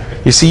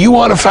 You see, you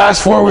want to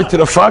fast forward to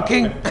the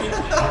fucking,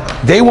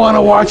 they want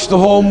to watch the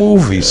whole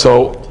movie.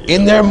 So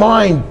in their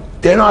mind,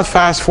 they're not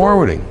fast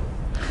forwarding.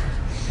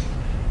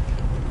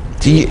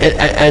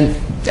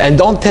 And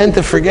don't tend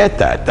to forget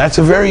that. That's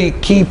a very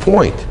key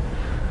point.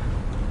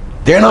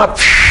 They're not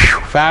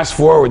fast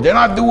forward. They're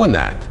not doing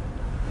that.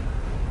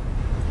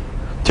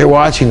 They're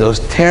watching those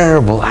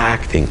terrible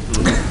acting.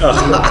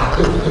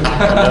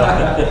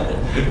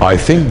 I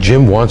think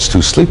Jim wants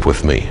to sleep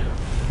with me.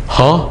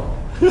 Huh?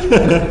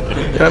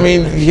 I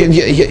mean,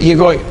 you're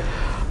going,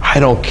 I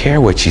don't care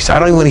what she says. I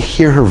don't even want to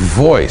hear her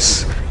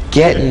voice.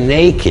 Get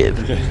naked.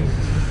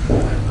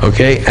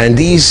 Okay? And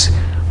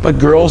but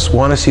girls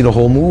want to see the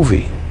whole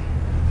movie.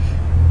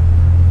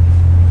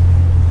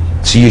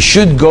 So you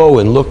should go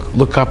and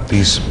look up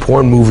these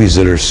porn movies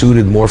that are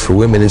suited more for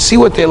women and see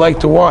what they like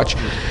to watch.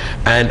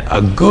 And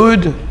a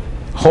good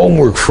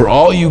homework for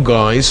all you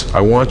guys,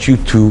 I want you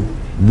to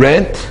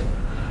rent,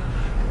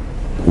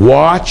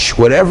 watch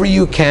whatever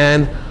you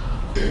can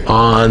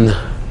on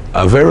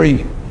a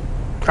very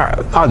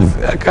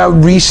a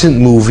recent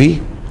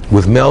movie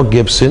with Mel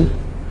Gibson,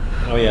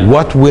 Oh, yeah.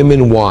 What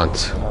Women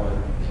Want.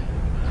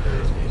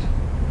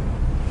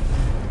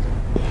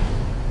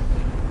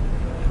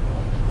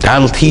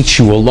 That'll teach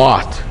you a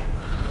lot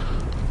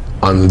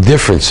on the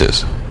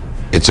differences.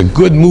 It's a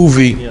good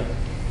movie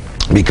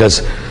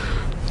because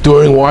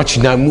during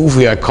watching that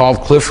movie, I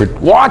called Clifford,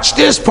 watch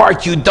this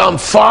part, you dumb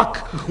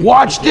fuck.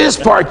 Watch this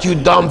part, you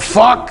dumb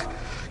fuck.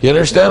 You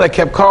understand? I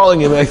kept calling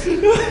him.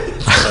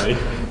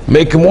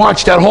 Make him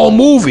watch that whole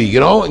movie, you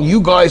know? You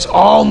guys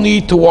all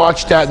need to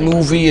watch that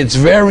movie. It's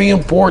very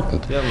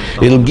important.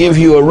 It'll give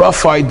you a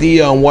rough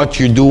idea on what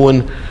you're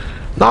doing.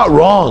 Not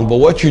wrong, but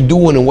what you're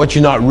doing and what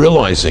you're not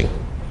realizing.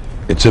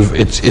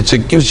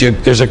 It gives you,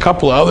 there's a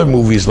couple of other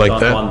movies like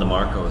that. Don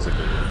Juan DeMarco is a good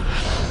one.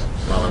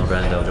 Marlon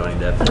Brando, Johnny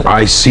Depp.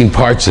 I've seen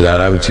parts of that.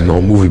 I haven't seen the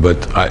whole movie,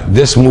 but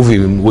this movie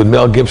with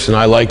Mel Gibson,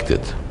 I liked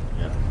it.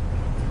 Yeah.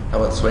 How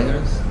about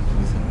Swingers?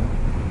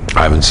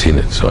 I haven't seen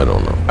it, so I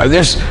don't know.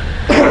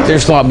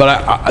 There's a lot,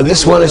 but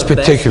this one is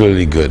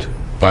particularly good,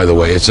 by the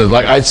way.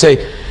 Like I'd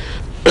say,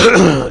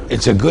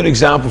 it's a good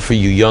example for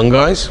you young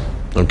guys,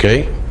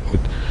 okay?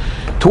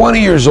 20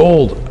 years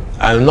old,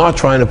 I'm not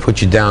trying to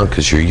put you down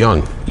because you're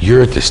young.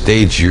 You're at the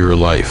stage of your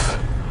life.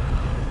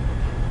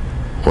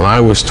 When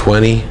I was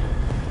 20,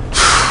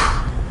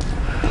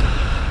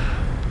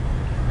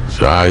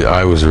 so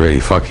I was already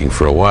fucking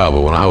for a while,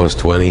 but when I was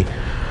 20,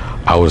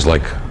 I was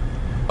like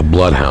a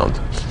bloodhound.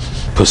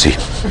 Pussy,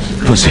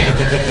 pussy,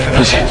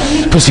 pussy,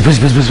 pussy,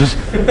 pussy, pussy, pussy.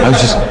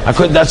 I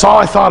couldn't, that's all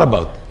I thought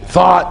about.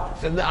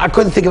 I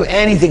couldn't think of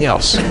anything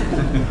else.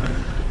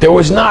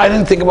 I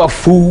didn't think about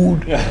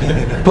food,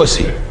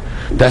 pussy.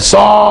 That's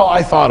all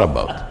I thought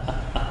about.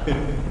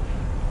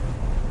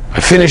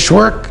 I finished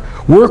work.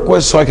 Work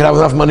was so I could have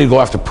enough money to go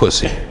after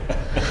pussy.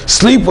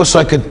 Sleep was so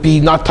I could be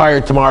not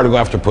tired tomorrow to go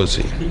after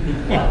pussy.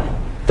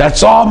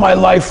 That's all my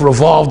life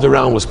revolved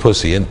around was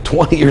pussy. And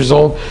 20 years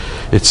old,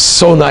 it's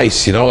so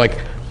nice, you know, like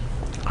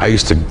I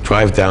used to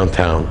drive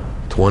downtown,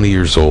 20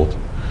 years old,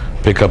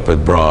 pick up a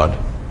broad,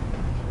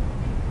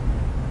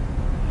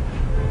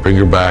 bring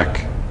her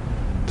back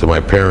to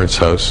my parents'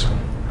 house,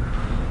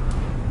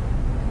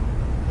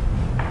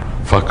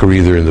 fuck her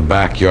either in the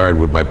backyard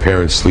with my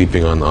parents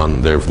sleeping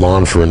on their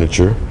lawn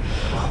furniture,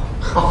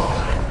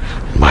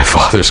 my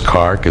father's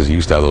car, because he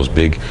used to have those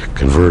big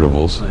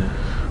convertibles,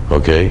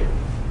 okay?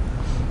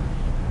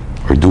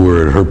 Or do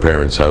her at her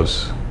parents'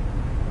 house.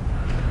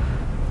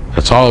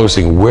 That's all I was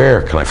thinking,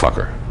 where can I fuck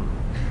her?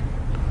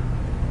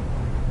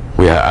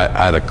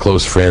 I had a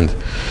close friend,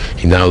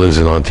 he now lives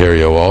in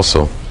Ontario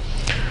also.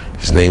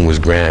 His name was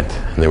Grant,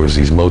 and there was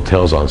these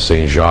motels on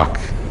Saint Jacques.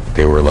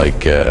 They were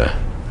like, you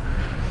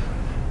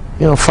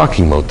know,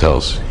 fucking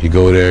motels. You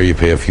go there, you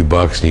pay a few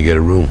bucks, and you get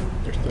a room.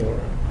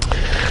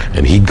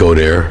 And he'd go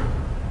there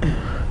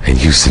and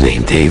use the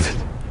name David.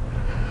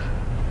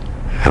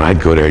 And I'd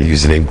go there and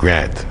use the name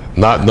Grant.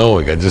 Not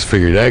knowing, I just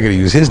figured I gotta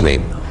use his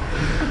name.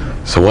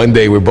 So one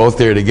day we're both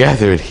there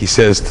together, and he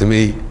says to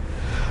me,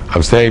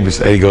 I'm standing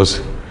beside, and he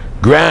goes,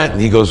 Grant,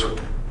 and he goes,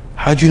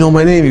 how'd you know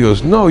my name? He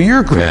goes, no,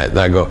 you're Grant. And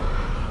I go,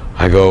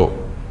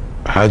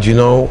 how'd you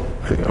know?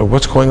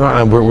 What's going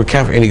on? We're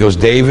camping. And he goes,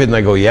 David. And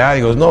I go, yeah.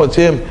 He goes, no, it's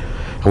him.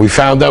 And we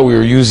found out we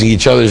were using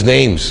each other's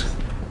names.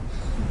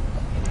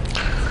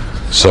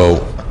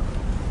 So,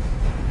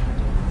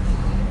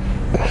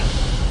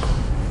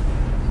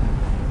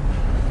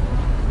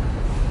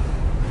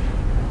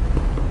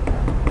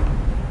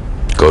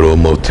 go to a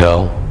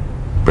motel,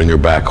 bring her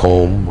back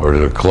home or to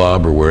the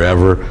club or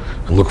wherever,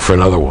 and look for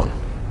another one.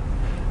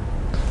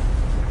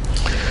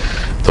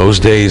 Those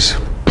days,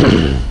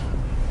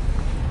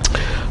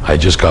 I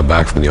just got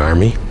back from the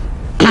army,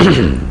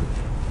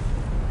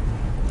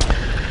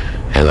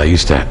 and I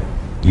used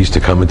to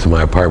come into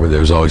my apartment.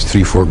 There was always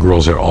 3-4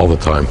 girls there all the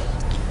time.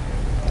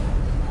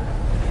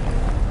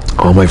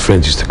 All my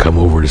friends used to come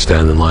over to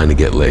stand in line to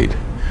get laid.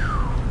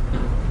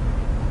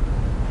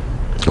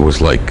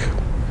 was like,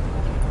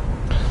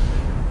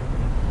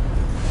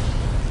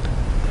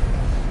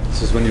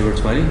 This is when you were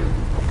 20?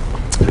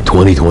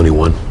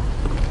 2021.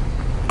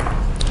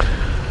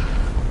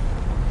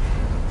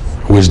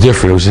 It was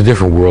different. It was a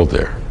different world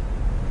there.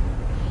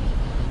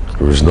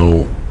 There was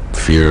no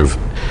fear of.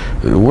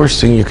 The worst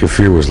thing you could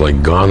fear was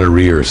like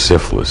gonorrhea or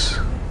syphilis.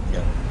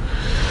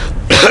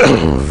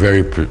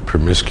 Very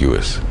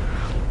promiscuous.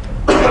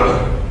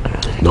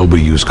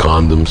 Nobody used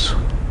condoms.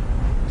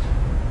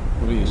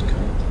 Nobody used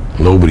condoms.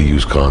 Nobody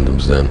used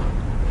condoms then.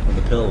 Well,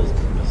 the pill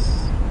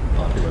was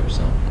popular,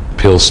 so.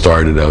 Pills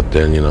started out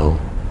then, you know.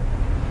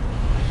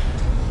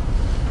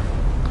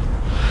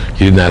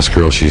 You didn't ask a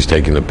girl if she's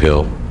taking the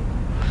pill.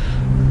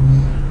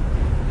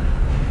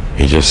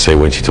 You just say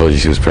when she told you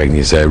she was pregnant,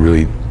 you say,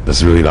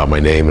 that's really not my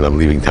name and I'm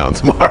leaving town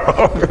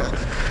tomorrow.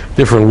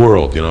 Different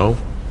world, you know.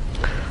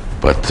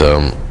 But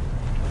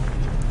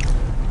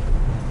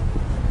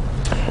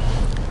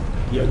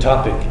Your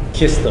topic,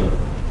 kiss them.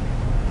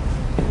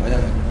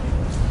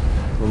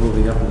 We're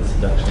moving up in the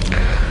seduction.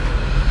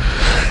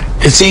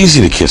 it's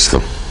easy to kiss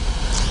them.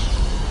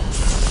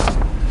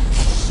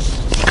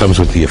 It comes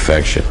with the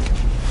affection.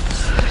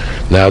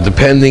 Now,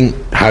 depending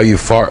how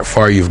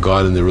far you've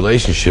got in the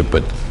relationship,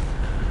 but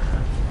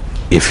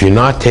if you're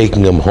not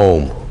taking them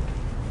home,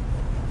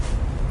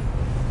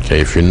 okay,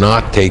 if you're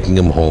not taking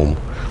them home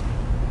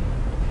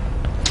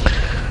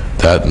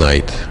that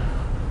night,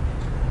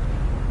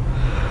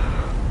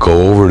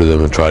 go over to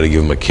them and try to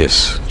give them a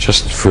kiss,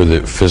 just for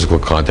the physical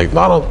contact,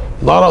 not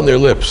on their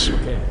lips,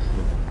 Okay.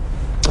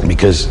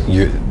 because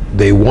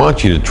they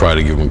want you to try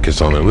to give them a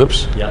kiss on their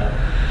lips, Yeah.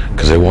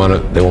 because they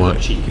want,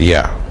 Cheek.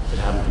 yeah. It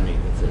happened to me,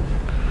 that's it.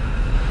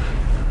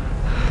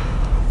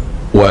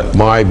 What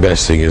my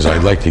best thing is,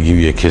 I'd like to give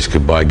you a kiss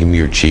goodbye. Give me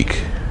your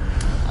cheek.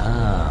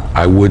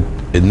 I would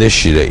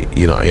initiate.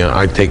 You know,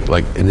 I'd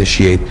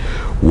initiate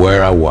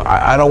where I want.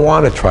 I don't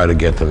want to try to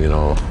get them. You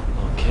know,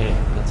 Okay,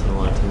 that's what I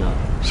wanted to know.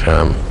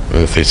 Sam.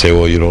 And if they say,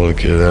 "Well, you don't want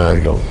to kiss," I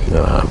go,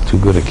 "No, I'm too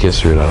good a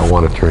kisser, and I don't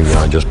want to turn you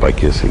on just by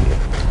kissing you."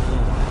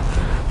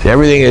 See,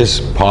 everything is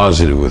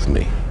positive with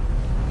me.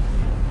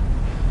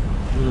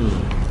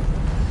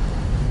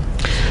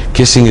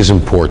 Kissing is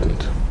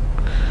important.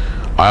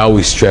 I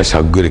always stress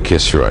how good a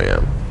kisser I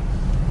am.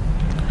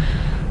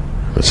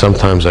 But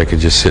sometimes I could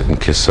just sit and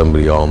kiss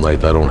somebody all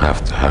night. I don't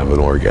have to have an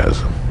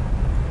orgasm.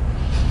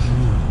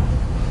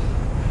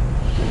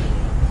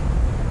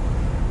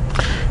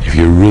 If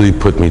you really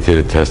put me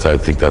to the test, I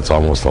think that's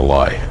almost a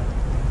lie.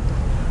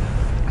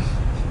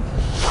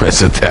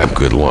 That's a damn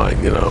good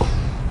line, you know.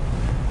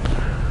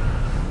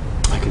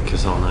 I could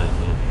kiss all night,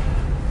 yeah.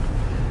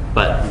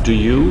 But do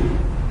you,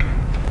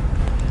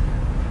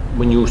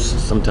 when you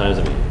sometimes,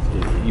 I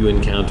mean, you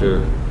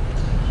encounter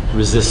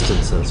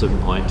resistance at a certain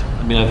point.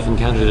 I mean, I've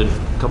encountered it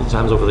a couple of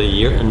times over the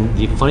year, and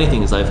the funny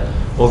thing is I've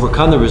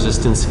overcome the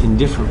resistance in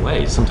different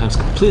ways, sometimes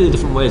completely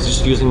different ways,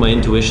 just using my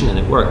intuition, and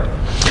it worked.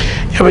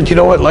 Yeah, but you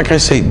know what? Like I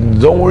say,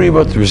 don't worry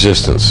about the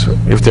resistance.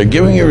 If they're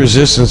giving you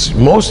resistance,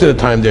 most of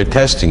the time they're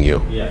testing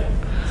you. Yeah.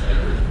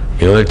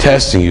 You know, they're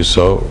testing you,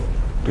 so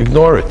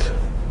ignore it.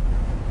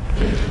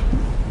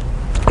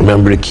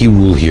 Remember, the key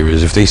rule here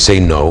is if they say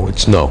no,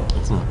 it's no.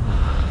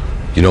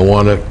 You don't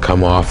want to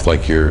come off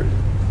like you're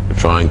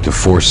trying to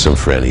force them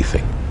for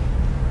anything.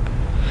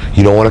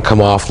 You don't want to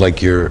come off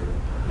like you're,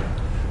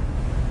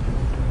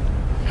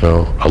 you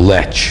know, a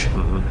lech.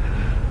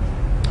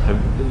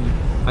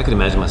 I could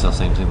imagine myself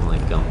saying something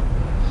like,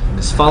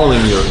 because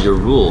following your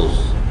rules,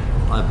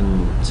 I've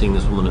been seeing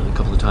this woman a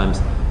couple of times,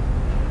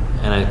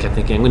 and I kept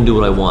thinking, I'm going to do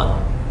what I want.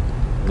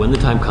 When the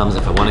time comes,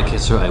 if I want to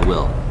kiss her, I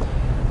will.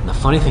 And the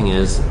funny thing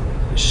is,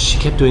 she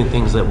kept doing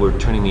things that were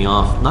turning me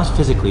off, not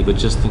physically, but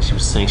just things she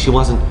was saying. She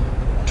wasn't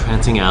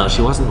trancing out.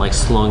 She wasn't like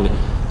slowing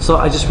down. So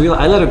I just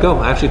realized, I let her go.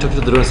 I actually took her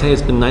to the door and said, hey,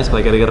 it's been nice, but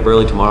I got to get up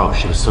early tomorrow.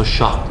 She was so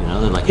shocked, you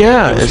know? They're like,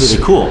 Yeah, it was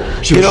really cool.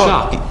 She was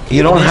shocked.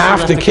 You don't And then she have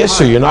left to the kiss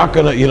car. her. You're not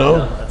gonna, you know.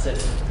 No, that's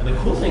it. And the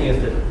cool thing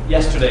is that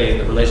yesterday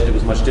the relationship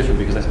was much different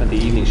because I spent the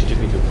evening, she took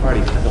me to a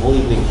party, spent the whole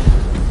evening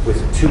with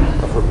two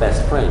of her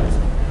best friends.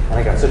 And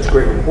I got such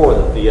great rapport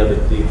that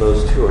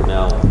those two are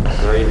now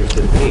very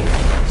interested in me.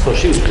 So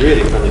she was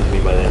really friendly to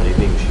me by the end of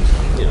the evening.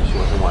 She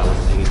wasn't why I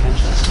wasn't paying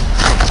attention.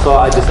 So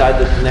I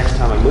decided that the next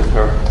time I'm with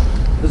her,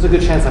 there's a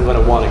good chance I'm going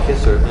to want to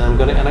kiss her, and I'm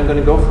going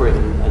to go for it.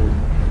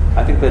 And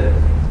I think that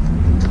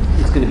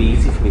it's going to be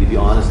easy for me to be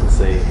honest and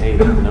say, hey, you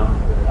know,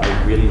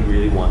 I really,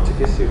 really want to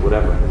kiss you,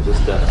 whatever. And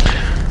just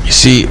You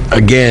see,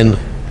 again,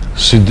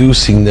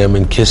 seducing them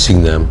and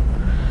kissing them,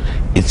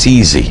 it's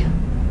easy.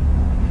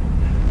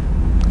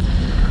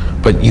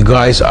 But you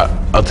guys,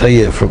 I'll tell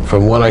you,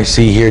 from what I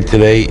see here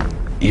today,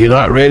 you're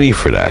not ready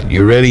for that.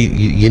 You're ready,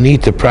 you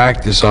need to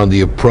practice on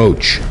the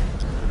approach.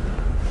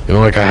 You know,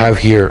 like I have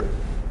here,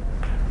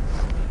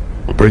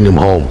 bring them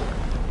home.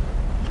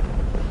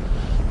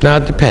 Now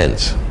it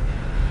depends.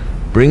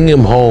 Bringing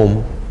them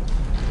home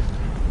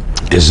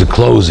is the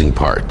closing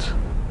part.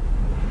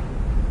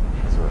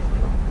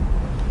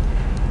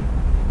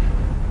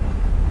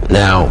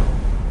 Now,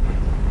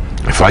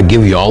 if I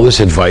give you all this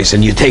advice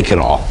and you take it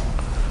all,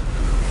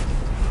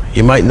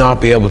 you might not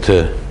be able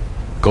to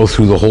go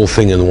through the whole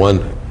thing in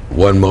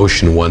one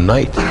motion, one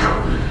night.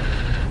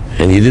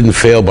 And you didn't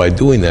fail by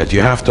doing that.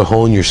 You have to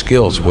hone your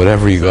skills.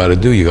 Whatever you got to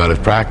do, you got to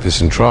practice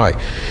and try.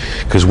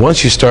 Because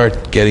once you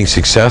start getting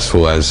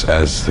successful,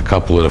 as the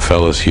couple of the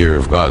fellows here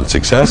have gotten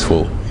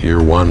successful,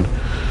 you're one,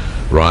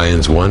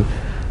 Ryan's one,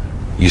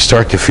 you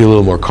start to feel a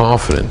little more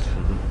confident.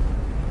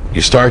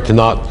 You start to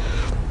not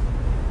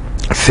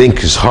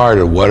think as hard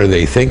at what are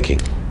they thinking.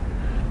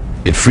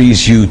 It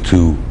frees you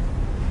to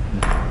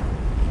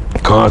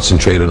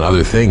concentrate on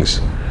other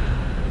things.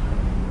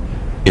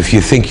 If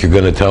you think you're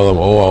going to tell them,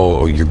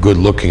 oh, you're good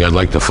looking, I'd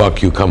like to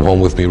fuck you, come home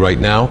with me right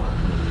now,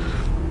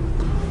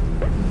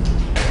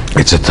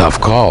 it's a tough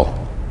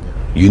call.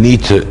 You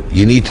need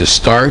to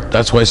start.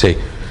 That's why I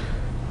say,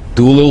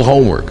 do a little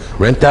homework,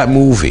 rent that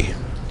movie,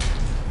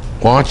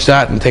 watch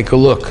that and take a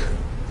look.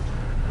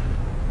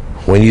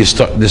 When you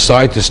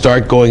decide to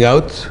start going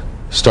out,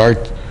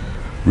 start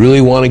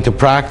really wanting to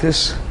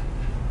practice,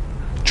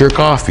 jerk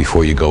off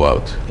before you go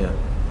out. Yeah.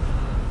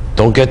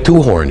 Don't get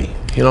too horny.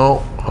 You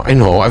know, I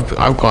know,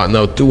 I've gotten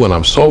out too, and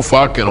I'm so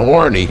fucking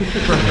horny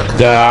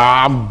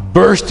that I'm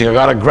bursting. I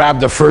gotta grab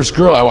the first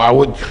girl. I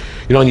would,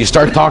 you know, and you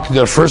start talking to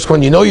the first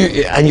one, and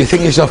you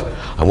think to yourself,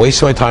 I'm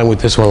wasting my time with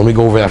this one. Let me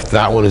go over after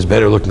that one is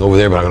better looking over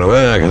there, but I'm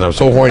gonna, because I'm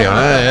so horny.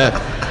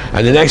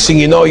 And the next thing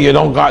you know, you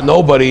don't got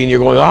nobody, and you're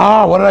going,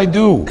 what did I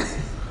do?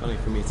 Funny,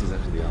 for me, it's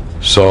exactly the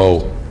opposite.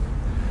 So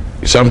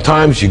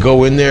sometimes you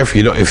go in there,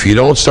 if you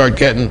don't start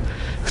getting,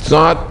 if it's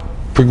not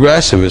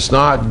progressive, it's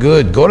not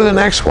good, go to the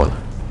next one.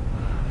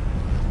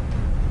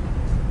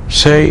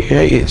 Say,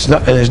 hey, it's not,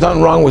 and there's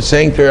nothing wrong with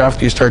saying to her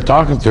after you start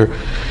talking to her,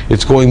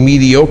 it's going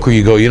mediocre.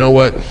 You go, you know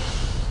what?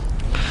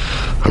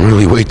 I'm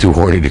really way too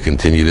horny to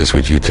continue this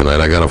with you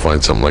tonight. I gotta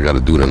find something I gotta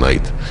do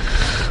tonight.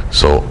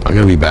 So I'm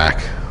gonna be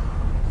back.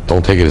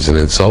 Don't take it as an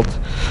insult.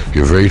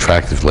 You're a very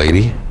attractive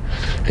lady,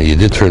 and you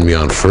did turn me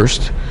on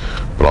first,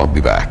 but I'll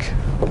be back.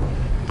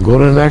 Go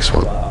to the next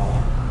one.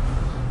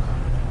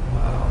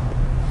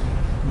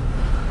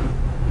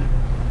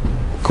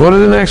 Go to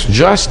the next.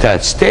 Just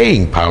that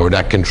staying power,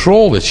 that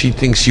control that she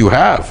thinks you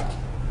have.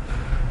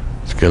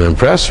 It's going to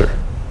impress her.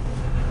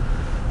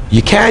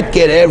 You can't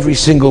get every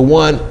single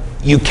one.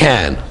 You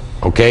can,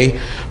 okay?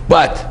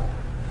 But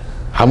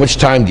how much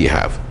time do you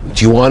have?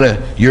 Do you want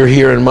to, you're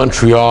here in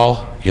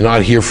Montreal, you're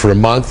not here for a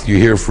month, you're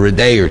here for a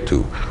day or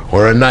two,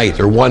 or a night,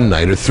 or one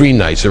night, or 3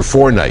 nights, or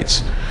 4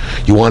 nights.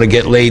 You want to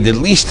get laid at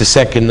least the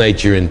second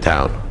night you're in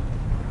town.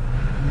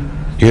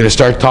 You're going to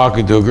start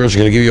talking to a girl, she's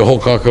going to give you a whole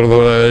cock, you're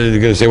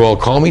going to say, well,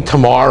 call me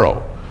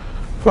tomorrow.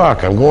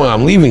 Fuck,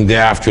 I'm leaving day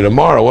after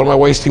tomorrow. What am I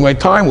wasting my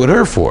time with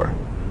her for?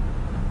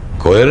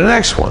 Go to the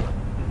next one.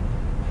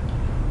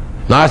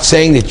 Not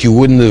saying that you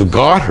wouldn't have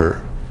got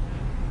her,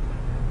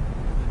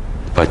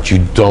 but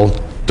you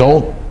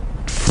don't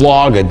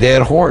flog a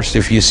dead horse.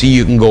 If you see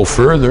you can go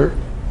further,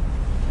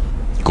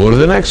 go to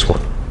the next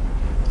one.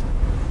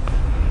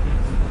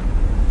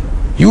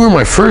 You were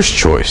my first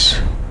choice.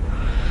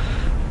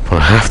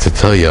 But I have to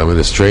tell you, I'm in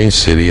a strange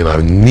city and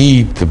I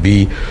need to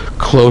be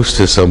close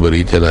to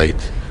somebody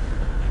tonight.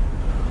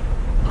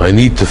 I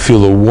need to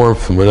feel the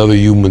warmth from another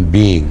human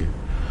being.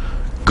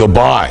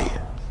 Goodbye.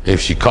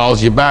 If she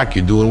calls you back,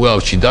 you're doing well.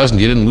 If she doesn't,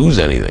 you didn't lose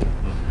anything.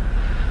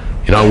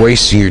 You're not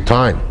wasting your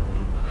time.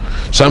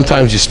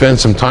 Sometimes you spend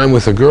some time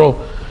with a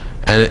girl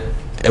and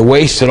it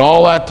wasted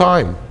all that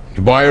time.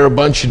 You buy her a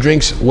bunch of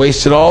drinks,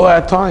 wasted all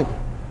that time.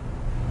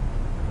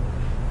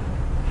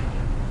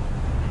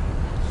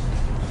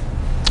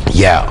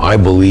 Yeah, I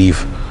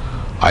believe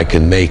I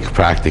can make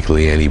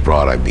practically any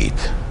broad I meet,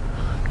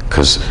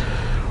 because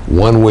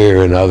one way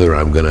or another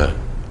I'm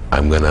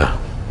gonna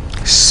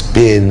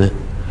spin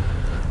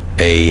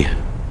a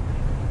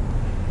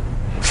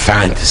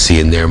fantasy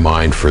in their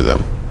mind for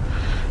them.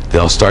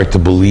 They'll start to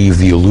believe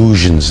the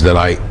illusions that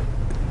I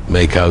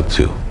make out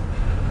to.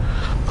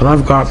 But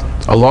I've got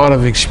a lot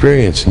of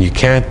experience, and you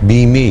can't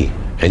be me,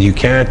 and you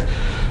can't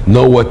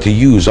know what to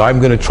use. I'm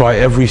going to try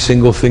every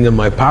single thing in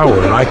my power,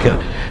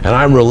 and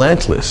I'm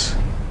relentless.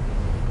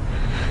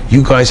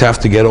 You guys have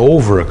to get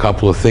over a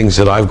couple of things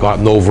that I've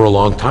gotten over a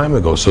long time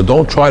ago, so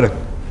don't try to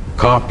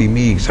copy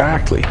me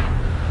exactly.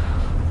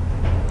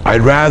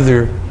 I'd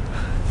rather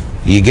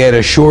you get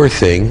a sure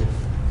thing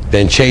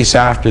than chase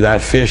after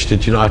that fish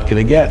that you're not going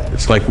to get.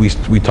 It's like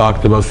we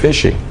talked about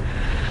fishing.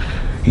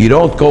 You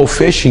don't go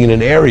fishing in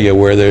an area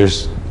where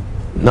there's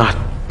not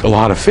a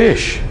lot of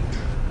fish.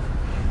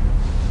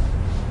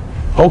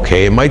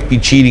 Okay, it might be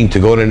cheating to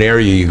go to an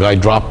area, you guy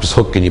drop his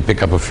hook and you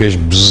pick up a fish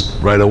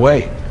right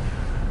away.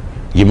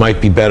 You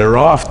might be better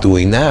off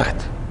doing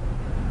that.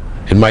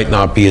 It might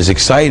not be as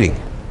exciting.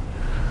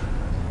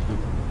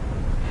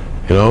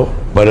 You know,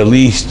 but at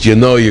least you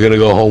know you're going to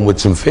go home with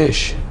some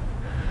fish.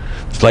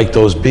 It's like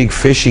those big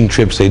fishing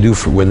trips they do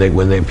for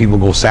when people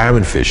go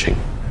salmon fishing.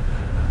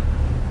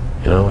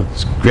 You know,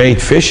 it's great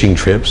fishing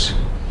trips,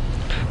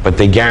 but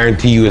they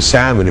guarantee you a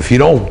salmon. If you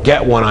don't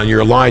get one on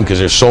your line because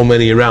there's so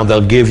many around,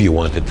 they'll give you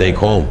one to take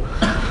home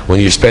when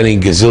you're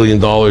spending $1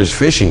 gazillion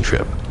fishing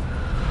trip.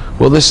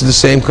 Well, this is the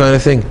same kind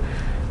of thing.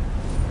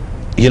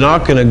 you're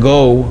not going to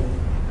go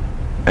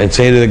and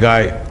say to the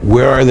guy,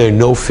 where are there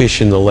no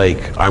fish in the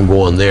lake? I'm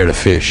going there to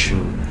fish.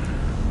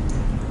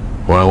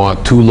 Or I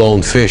want 2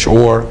 lone fish.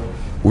 Or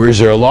where's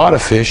there a lot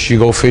of fish, you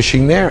go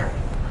fishing there.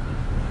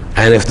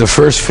 And if the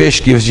first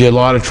fish gives you a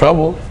lot of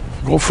trouble,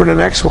 go for the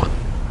next one.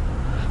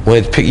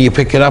 When you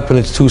pick it up and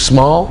it's too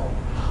small,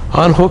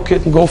 unhook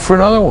it and go for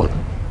another one.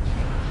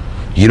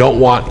 You don't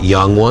want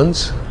young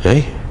ones,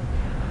 eh?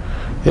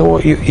 You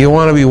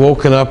want to be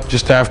woken up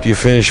just after you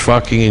finish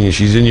fucking and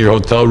she's in your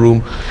hotel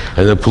room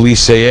and the police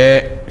say,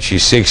 eh,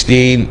 she's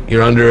 16,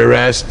 you're under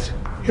arrest.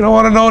 You don't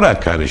want to know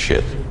that kind of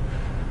shit.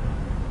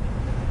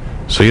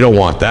 So you don't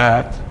want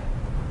that.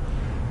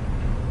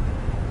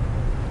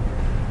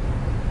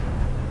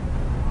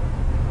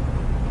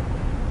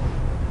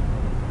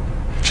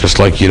 Just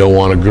like you don't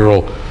want a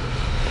girl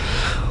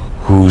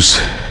who's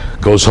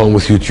goes home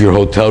with you to your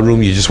hotel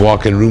room, you just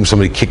walk in the room,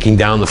 somebody kicking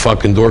down the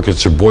fucking door because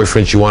it's her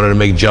boyfriend she wanted to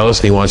make jealous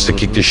and he wants to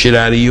kick the shit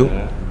out of you.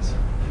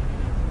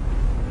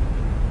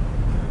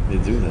 They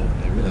do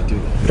that. They really do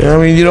that. Yeah,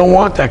 I mean, you don't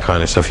want that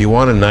kind of stuff. You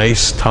want a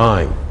nice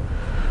time.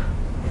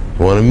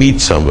 You want to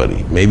meet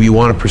somebody. Maybe you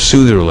want to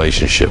pursue the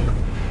relationship.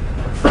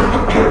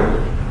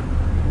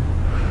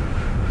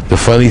 The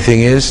funny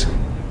thing is,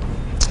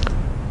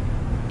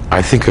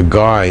 I think a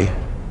guy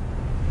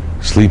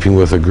sleeping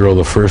with a girl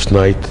the first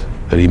night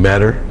that he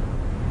met her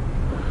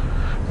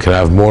can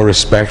have more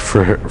respect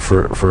for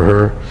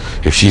her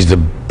if she's the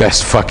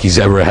best fuck he's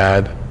ever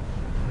had.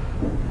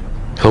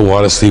 He'll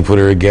want to sleep with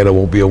her again. It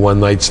won't be a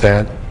one-night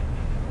stand.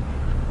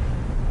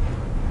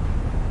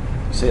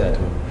 You say that to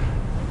him.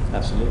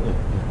 Absolutely.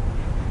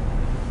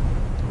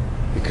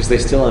 Because they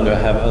still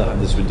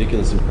have this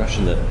ridiculous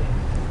impression that,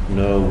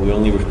 no, we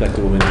only respect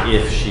a woman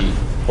if she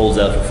holds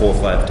out for 4 or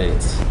 5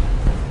 dates.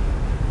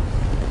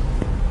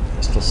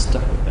 They're still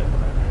stuck with that.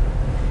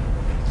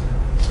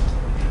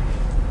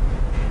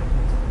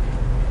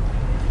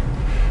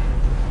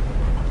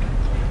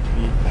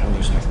 I only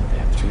respect them if they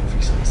have 3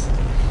 threesomes.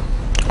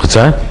 What's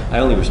that? I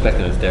only respect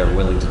them if they're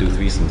willing to do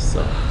threesomes,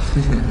 so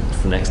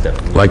it's the next step.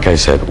 Like I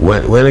said,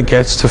 when it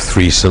gets to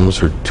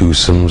threesomes or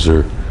twosomes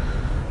or,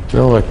 you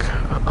know, like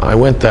I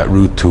went that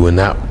route too, and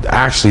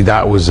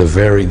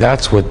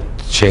that's what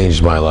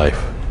changed my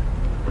life.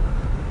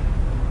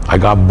 I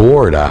got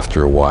bored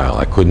after a while.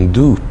 I couldn't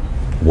do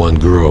one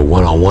girl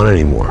one-on-one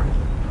anymore.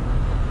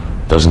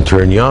 Doesn't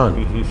turn you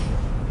on.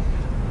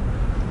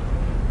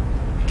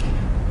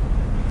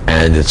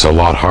 And it's a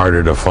lot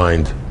harder to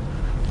find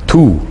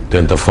 2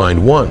 than to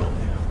find 1.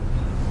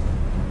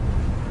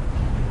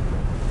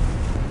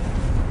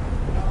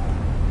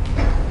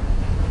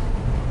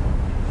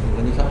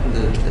 When you're talking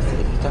to, if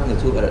you're talking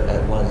to 2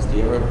 at once, do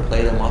you ever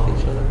play them off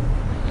each other?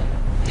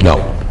 No.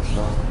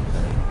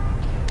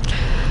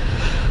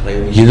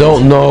 Like, You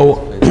don't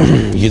know.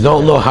 You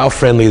don't know how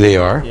friendly they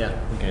are. Yeah,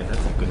 okay,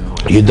 that's a good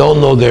point. You don't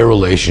know their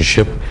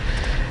relationship,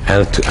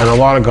 and a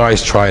lot of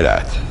guys try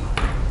that.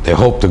 They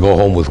hope to go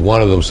home with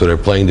one of them, so they're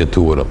playing the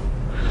 2 of them.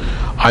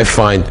 I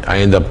find I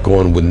end up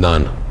going with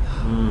none.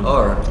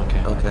 Or,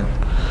 okay.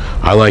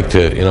 I like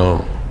to, you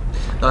know.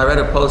 No, I read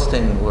a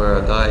posting where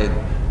a guy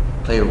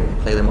play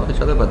them off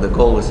each other, but the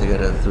goal was to get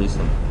a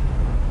threesome.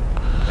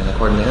 And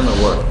according to him, it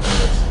worked.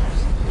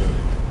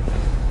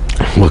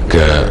 Look,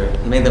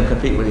 He made them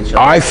compete with each other.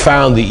 I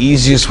found the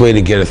easiest way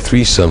to get a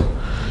threesome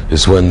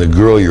is when the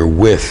girl you're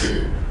with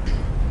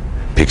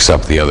picks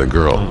up the other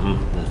girl.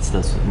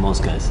 That's what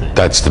most guys say.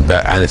 That's the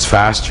best, and it's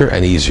faster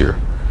and easier.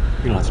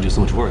 You don't have to do so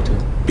much work, too.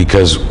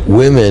 Because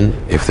women,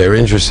 if they're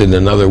interested in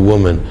another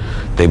woman,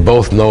 they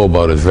both know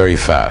about it very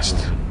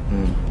fast.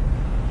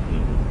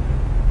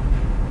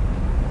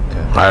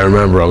 I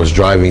remember I was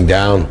driving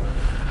down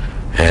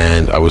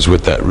and I was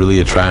with that really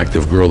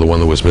attractive girl, the one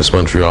that was Miss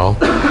Montreal,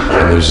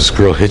 and there was this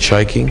girl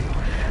hitchhiking,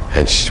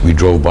 and we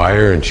drove by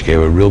her and she gave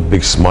a real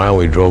big smile.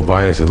 We drove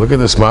by and I said, look at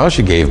the smile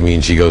she gave me,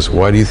 and she goes,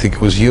 why do you think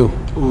it was you?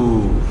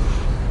 Ooh.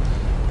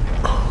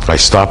 I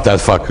stopped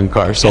that fucking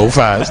car so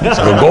fast. I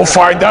said, go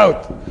find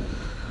out.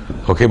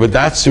 Okay, but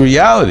that's the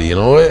reality, you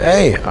know.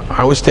 Hey,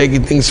 I was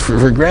taking things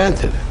for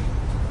granted.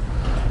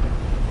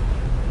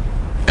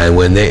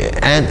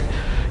 And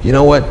you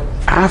know what?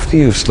 After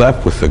you've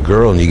slept with a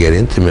girl and you get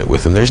intimate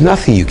with them, there's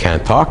nothing you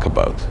can't talk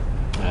about.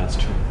 That's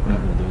true. I've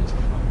been doing so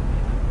far.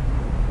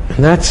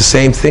 And that's the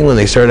same thing when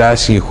they start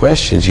asking you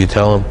questions. You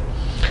tell them,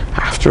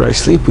 after I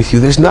sleep with you,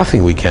 there's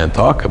nothing we can't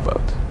talk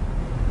about.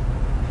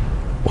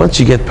 Once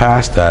you get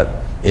past that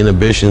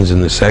inhibitions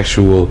and the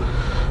sexual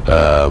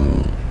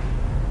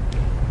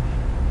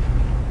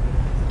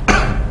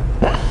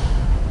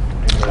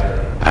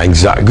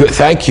anxiety. Good,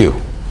 thank you.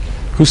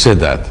 Who said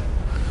that?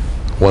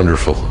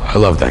 Wonderful. I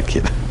love that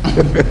kid.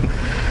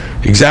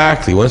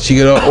 Exactly. Once you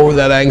get over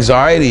that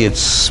anxiety, it's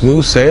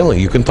smooth sailing.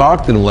 You can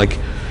talk to them like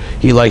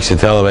he likes to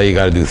tell him, hey, you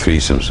got to do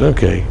threesomes.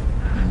 Okay.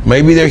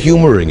 Maybe they're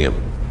humoring him,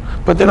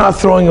 but they're not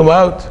throwing him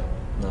out.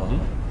 No.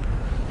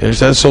 You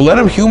understand? So let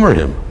him humor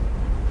him.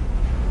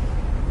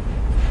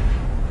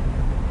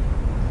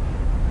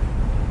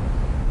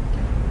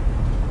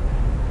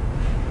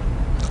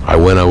 I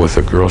went out with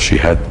a girl, she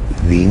had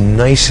the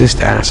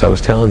nicest ass. I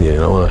was telling you, you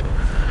know.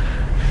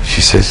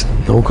 She says,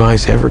 no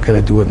guy's ever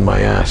gonna do it in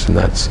my ass. And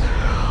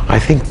I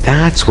think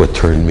that's what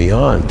turned me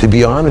on, to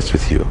be honest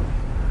with you.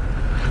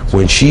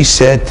 When she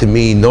said to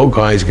me, no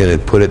guy's gonna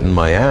put it in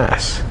my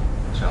ass,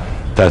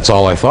 that's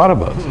all I thought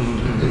about.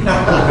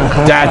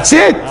 That's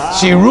it.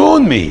 She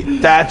ruined me.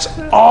 That's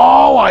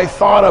all I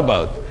thought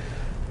about.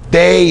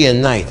 Day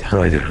and night.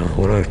 And I did,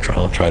 what do I try?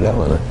 I'll try that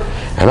one.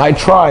 And I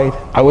tried.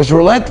 I was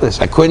relentless.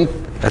 I couldn't.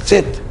 That's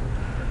it.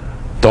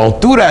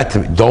 Don't do that to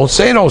me. Don't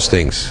say those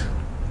things.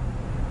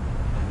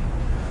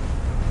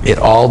 It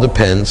all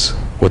depends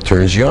what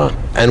turns you on,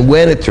 and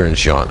when it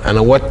turns you on, and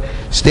at what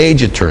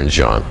stage it turns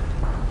you on.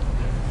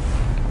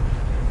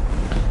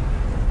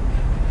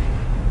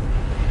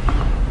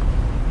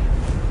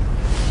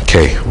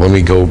 Okay, let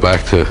me go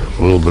back to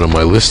a little bit of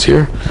my list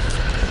here.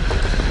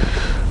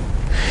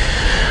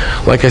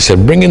 Like I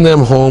said, bringing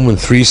them home in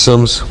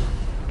threesomes,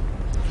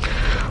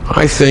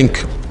 I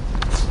think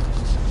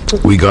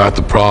we got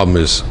the problem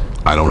is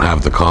I don't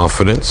have the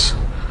confidence.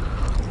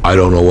 I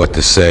don't know what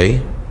to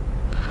say,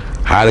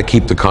 how to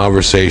keep the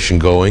conversation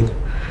going,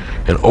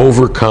 and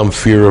overcome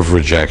fear of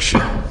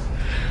rejection.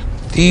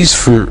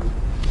 These,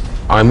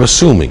 I'm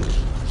assuming,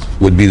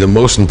 would be the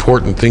most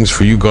important things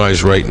for you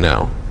guys right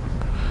now.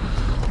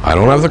 I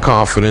don't have the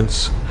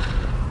confidence.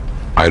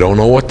 I don't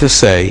know what to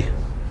say.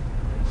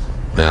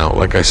 Now,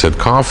 like I said,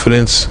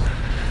 confidence,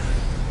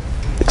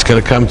 it's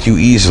going to come to you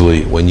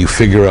easily when you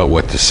figure out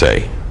what to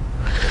say.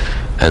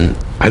 And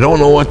I don't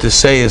know what to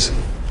say is,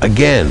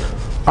 again,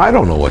 I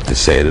don't know what to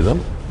say to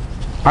them.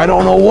 I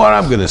don't know what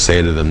I'm going to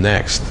say to them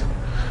next.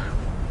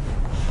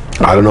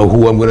 I don't know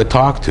who I'm going to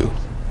talk to.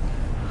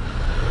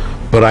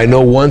 But I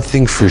know one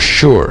thing for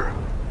sure.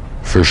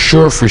 For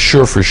sure.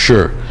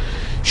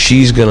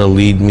 She's going to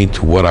lead me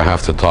to what I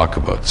have to talk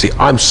about. See,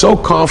 I'm so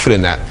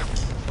confident that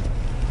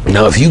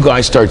now if you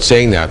guys start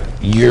saying that,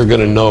 you're going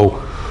to know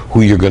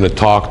who you're going to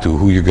talk to,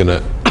 who you're going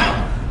to...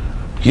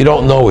 You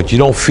don't know it. You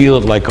don't feel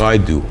it like I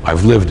do.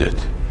 I've lived it.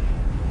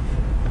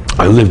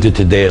 I lived it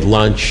today at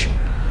lunch.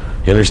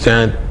 You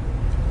understand?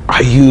 I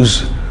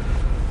use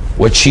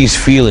what she's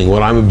feeling,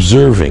 what I'm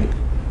observing.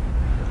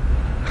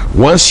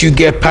 Once you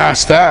get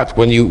past that,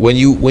 when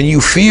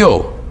you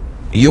feel,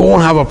 you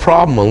won't have a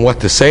problem on what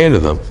to say to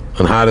them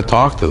and how to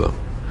talk to them.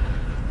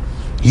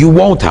 You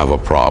won't have a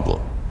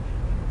problem.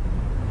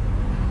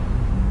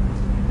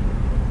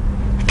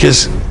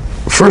 Because,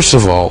 first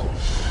of all,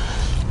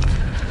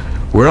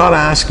 we're not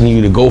asking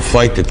you to go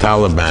fight the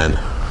Taliban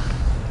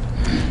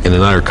in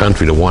another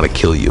country to want to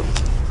kill you.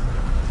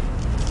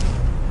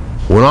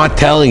 We're not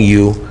telling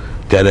you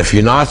that if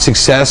you're not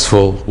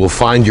successful, we'll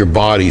find your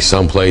body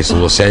someplace and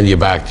we'll send you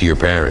back to your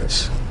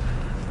parents.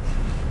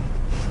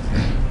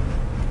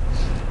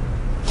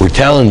 We're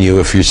telling you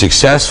if you're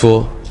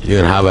successful, you're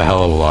going to have a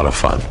hell of a lot of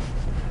fun.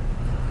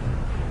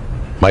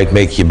 Might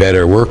make you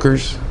better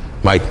workers,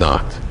 might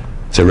not.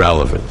 It's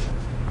irrelevant.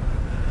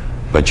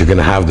 But you're going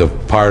to have the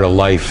part of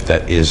life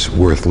that is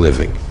worth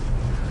living.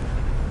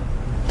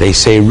 They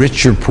say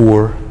rich or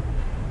poor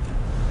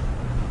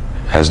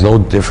has no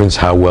difference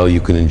how well you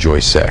can enjoy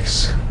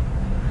sex.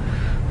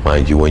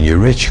 Mind you, when you're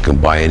rich, you can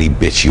buy any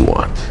bitch you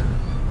want.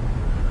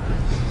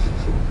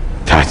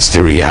 That's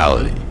the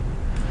reality.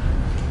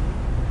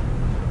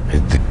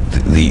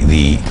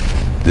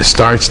 The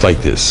starts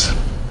like this.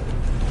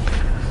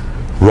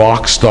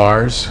 Rock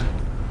stars,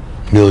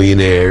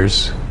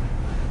 millionaires,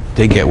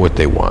 they get what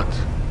they want.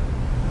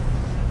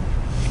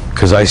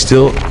 Because I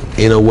still,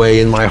 in a way,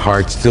 in my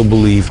heart, still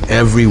believe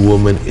every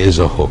woman is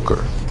a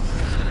hooker.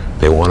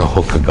 They want to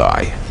hook a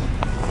guy.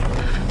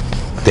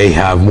 They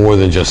have more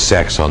than just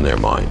sex on their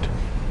mind.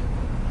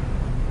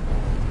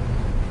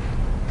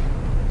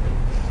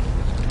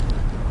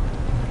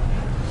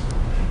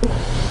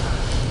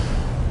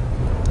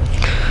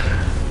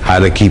 How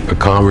to keep a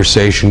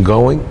conversation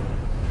going?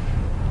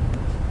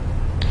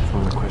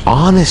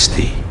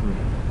 Honesty.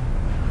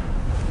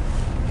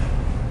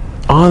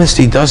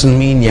 Honesty doesn't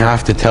mean you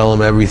have to tell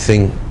them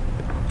everything.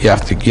 You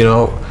have to, you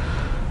know,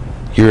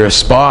 you're a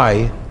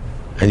spy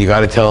and you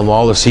got to tell them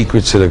all the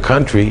secrets of the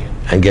country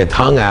and get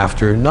hung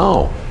after.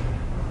 No.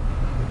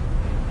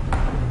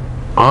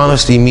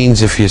 Honesty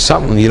means if there's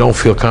something you don't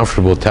feel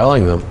comfortable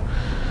telling them,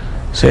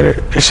 say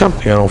there's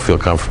something I don't feel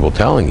comfortable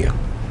telling you.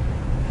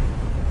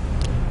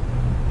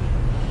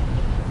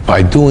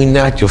 By doing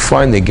that, you'll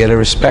find they get a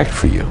respect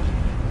for you.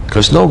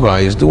 Because no guy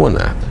is doing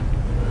that.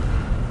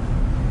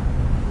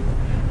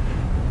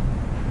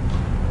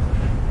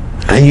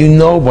 And you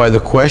know by the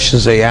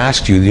questions they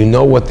ask you, you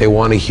know what they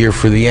want to hear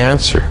for the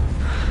answer.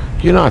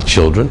 You're not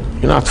children.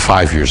 You're not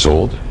 5 years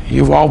old.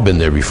 You've all been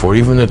there before,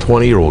 even the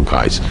 20-year-old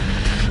guys.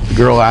 The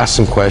girl asks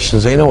them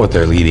questions, they know what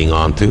they're leading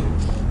on to.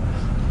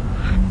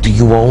 Do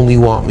you only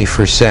want me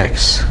for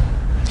sex?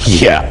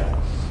 Yeah.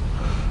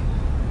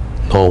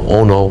 No,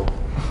 oh no.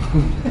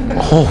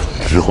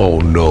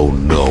 Oh, no.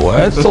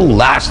 That's the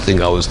last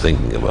thing I was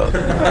thinking about.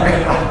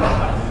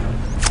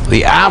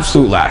 The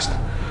absolute last.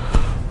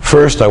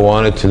 First, I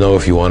wanted to know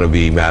if you want to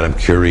be Madame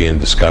Curie and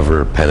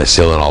discover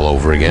penicillin all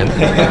over again.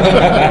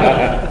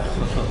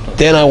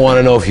 then I want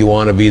to know if you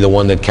want to be the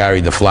one that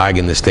carried the flag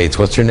in the States.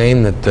 What's her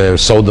name that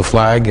sewed the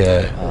flag?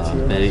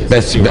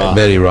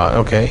 Betty Ross.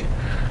 Okay.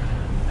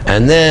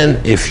 And then,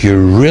 if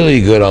you're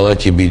really good, I'll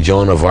let you be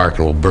Joan of Arc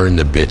and we'll burn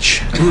the bitch.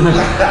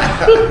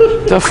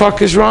 The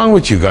fuck is wrong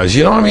with you guys?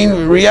 You know what I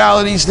mean?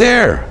 Reality's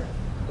there.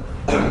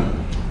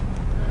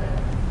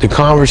 The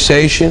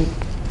conversation,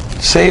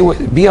 say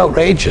what, be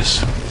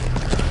outrageous.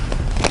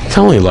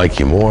 Tell me like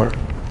you more.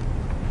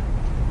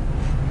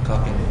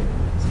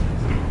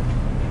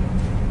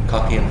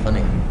 Cocky and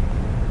funny.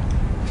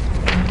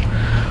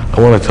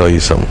 I want to tell you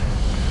something.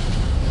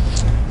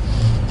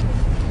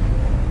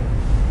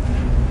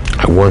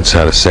 I once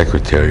had a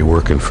secretary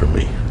working for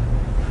me.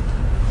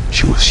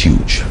 She was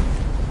huge.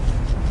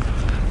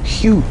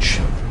 Huge.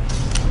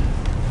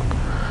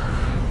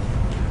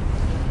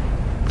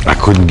 I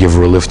couldn't give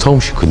her a lift home.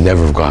 She could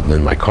never have gotten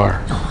in my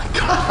car. Oh my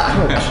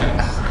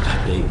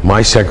God.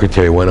 My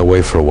secretary went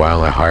away for a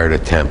while. I hired a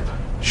temp.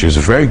 She was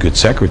a very good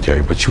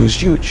secretary, but she was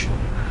huge.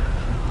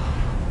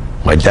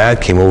 My dad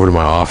came over to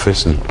my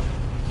office and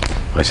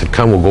I said,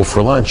 come, we'll go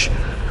for lunch.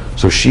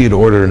 So she had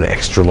ordered an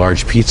extra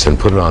large pizza and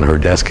put it on her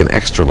desk, an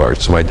extra large.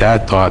 So my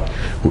dad thought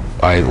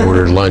I had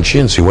ordered lunch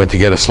in, so he went to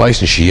get a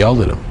slice and she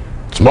yelled at him,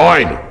 it's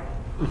mine.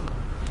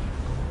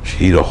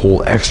 She ate a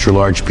whole extra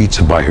large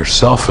pizza by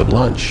herself at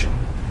lunch.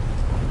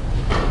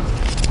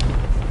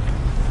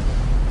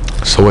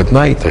 So at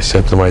night, I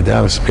said to my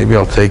dad, I said, maybe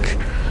I'll take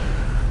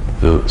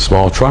the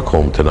small truck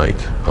home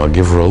tonight. I'll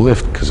give her a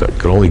lift, because I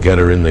could only get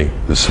her in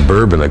the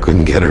Suburban. I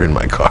couldn't get her in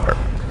my car.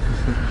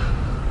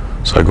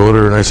 So I go to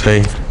her and I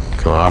say,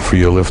 can I offer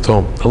you a lift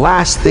home? The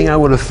last thing I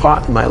would have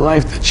thought in my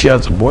life that she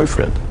has a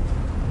boyfriend.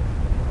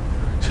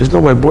 She says,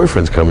 no, my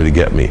boyfriend's coming to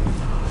get me. You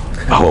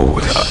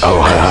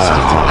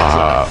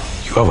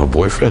have a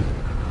boyfriend?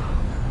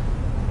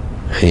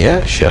 And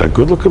yeah, she had a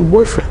good-looking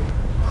boyfriend.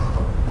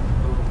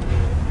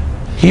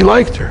 He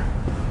liked her.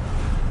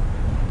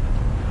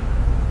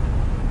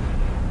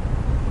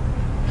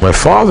 My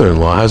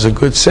father-in-law has a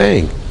good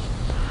saying.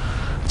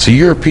 It's a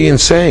European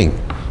saying.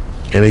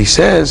 And he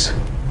says,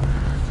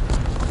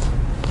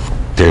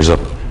 there's a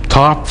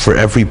top for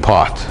every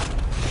pot.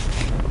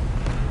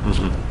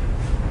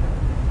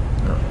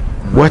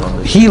 What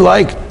he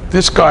liked,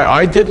 this guy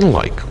I didn't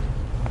like.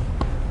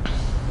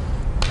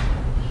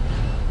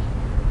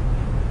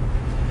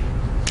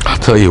 I'll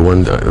tell you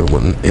when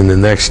in the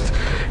next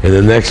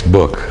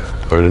book,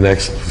 or the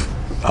next,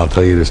 I'll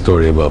tell you the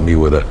story about me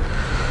with a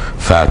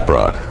fat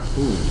broad.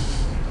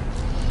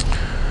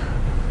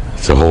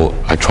 It's a whole,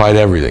 I tried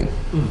everything.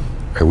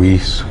 Are we?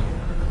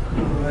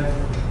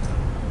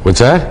 What's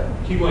that?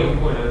 Keep going, keep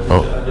going.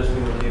 I just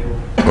moved the table.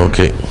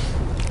 Okay.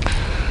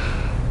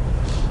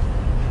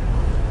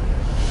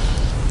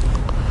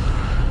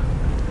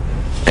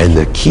 And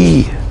the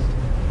key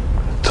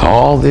to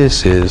all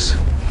this is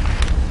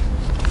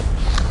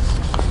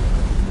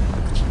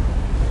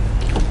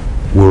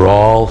we're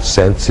all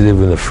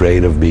sensitive and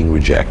afraid of being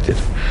rejected.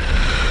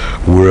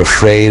 We're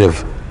afraid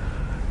of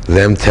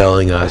them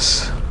telling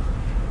us,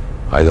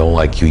 I don't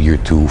like you, you're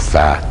too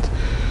fat,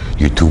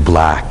 you're too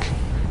black,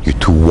 you're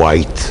too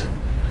white,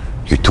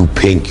 you're too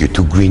pink, you're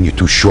too green, you're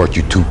too short,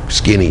 you're too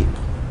skinny.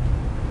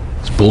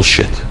 It's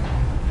bullshit.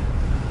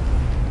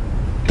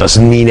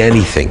 Doesn't mean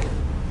anything.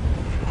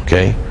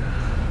 Okay?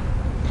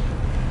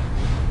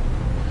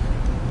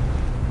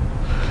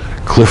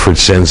 Clifford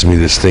sends me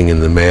this thing in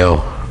the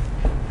mail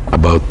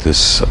about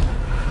this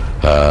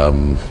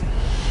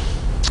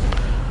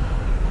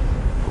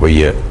where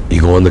you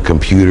go on the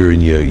computer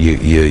and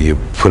you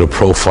put a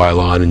profile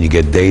on and you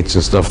get dates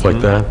and stuff like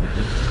that.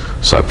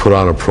 So I put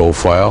on a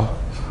profile,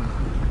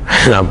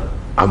 and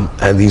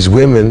and these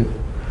women,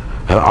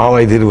 and all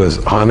I did was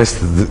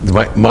honest,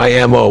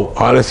 my MO,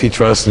 honesty,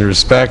 trust, and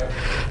respect,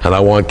 and I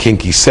want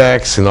kinky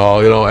sex and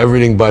all, you know,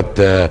 everything but,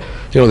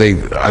 you know,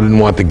 I didn't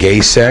want the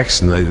gay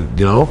sex, and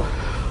you know,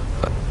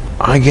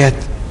 I get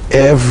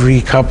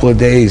every couple of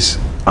days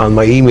on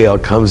my email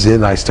comes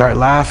in, I start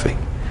laughing.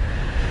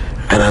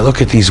 And I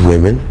look at these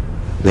women,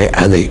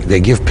 they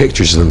give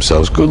pictures of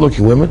themselves,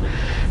 good-looking women,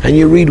 and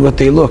you read what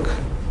they look.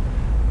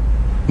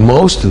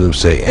 Most of them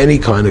say any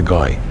kind of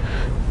guy,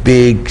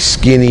 big,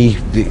 skinny,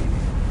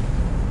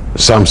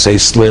 some say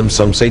slim,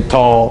 some say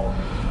tall,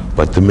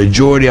 but the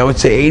majority, I would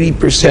say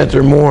 80%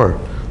 or more,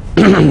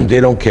 they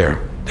don't care.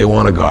 They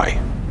want a guy.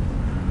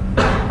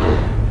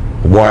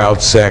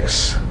 Wild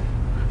sex.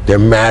 They're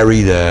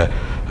married.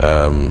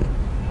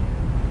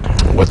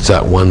 What's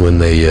that one when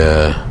they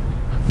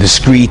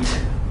discreet?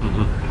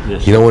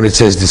 Yes. You know when it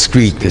says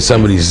discreet, that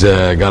somebody's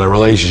got a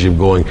relationship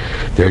going,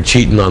 they're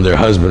cheating on their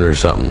husband or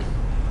something.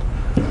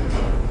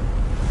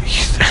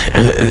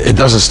 And it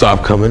doesn't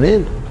stop coming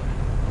in.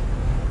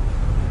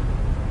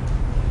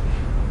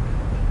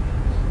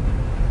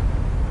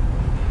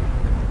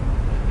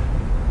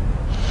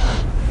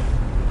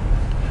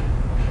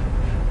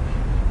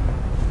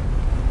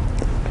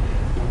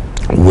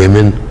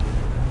 Women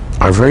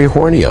are very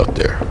horny out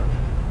there.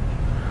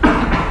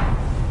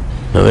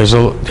 Now there's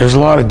a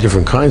lot of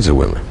different kinds of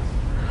women.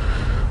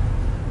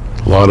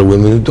 A lot of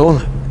women who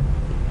don't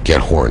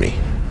get horny.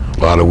 A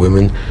A lot of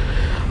women.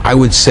 I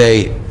would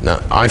say, now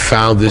I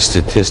found this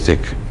statistic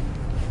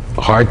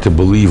hard to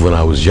believe when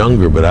I was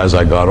younger, but as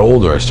I got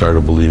older, I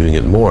started believing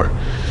it more.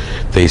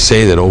 They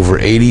say that over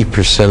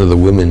 80% of the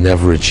women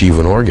never achieve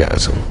an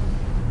orgasm.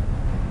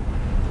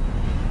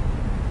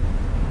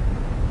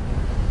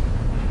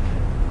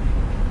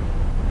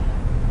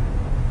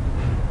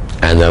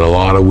 And that a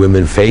lot of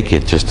women fake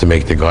it just to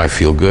make the guy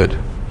feel good.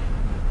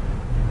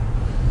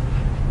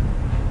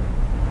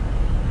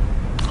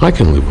 I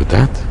can live with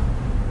that.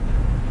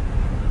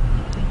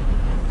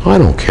 I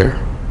don't care.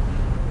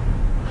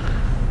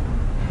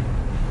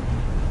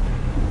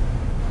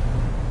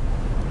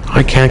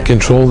 I can't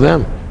control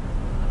them.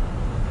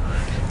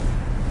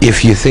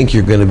 If you think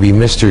you're going to be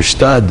Mr.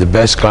 Stud, the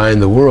best guy in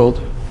the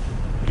world,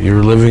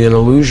 you're living an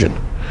illusion.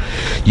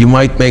 You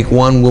might make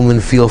one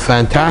woman feel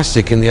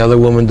fantastic and the other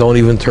woman don't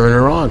even turn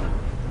her on.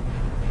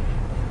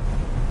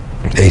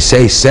 They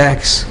say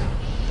sex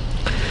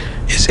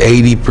is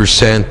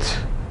 80%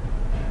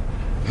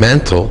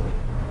 mental,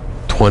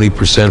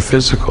 20%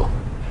 physical.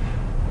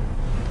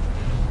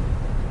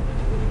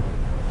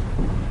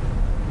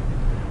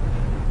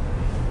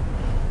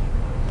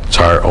 It's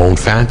our own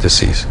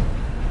fantasies.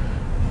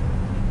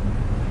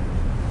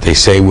 They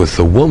say with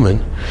the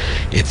woman,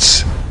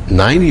 it's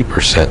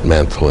 90%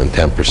 mental and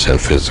 10%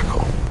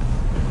 physical.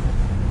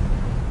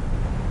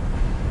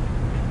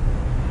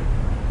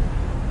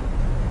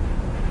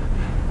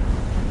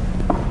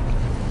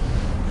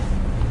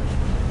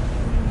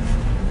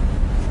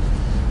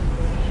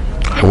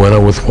 I went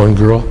out with one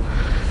girl.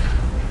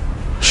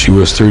 She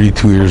was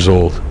 32 years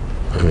old.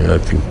 I mean, I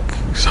think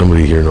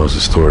somebody here knows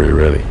the story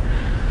already.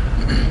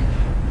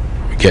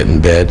 We get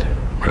in bed,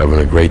 we're having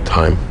a great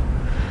time.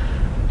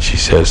 She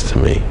says to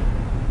me,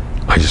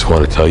 I just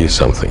want to tell you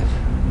something.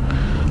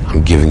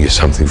 I'm giving you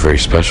something very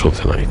special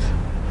tonight.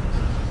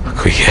 I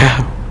go,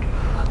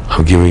 yeah.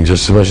 I'm giving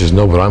just as much as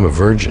no, but I'm a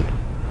virgin.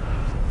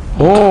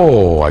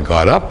 Oh, I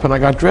got up and I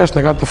got dressed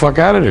and I got the fuck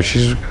out of there.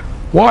 She's,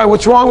 why?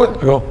 What's wrong with it?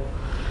 I go,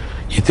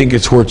 you think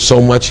it's worth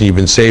so much and you've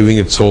been saving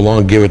it so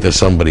long, give it to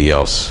somebody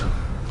else.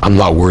 I'm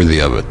not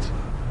worthy of it.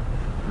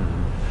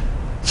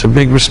 It's a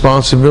big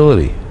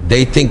responsibility.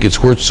 They think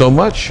it's worth so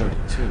much.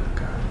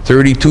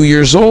 32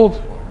 years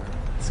old.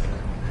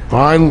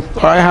 I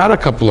had a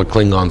couple of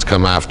Klingons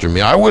come after me.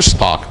 I was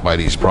stalked by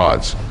these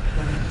broads.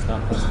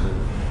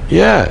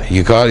 Yeah,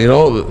 you got, you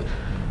know,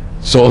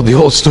 so the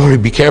old story,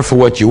 be careful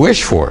what you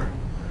wish for.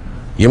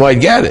 You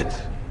might get it.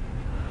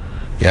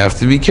 You have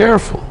to be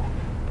careful.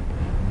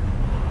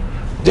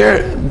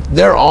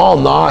 They're all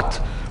not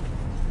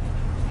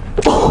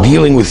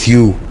dealing with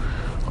you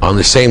on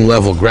the same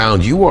level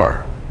ground you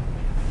are.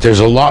 There's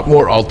a lot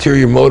more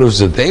ulterior motives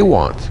that they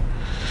want.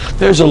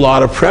 There's a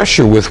lot of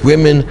pressure with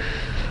women,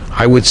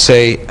 I would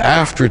say,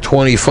 after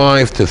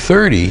 25 to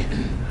 30,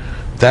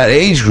 that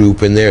age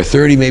group in there,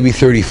 30, maybe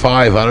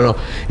 35, I don't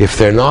know, if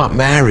they're not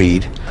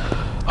married,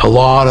 a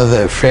lot of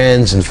their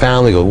friends and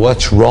family go,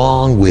 what's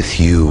wrong with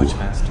you?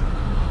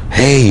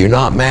 Hey, you're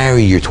not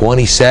married, you're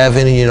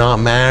 27 and you're not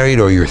married,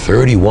 or you're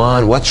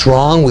 31, what's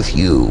wrong with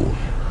you?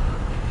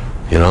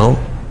 You know?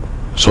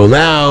 So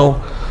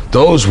now,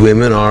 those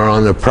women are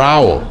on the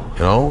prowl, you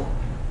know?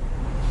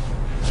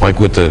 Like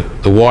with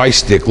the Y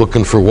stick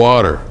looking for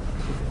water.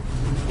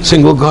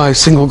 Single guy,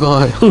 single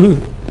guy.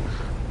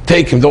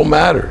 Take him, don't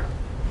matter.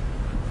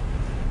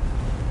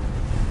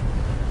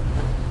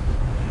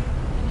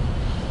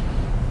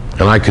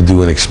 And I could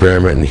do an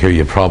experiment in here,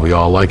 you'd probably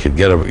all like it.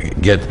 Get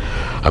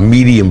a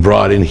medium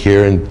broad in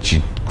here and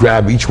she'd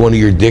grab each one of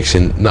your dicks,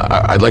 and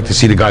I'd like to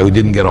see the guy who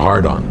didn't get a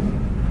hard on.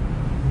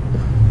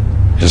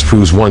 Just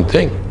proves one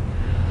thing.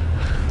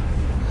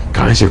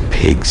 Guys are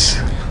pigs.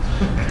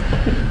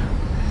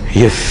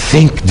 You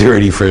think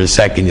dirty for a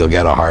second, you'll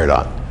get a hard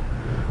on.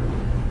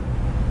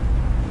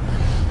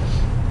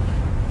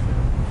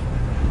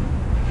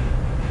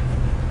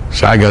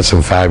 So I got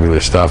some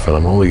fabulous stuff, and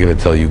I'm only going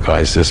to tell you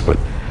guys this, but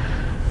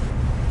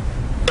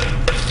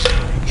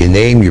you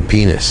name your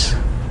penis.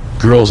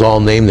 Girls all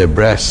name their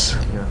breasts.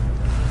 Yeah.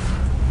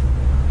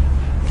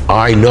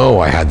 I know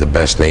I had the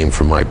best name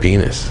for my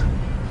penis.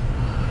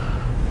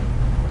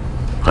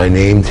 I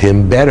named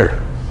him Better.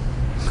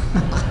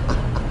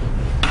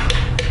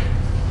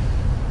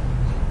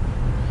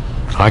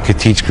 I could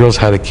teach girls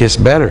how to kiss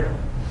better,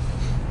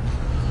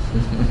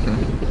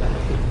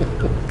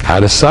 how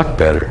to suck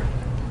better,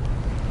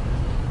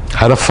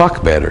 how to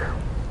fuck better,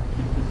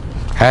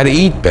 how to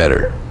eat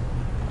better,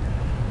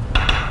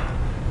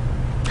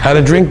 how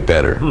to drink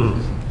better.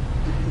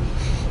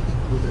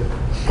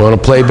 Want to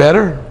play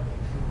better?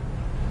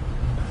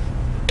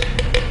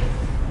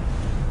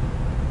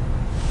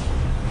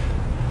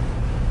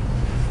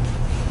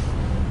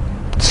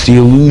 It's the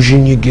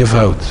illusion you give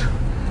out.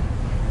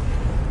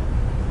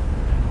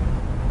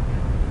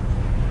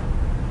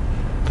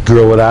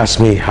 Girl would ask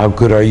me, how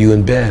good are you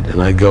in bed?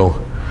 And I'd go,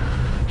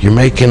 you're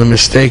making a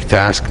mistake to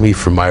ask me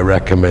for my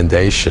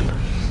recommendation.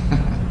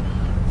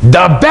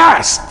 The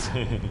best!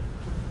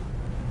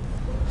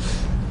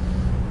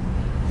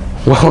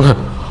 Well,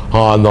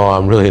 oh no,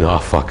 I'm really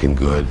not fucking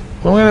good.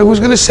 Well, who's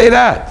gonna say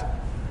that?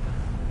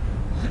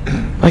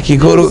 Like you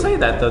go to say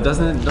that though,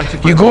 doesn't it?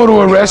 Don't you go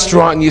to a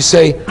restaurant and you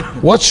say,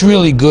 "What's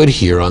really good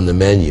here on the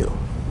menu?"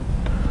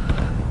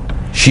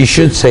 She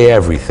should say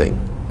everything,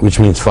 which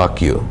means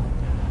fuck you.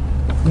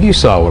 You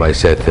saw what I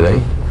said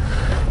today.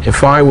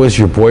 If I was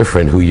your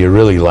boyfriend who you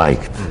really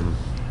liked,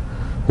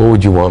 what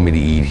would you want me to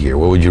eat here?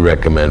 What would you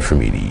recommend for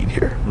me to eat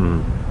here?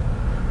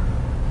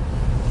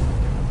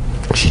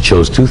 She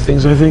chose two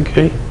things, I think,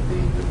 eh?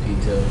 The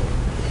pizza.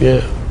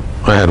 Yeah,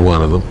 I had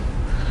one of them.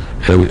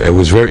 And it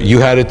was very, you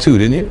had it too,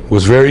 didn't you? It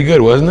was very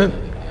good, wasn't it?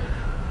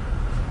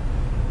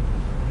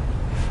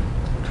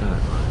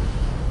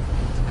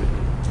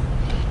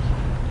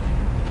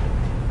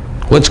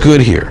 What's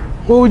good here?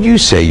 What would you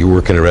say? You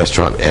work in a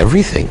restaurant,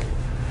 everything.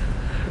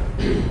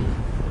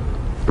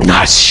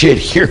 Nah, shit,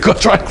 here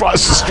goes right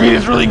across the street,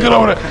 it's really good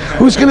over there.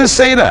 Who's gonna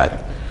say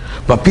that?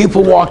 But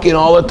people walk in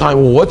all the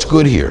time, well, what's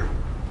good here?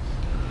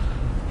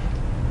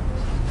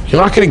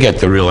 You're not gonna get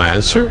the real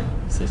answer.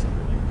 Say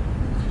something.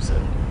 You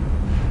said.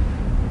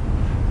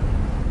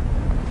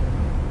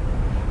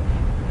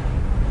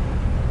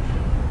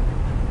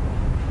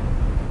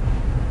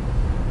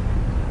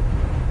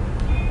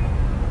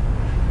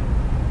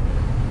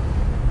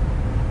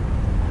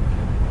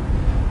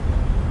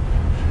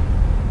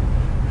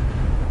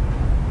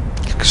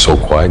 So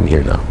quiet in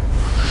here now.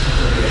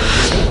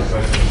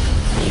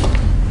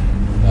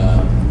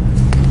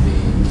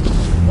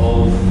 The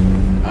old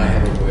 "I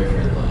have a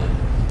boyfriend" line.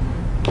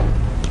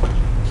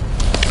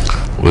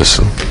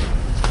 Listen,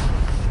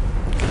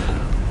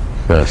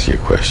 I'll ask you a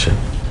question.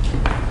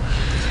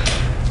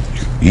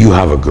 You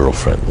have a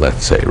girlfriend,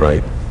 let's say,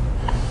 right?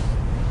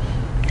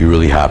 You're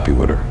really happy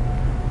with her.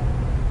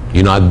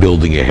 You're not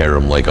building a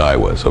harem like I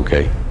was,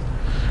 okay?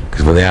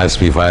 Because when they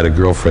asked me if I had a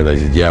girlfriend, I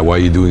said, yeah, why are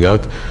you doing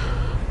out?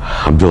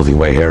 I'm building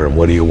my harem,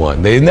 what do you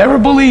want? They never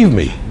believed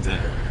me,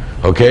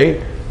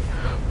 okay?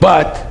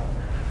 But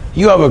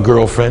you have a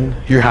girlfriend,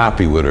 you're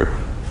happy with her.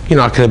 You're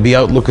not gonna be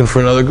out looking for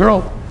another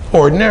girl,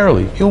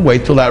 ordinarily. You'll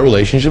wait till that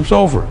relationship's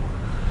over.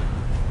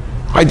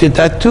 I did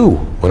that too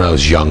when I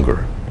was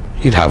younger.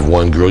 You'd have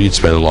one girl, you'd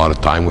spend a lot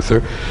of time with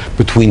her.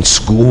 Between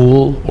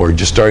school or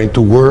just starting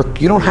to work,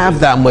 you don't have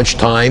that much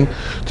time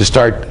to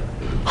start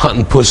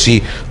hunting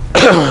pussy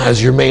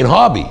as your main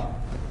hobby.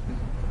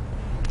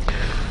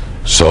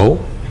 So,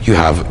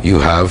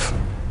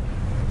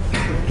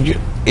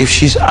 if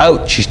she's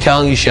out, she's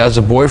telling you she has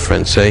a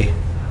boyfriend, say,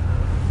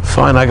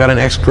 fine, I got an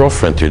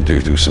ex-girlfriend to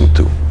do some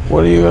too.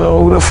 What do you,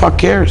 who the fuck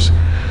cares?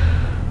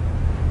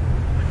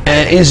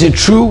 And is it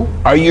true?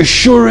 Are you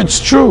sure it's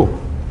true?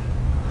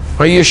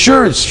 Are you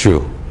sure it's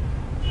true?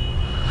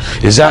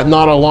 Is that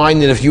not a line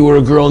that if you were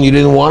a girl and you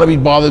didn't want to be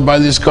bothered by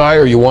this guy,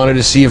 or you wanted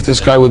to see if this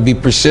guy would be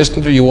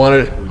persistent, or you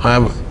wanted to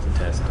have...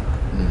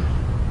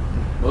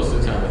 Most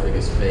of the time I think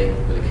it's fake,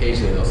 but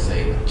occasionally they'll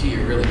say, gee,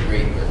 you're really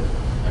great, but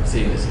I'm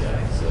seeing this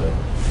guy, so...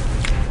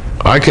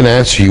 I can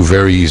answer you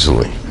very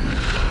easily.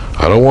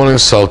 I don't want to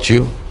insult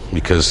you,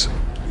 because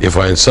if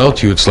I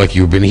insult you, it's like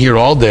you've been here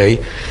all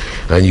day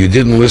and you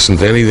didn't listen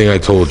to anything I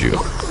told you.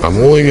 I'm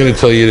only going to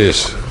tell you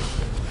this.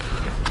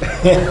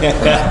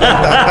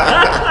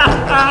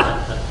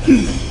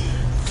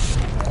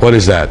 What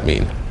does that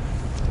mean?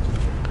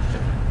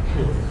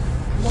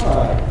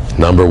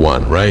 Number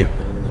one, right?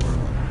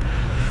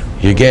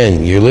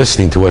 Again, you're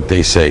listening to what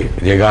they say.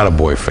 You got a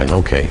boyfriend,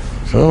 okay.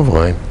 So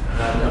fine.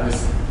 I'm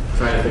just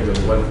trying to think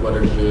of what are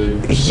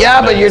good...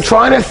 Yeah, but you're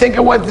trying to think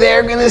of what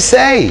they're gonna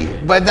say.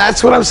 But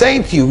that's what I'm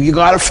saying to you. You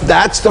gotta,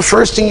 that's the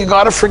first thing you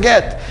gotta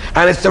forget.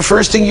 And it's the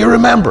first thing you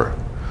remember.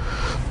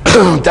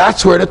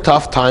 That's where the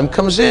tough time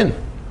comes in.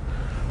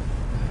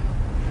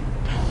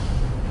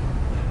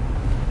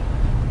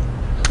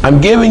 I'm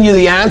giving you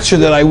the answer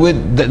that I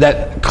would,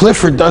 that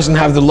Clifford doesn't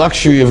have the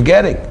luxury of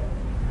getting.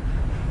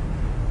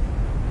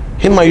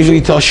 He might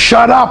usually tell,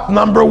 shut up,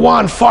 number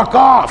one, fuck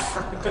off.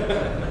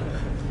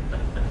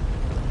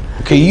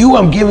 Okay, you,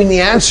 I'm giving the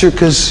answer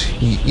because,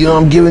 you know,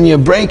 I'm giving you a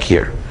break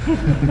here.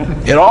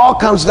 It all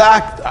comes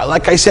back,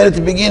 like I said at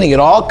the beginning, it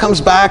all comes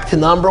back to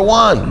number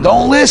one.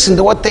 Don't listen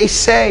to what they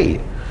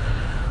say.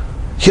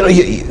 You know,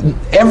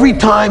 every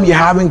time you're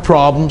having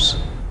problems,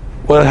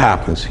 what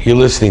happens? You're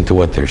listening to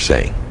what they're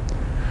saying.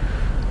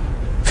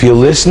 If you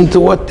listen to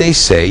what they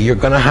say, you're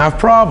going to have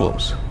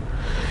problems.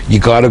 You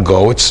got to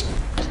go.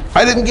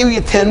 I didn't give you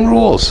 10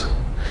 rules.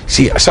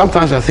 See,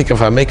 sometimes I think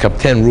if I make up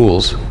 10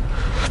 rules,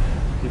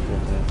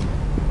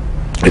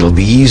 it'll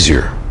be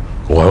easier.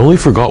 Well, I only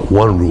forgot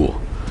one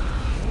rule.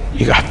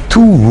 You got 2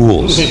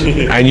 rules,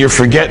 and you're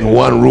forgetting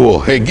 1 rule.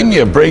 Hey, give me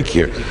a break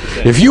here.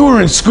 If you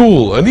were in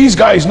school, and these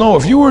guys know,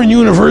 if you were in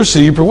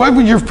university, what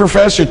would your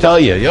professor tell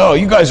you? Yo,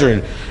 you guys are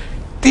in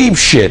deep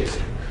shit.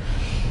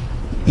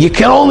 You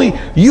can only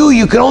get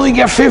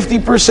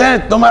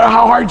 50%, no matter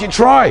how hard you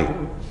try.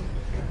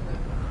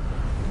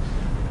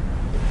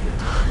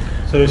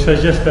 So you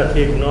suggest that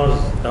he ignores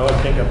the whole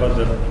thing about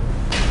the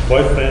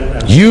boyfriend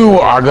and... You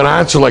are going to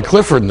answer like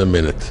Clifford in a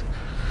minute.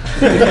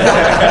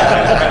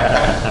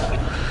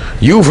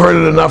 You've heard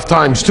it enough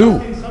times too.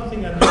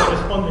 Something and not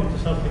responding to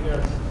something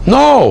else.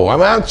 No,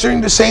 I'm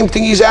answering the same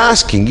thing he's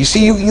asking. You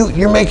see,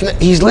 you're making,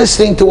 he's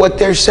listening to what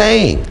they're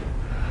saying.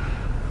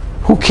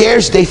 Who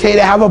cares? They say they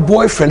have a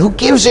boyfriend. Who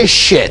gives a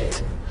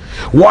shit?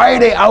 Why are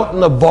they out in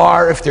the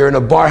bar if they're in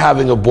a bar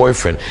having a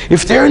boyfriend?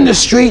 If they're in the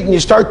street and you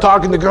start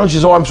talking to the girl and she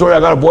says, oh, I'm sorry, I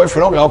got a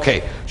boyfriend.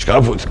 Okay, she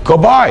got a, go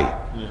by.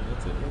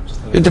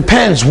 It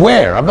depends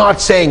where. I'm not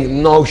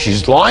saying, no,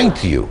 she's lying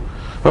to you.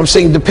 I'm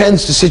saying it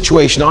depends the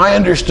situation. I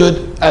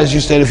understood, as you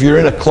said, if you're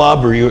in a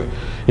club or you're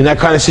in that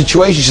kind of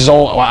situation, she says,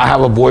 oh, I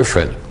have a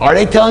boyfriend. Are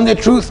they telling the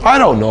truth? I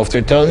don't know if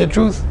they're telling the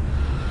truth.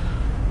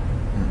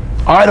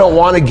 I don't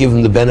want to give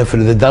them the benefit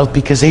of the doubt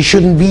because they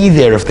shouldn't be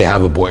there if they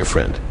have a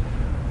boyfriend.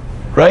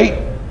 Right?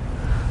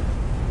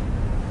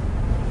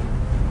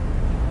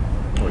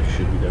 Or you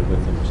should be there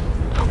with them or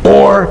something.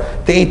 Or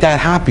they ain't that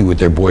happy with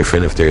their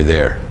boyfriend if they're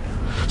there.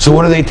 So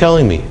what are they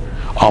telling me?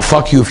 I'll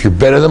fuck you if you're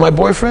better than my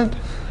boyfriend?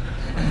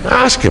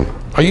 Ask him.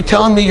 Are you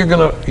telling me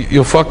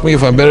you'll fuck me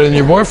if I'm better than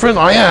your boyfriend?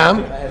 I am.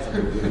 I had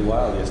something really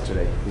wild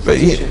yesterday.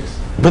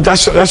 But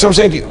that's what I'm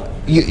saying to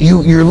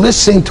you. You're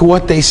listening to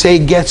what they say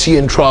gets you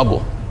in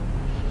trouble.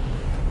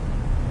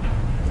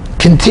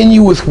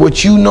 Continue with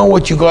what you know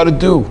what you got to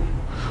do.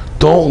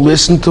 Don't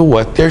listen to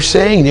what they're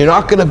saying. You're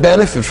not going to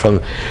benefit from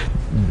it.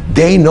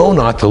 They know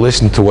not to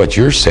listen to what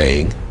you're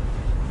saying.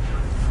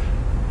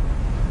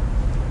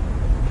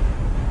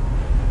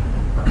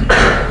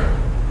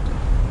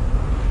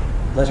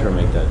 Let her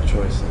make that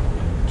choice.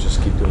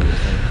 Just keep doing your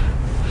thing.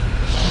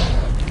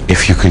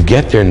 If you could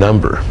get their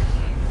number,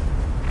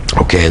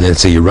 okay, and then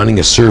say you're running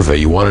a survey,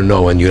 you want to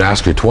know, and you'd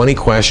ask her 20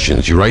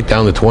 questions. You write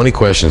down the 20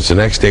 questions. The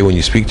next day when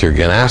you speak to her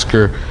again, ask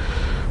her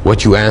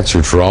what you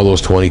answered for all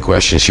those 20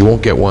 questions. She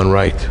won't get one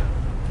right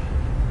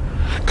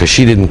because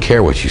she didn't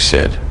care what you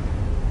said.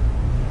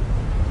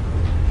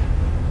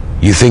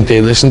 You think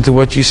they listen to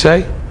what you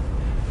say?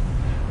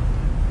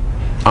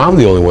 I'm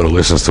the only one who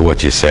listens to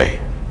what you say.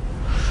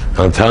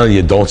 I'm telling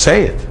you, don't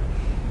say it.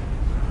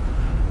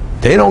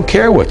 They don't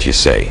care what you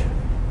say.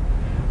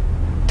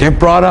 They're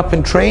brought up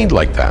and trained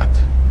like that.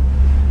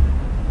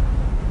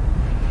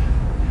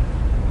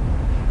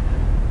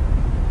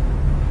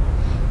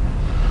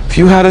 If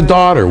you had a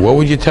daughter, what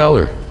would you tell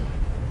her?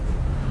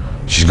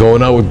 She's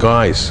going out with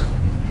guys.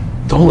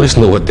 Don't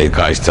listen to what the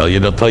guys tell you.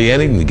 They'll tell you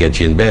anything to get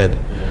you in bed.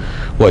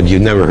 What,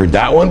 you've never heard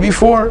that one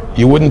before?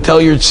 You wouldn't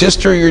tell your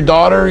sister, your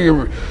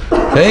daughter,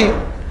 hey?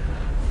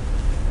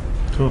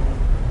 True.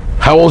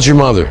 How old's your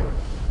mother?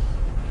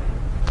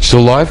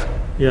 Still alive?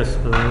 Yes,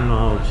 but I don't know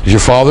how it's... Is your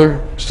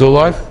father still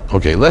alive?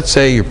 Okay, let's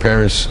say your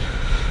parents,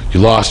 you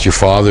lost your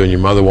father and your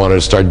mother wanted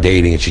to start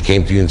dating and she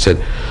came to you and said,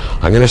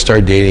 I'm going to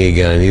start dating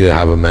again, I need to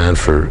have a man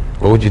for...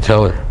 What would you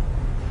tell her?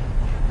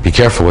 Be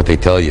careful what they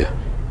tell you.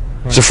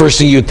 Right. It's the first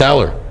thing you tell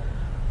her.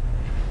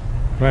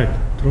 Right,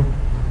 true.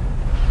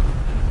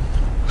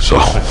 So...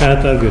 I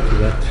can't argue to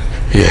that.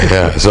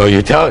 Yeah, so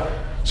you tell...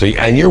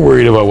 and you're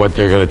worried about what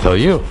they're going to tell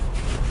you.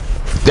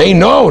 They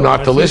know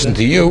not to listen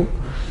to you.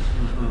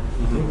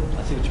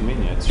 I see what you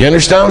mean. Yeah, you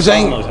understand what I'm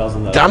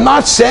saying? I'm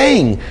not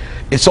saying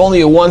it's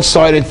only a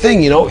one-sided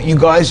thing. You know, you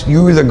guys,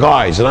 you're the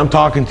guys, and I'm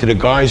talking to the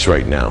guys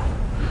right now.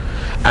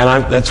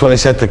 And that's what I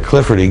said to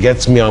Clifford. He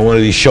gets me on one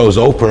of these shows,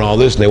 Oprah and all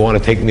this, and they want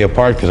to take me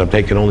apart because I'm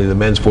taking only the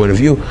men's point of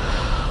view.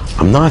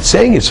 I'm not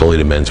saying it's only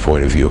the men's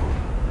point of view.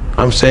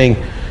 I'm saying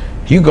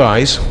you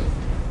guys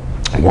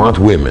want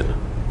women.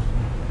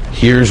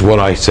 Here's what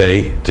I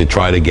say to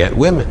try to get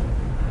women.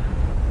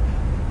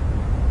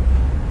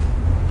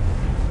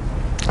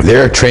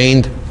 They're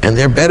trained, and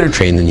they're better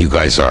trained than you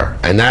guys are,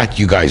 and that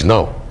you guys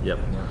know. Yep.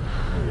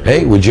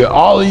 Hey,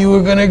 all of you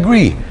are going to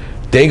agree.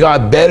 They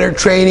got better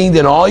training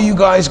than all you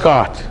guys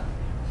got.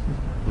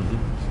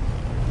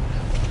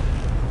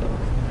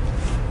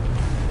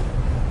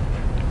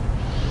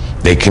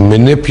 They can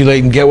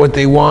manipulate and get what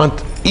they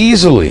want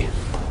easily.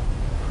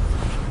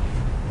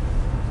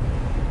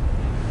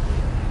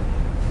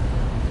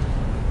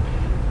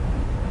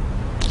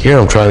 Here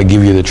I'm trying to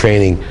give you the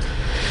training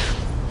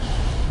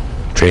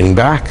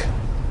back.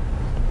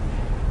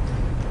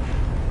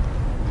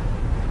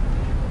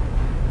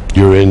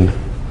 You're in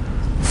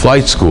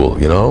flight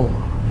school, you know.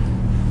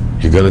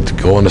 You're going to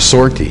go on a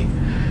sortie.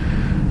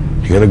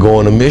 You're going to go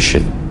on a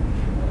mission.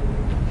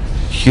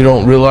 You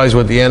don't realize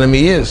what the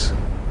enemy is.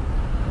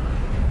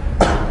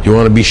 You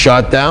want to be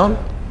shot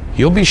down?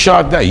 You'll be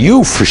shot down.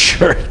 You for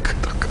sure.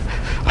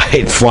 I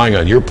hate flying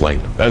on your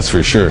plane, that's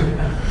for sure.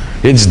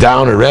 It's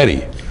down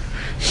already.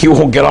 You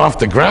won't get off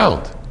the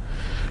ground.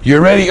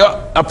 You're ready.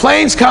 Oh, a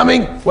plane's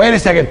coming. Wait a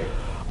second.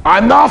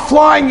 I'm not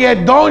flying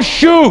yet. Don't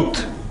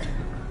shoot.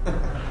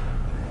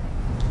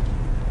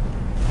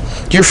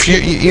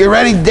 You're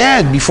already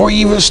dead before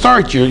you even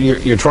start.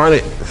 You're trying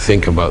to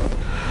think about,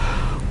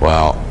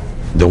 well,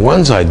 the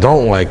ones I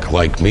don't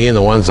like me, and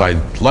the ones I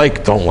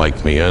like don't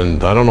like me,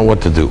 and I don't know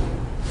what to do.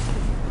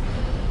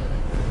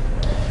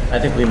 I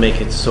think we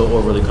make it so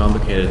overly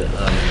complicated.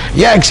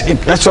 Yeah,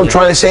 that's what I'm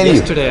trying to say to you.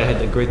 Yesterday I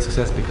had a great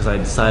success because I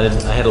decided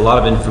I had a lot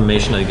of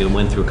information. I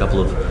went through a couple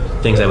of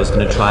things I was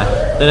going to try.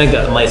 Then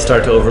I might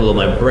start to overload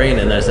my brain,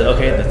 and I said,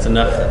 okay, that's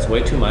enough. That's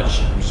way too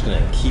much. I'm just going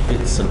to keep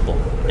it simple.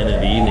 And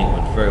then the evening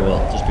went very well,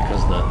 just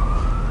because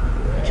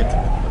I kept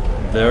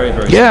it very,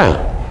 very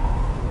simple.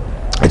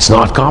 It's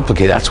not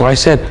complicated. That's why I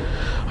said,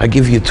 I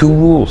give you 2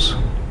 rules.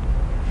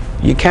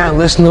 You can't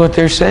listen to what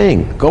they're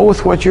saying. Go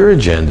with what your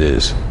agenda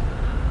is.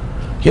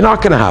 You're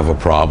not going to have a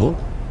problem.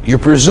 You're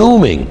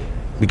presuming,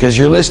 because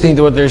you're listening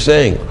to what they're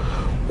saying.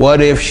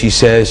 What if she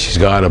says she's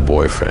got a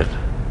boyfriend?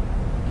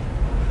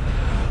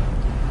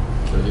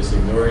 So just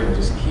ignore it and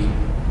just keep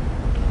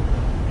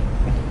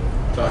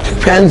talking.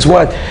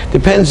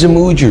 Depends the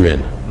mood you're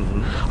in.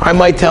 I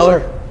might tell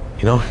her,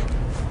 you know,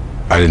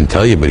 I didn't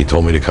tell you, but he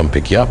told me to come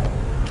pick you up.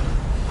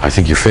 I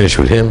think you're finished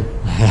with him.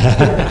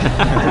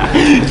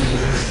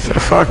 The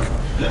fuck?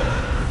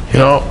 You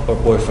know, Or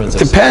boyfriends.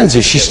 depends.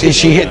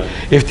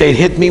 If they'd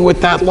hit me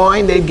with that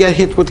line, they'd get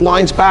hit with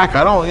lines back.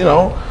 I don't, you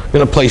know,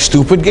 gonna play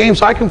stupid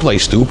games. I can play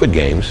stupid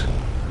games.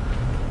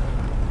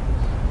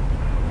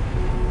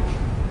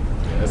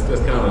 Yeah,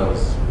 that's kind of what I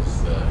was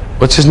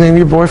What's his name,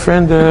 your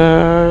boyfriend?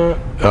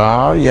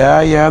 Oh,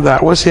 yeah,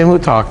 that was him who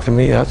talked to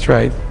me. That's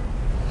right.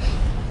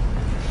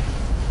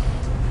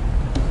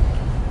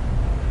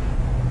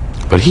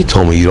 But he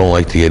told me you don't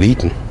like to get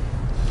eaten.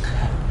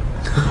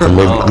 And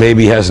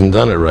maybe he hasn't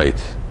done it right.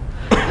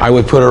 I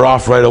would put her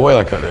off right away,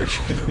 like,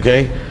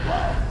 okay?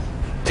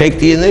 Take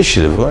the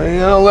initiative. Well, you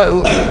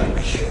know,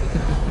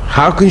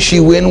 how can she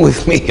win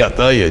with me? I'll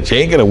tell you, she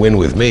ain't gonna win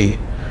with me.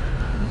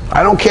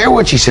 I don't care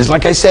what she says.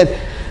 Like I said,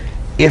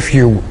 if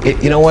you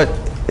know what?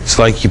 It's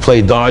like you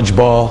play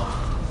dodgeball.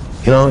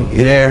 You know,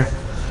 you're there.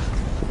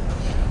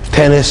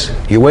 Tennis,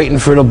 you're waiting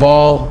for the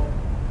ball,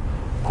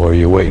 or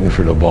you're waiting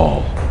for the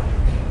ball.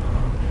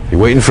 You're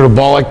waiting for the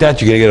ball like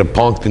that, you're gonna get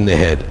punked in the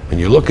head. When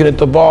you're looking at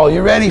the ball,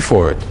 you're ready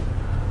for it.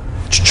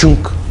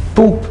 Chunk,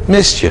 boom,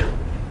 missed you.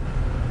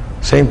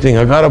 Same thing,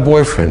 I got a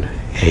boyfriend.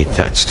 Hey,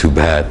 that's too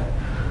bad.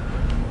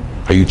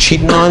 Are you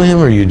cheating on him,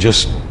 or you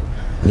just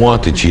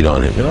want to cheat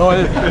on him? You know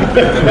what?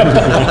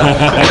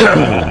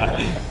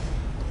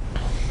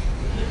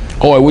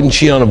 Oh, I wouldn't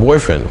cheat on a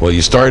boyfriend. Well,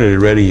 you started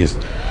already.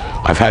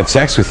 I've had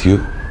sex with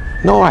you.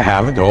 No, I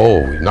haven't.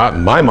 Oh, not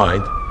in my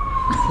mind.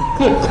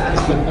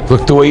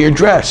 Look the way you're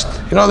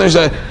dressed. You know, there's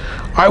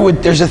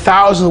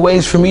 1,000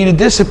 ways for me to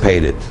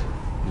dissipate it.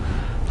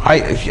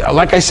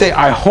 Like I say,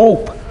 I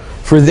hope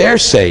for their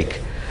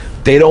sake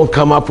they don't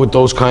come up with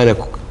those kind of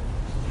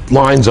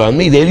lines on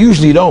me. They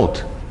usually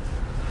don't.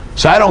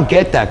 So I don't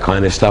get that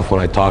kind of stuff when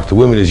I talk to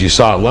women, as you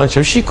saw at lunch.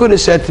 If she could have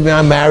said to me,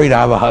 I'm married,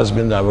 I have a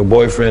husband, I have a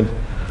boyfriend.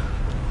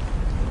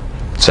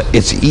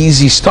 It's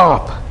easy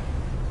stop.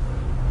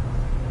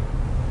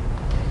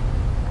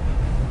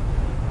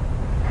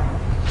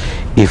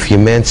 If you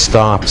meant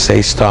stop,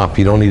 say stop.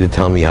 You don't need to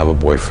tell me you have a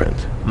boyfriend.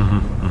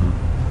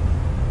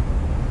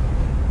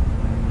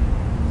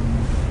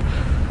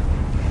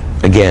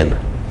 Again,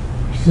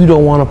 you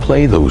don't want to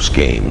play those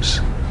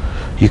games.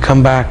 You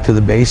come back to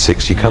the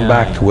basics. You come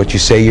back to what you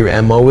say your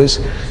MO is.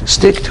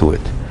 Stick to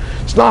it.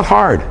 It's not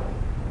hard.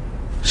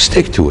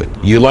 Stick to it.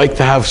 You like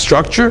to have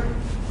structure?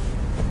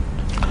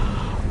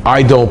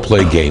 I don't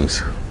play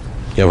games.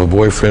 You have a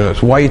boyfriend,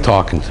 so why are you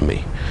talking to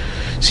me?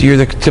 So you're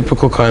the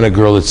typical kind of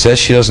girl that says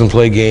she doesn't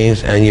play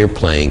games, and you're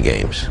playing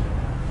games.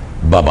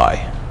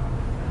 Bye-bye.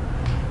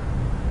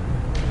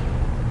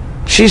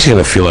 She's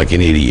gonna feel like an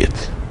idiot.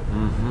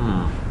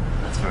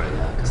 That's very,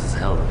 because it's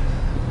hell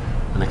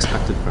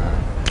unexpected for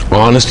her.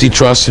 Honesty,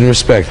 trust, and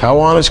respect. How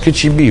honest could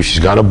she be if she's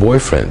got a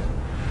boyfriend?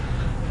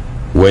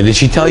 When did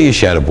she tell you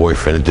she had a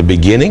boyfriend? At the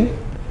beginning?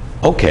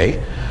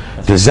 Okay.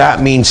 Does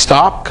that mean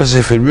stop? Because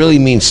if it really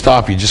means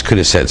stop, you just could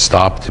have said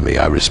stop to me.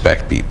 I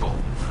respect people.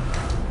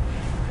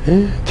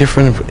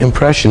 Different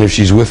impression. If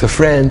she's with a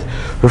friend,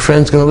 her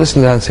friend's going to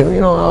listen to that and say, well, you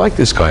know, I like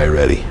this guy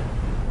already.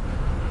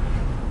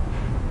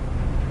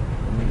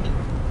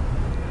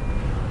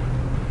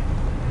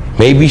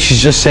 Maybe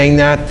she's just saying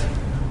that.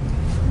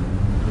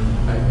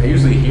 I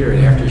usually hear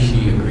it after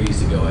she agrees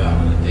to go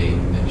out on a date,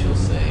 and then she'll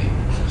say,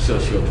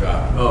 she'll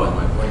drop, oh, and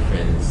my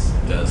boyfriend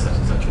does such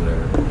and such,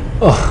 whatever.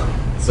 Oh.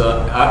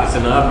 So it's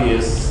an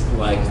obvious,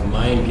 like,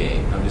 mind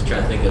game. I'm just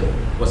trying to think of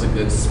what's a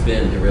good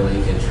spin to really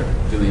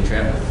do the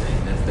entrapment thing.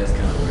 That's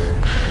kind of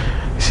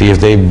weird. See, if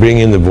they bring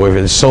in the boyfriend,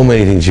 there's so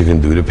many things you can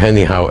do,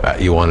 depending how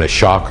you want to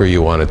shock her,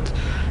 you want to,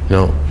 you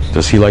know,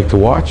 does he like to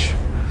watch?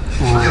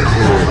 Fucking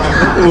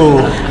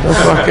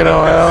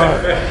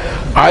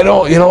I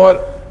don't, you know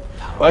what?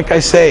 Like I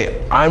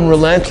say, I'm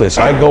relentless.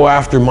 I go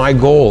after my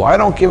goal. I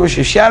don't give a shit.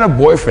 If she had a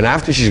boyfriend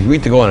after she's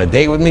agreed to go on a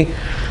date with me,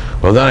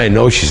 well, then I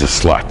know she's a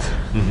slut.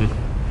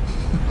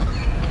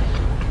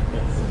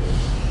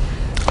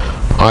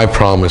 I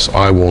promise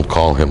I won't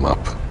call him up.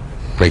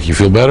 Make you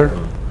feel better?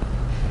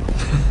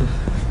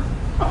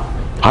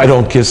 I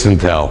don't kiss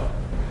and tell.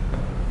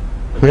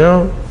 You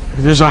know,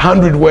 there's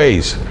 100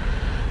 ways.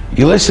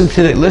 You listen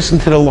to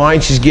the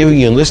line she's giving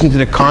you, and listen to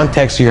the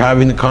context you're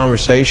having the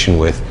conversation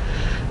with.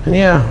 And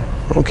yeah,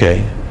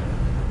 okay.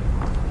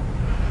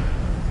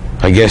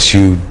 I guess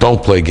you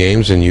don't play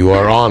games and you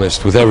are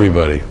honest with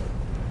everybody.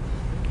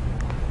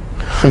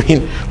 I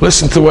mean,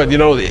 listen to what,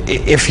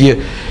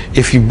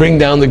 if you bring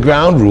down the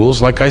ground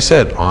rules, like I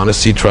said,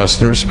 honesty,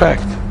 trust, and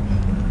respect.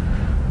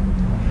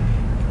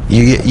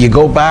 You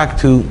go back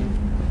to,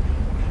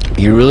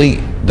 you really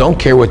don't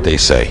care what they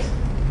say.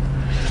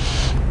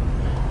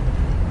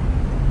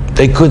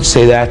 They could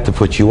say that to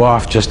put you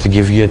off, just to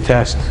give you a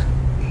test.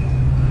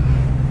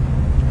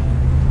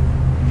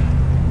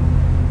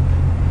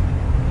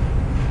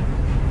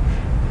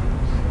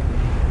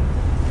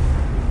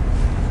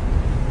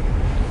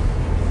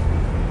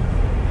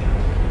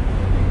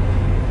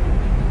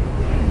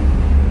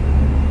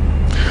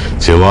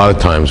 See, a lot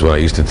of times when I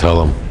used to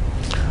tell them,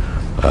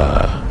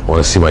 I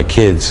want to see my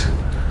kids,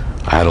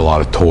 I had a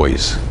lot of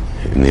toys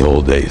in the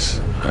old days.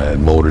 I had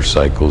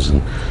motorcycles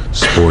and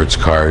sports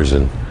cars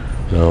and,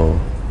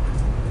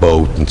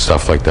 boat and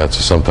stuff like that.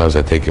 So sometimes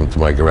I take them to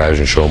my garage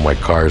and show them my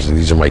cars, and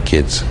these are my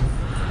kids.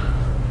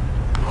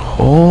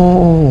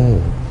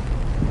 Oh.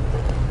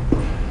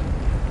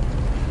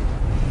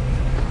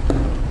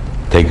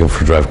 Take them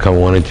for a drive. Come, I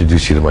want to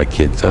introduce you to my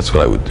kids. That's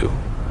what I would do.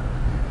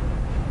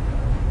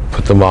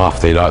 Put them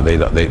off.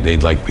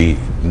 They'd like be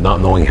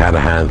not knowing how to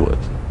handle it.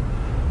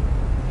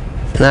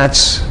 And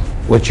that's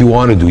what you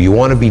want to do. You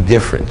want to be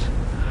different.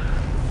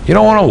 You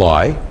don't want to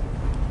lie.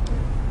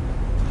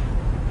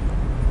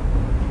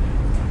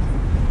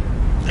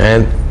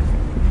 And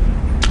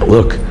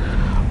look,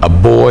 a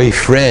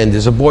boyfriend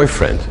is a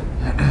boyfriend.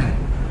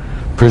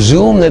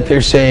 Presume that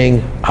they're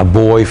saying a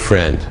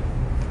boyfriend,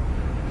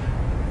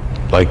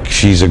 like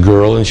she's a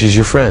girl and she's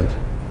your friend.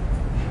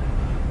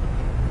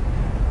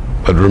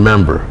 But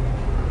remember,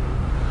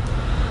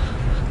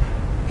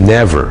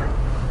 never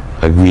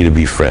agree to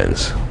be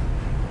friends.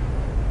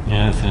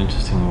 Yeah, that's an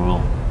interesting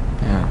rule.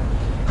 Yeah.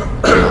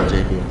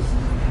 JP.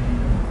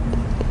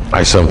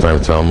 I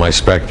sometimes tell them my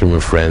spectrum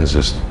of friends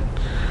is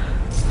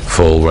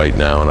full right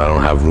now, and I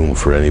don't have room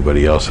for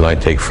anybody else, and I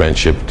take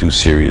friendship too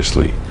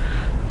seriously.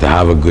 To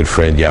have a good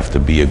friend, you have to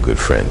be a good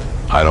friend.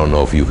 I don't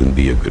know if you can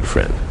be a good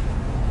friend.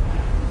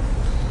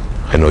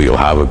 I know you'll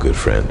have a good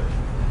friend.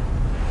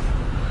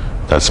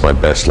 That's my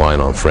best line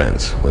on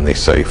friends, when they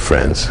say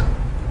friends.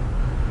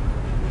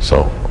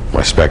 So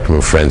my spectrum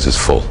of friends is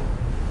full.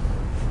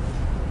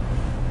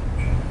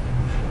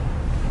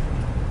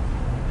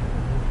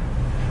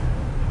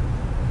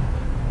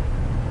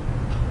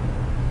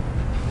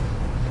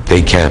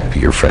 They can't be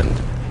your friend.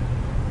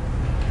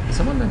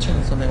 Someone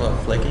mentioned something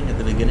about flaking at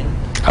the beginning.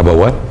 About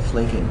what?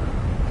 Flaking.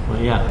 Well,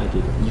 yeah, I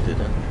did. You did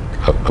that.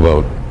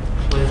 About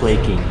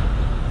Flaking.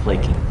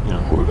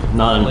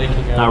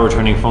 Not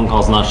returning phone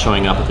calls, not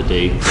showing up at the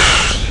date.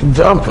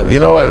 dump it. You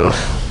know what?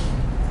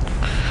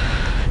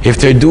 If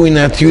they're doing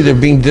that to you, they're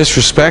being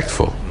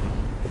disrespectful.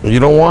 You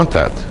don't want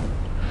that.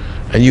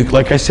 And you,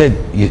 like I said,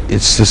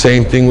 it's the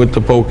same thing with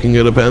the poking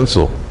of the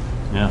pencil.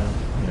 Yeah.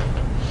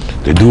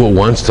 They do it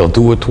once, they'll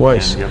do it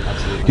twice. Yep,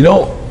 absolutely. You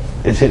know,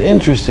 it's an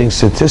interesting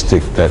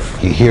statistic that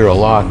you hear a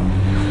lot.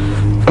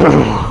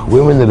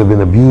 Women that have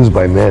been abused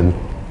by men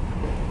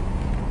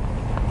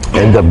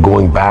end up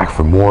going back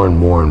for more and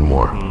more and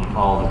more.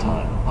 All the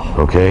time.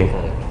 Okay?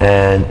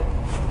 And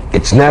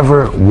it's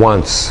never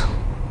once.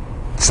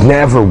 It's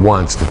never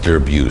once that they're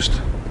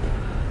abused.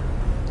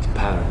 It's a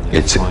pattern.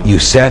 It's you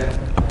set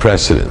a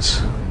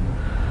precedence.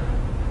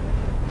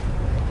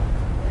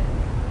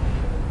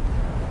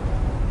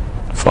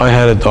 If I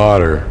had a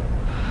daughter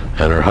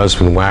and her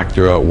husband whacked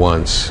her out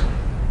once,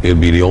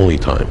 it'd be the only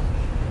time.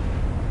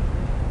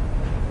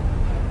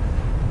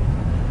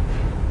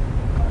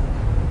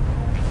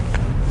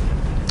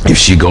 If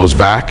she goes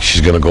back,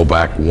 she's going to go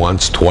back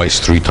once, twice,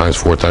 3 times,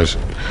 4 times.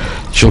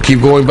 She'll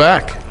keep going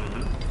back.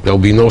 There'll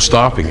be no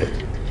stopping it.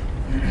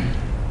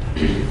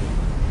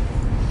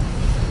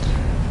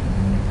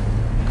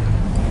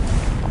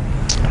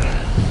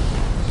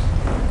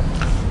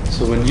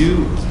 So when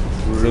you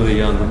were really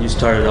young, when you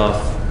started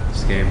off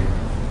this game,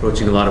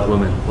 approaching a lot of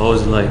women, what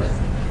was it like?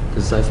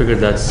 Because I figured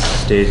that's the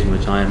stage in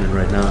which I am in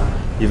right now.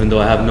 Even though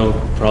I have no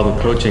problem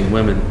approaching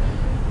women,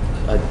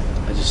 I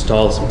just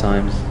stall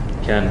sometimes.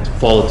 Can't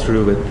follow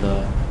through with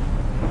the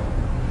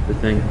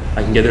thing.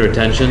 I can get their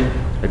attention.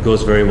 It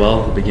goes very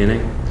well at the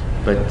beginning,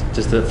 but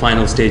just the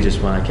final stages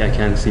when I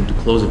can't seem to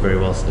close it very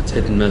well. So it's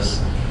hit and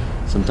miss.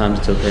 Sometimes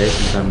it's okay,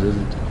 sometimes it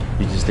isn't.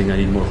 You just think I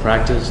need more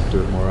practice,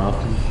 do it more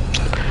often.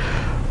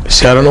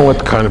 See, I don't know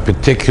what kind of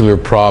particular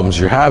problems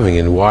you're having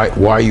and why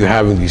are you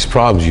having these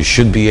problems. You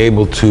should be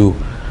able to.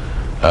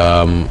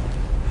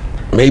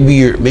 Maybe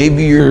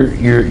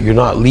you're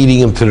not leading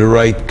them to the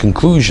right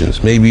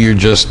conclusions. Maybe you're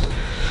just,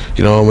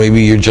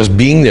 maybe you're just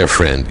being their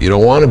friend. You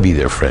don't want to be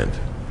their friend.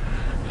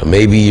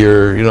 Maybe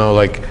you're,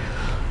 like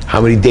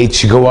how many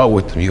dates you go out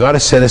with them. You got to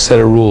set a set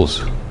of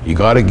rules. You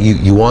got to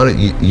you want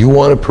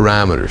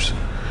parameters.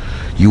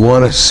 You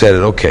want to set it,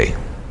 okay.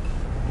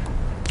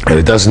 And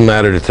it doesn't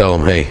matter to tell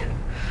them, hey,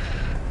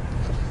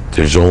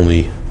 there's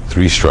only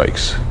 3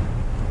 strikes.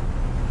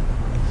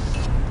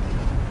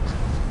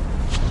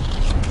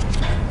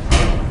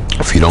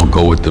 If you don't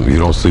go with them, you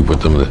don't sleep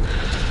with them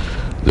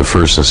the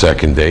first and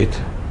second date,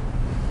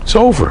 it's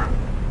over.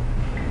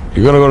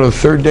 You're gonna go to the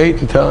third date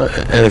and tell,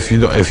 and if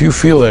you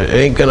feel that it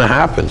ain't gonna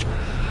happen,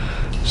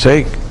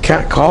 say,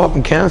 call up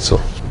and cancel.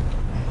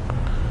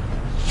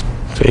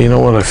 Say, you know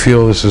what, I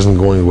feel this isn't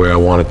going where I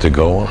want it to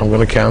go, and I'm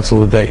gonna cancel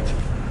the date.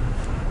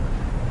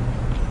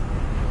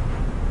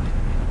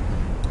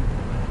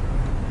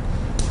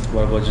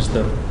 What about just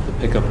the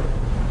pickup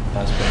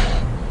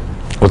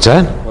aspect? What's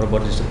that? What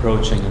about just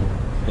approaching and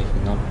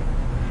picking up?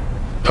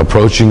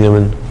 Approaching him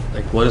and...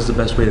 Like, what is the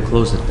best way to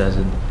close it?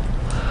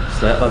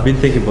 So I've been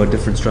thinking about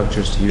different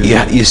structures to use.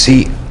 Yeah, you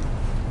see,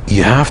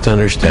 you have to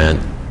understand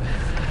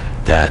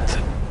that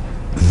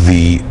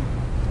the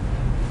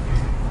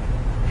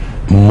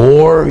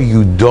more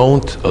you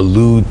don't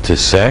allude to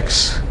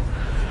sex,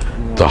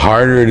 the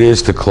harder it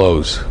is to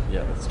close.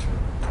 Yeah, that's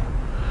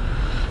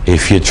true.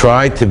 If you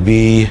try to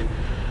be,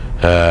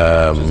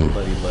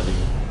 Buddy.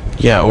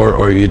 yeah,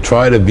 or you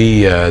try to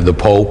be the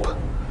Pope,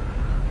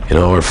 you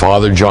know, or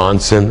Father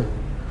Johnson,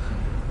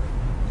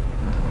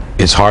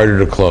 it's harder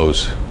to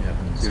close.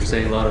 So you're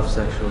saying a lot of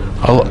sexual...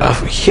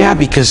 Yeah,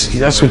 because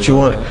that's what you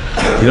want.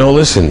 You know,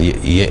 listen, you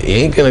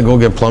ain't gonna go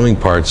get plumbing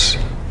parts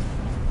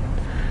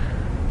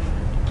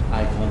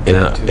in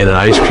an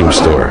ice cream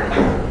store.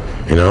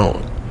 You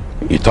know,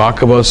 you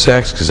talk about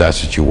sex because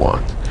that's what you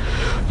want.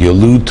 You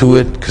allude to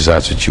it because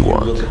that's what you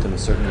want. You look at them a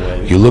certain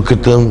way. You look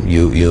at them,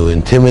 you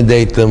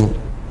intimidate them,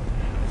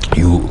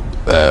 you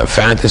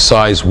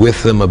fantasize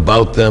with them,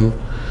 about them.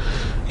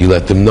 You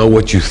let them know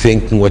what you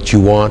think and what you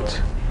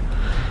want.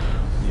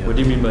 What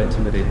do you mean by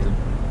intimidate them?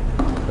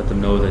 Let them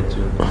know that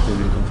you're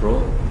completely in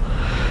control?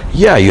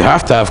 Yeah, you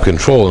have to have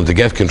control, and to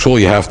get control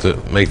you have to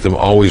make them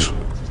always, you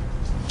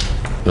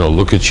know,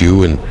 look at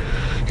you, and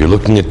you're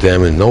looking at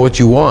them and know what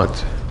you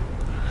want.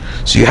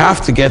 So you have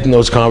to get in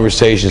those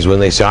conversations when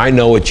they say, I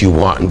know what you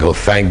want, and go,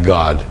 thank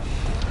God.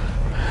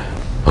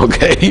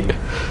 Okay?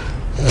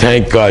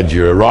 Thank God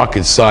you're a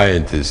rocket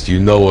scientist.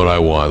 You know what I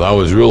want. That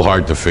was real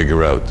hard to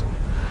figure out.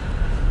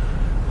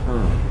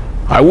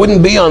 I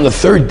wouldn't be on the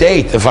third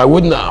date if I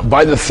wouldn't,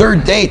 by the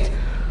third date,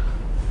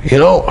 you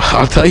know,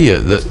 I'll tell you,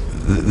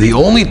 the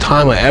only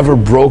time I ever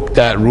broke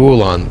that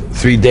rule on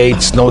 3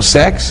 dates, no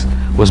sex,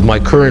 was my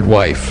current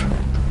wife.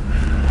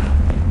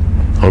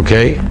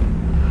 Okay?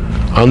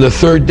 On the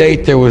third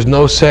date, there was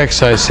no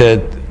sex. I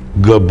said,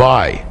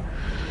 goodbye.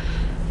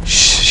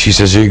 She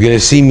says, are you going to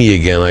see me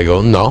again? I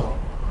go, no.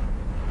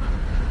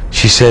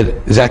 She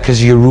said, is that because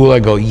of your rule? I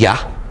go,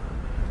 yeah.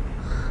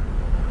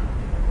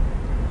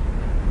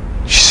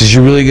 She says,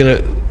 you're really going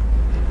to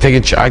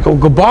take a I go,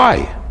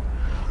 goodbye.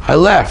 I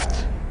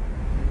left.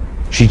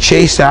 She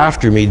chased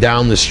after me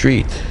down the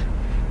street.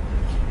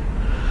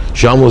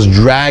 She almost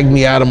dragged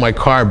me out of my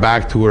car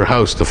back to her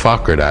house to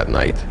fuck her that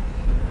night.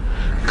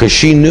 Because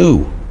she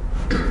knew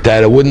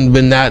that it wouldn't have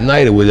been that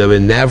night, it would have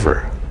been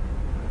never.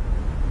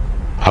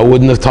 I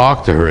wouldn't have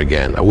talked to her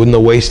again. I wouldn't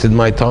have wasted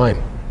my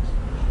time.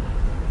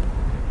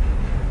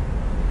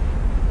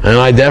 And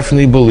I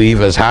definitely believe,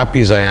 as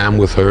happy as I am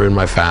with her and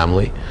my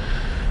family,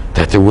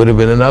 that there would have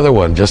been another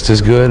one just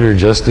as good or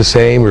just the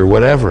same or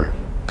whatever,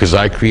 because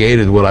I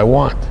created what I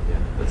want. Yeah,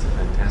 that's a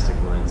fantastic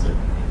mindset.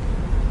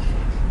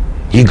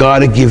 You got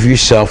to give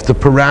yourself the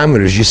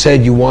parameters. You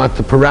said you want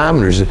the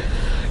parameters.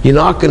 You're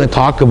not going to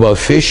talk about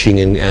fishing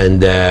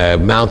and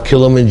Mount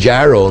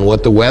Kilimanjaro and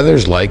what the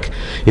weather's like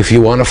if you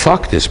want to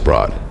fuck this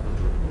broad.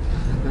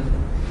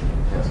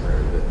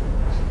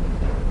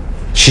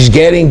 She's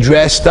getting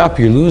dressed up.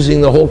 You're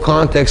losing the whole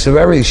context of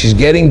everything. She's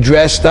getting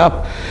dressed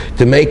up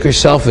to make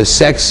herself as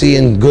sexy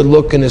and good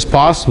looking as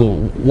possible.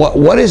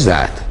 What is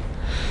that?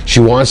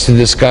 She wants to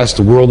discuss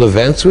the world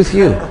events with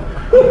you.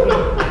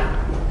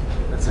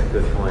 That's a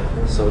good point.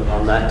 So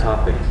on that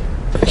topic,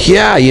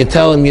 Yeah, you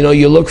tell them, you know,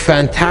 you look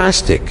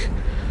fantastic.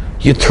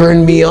 You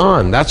turn me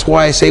on. That's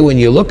why I say when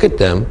you look at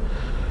them,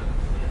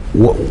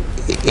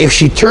 if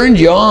she turned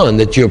you on,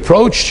 that you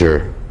approached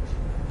her,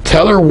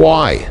 tell her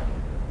why.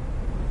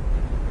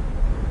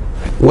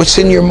 What's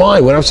in your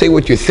mind? When I'm saying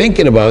what you're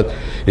thinking about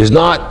is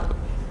not,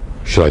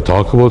 should I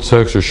talk about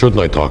sex or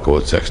shouldn't I talk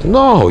about sex?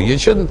 No, you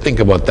shouldn't think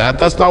about that.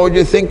 That's not what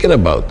you're thinking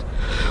about.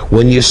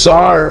 When you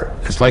saw her,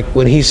 it's like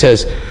when he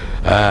says,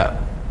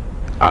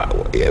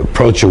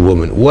 approach a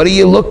woman. What do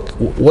you look,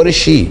 what is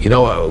she? You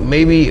know,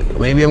 maybe I'm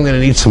going to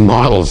need some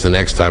models the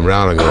next time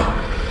around. I'm going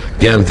to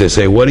get them to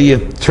say, what are you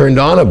turned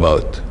on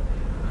about?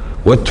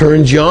 What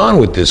turns you on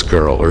with this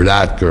girl or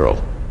that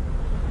girl?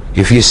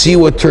 If you see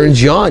what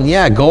turns you on,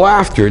 yeah, go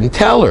after it and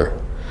tell her.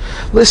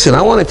 Listen,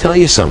 I want to tell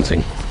you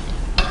something.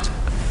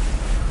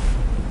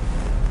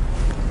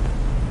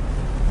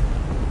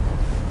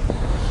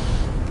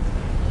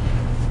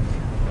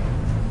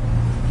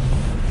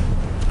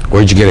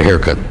 Where'd you get a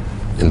haircut?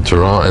 In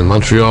Toronto, in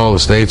Montreal, the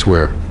States,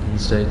 where? In the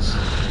States.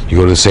 You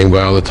go to the same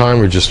guy all the time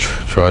or just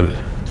try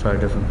to? Try a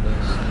different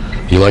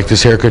place. You like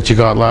this haircut you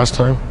got last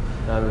time?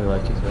 I really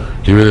like it,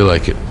 yeah. You really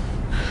like it?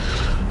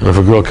 And if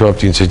a girl came up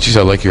to you and said, geez,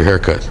 I like your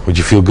haircut, would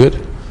you feel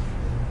good?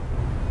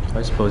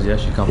 I suppose, yeah,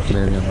 she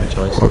complimented me on my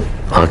choice.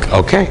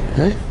 Okay.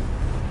 Hey.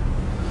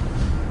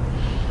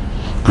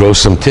 Grow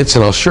some tits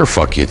and I'll sure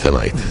fuck you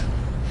tonight.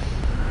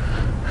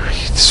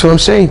 That's what I'm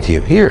saying to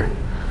you. Here.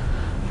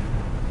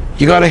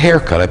 You got a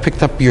haircut. I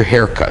picked up your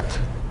haircut.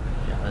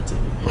 Yeah, that's it.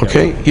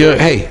 Okay? Yeah,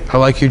 hey, I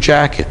like your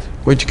jacket.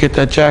 Where'd you get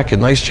that jacket?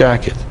 Nice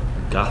jacket.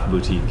 Goth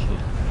boutique.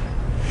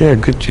 Yeah,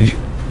 good.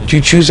 Did you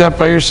choose that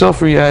by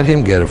yourself or you had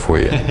him get it for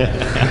you? You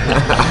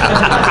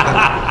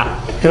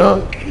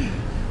know?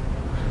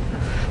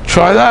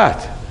 Try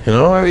that. You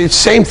know, I mean, it's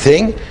the same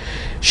thing.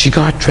 She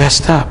got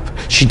dressed up.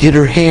 She did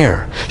her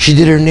hair. She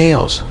did her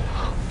nails.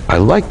 I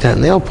like that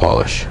nail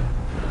polish.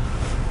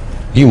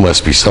 You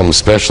must be something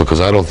special because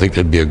I don't think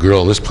there'd be a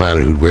girl on this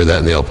planet who'd wear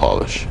that nail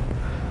polish.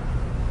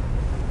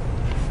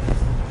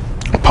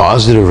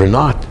 Positive or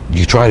not,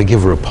 you try to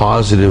give her a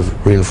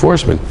positive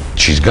reinforcement.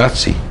 She's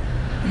gutsy.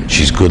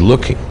 She's good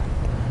looking.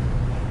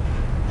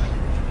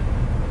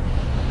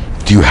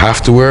 Do you have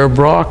to wear a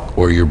bra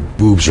or your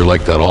boobs are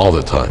like that all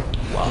the time?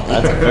 Wow,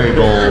 that's very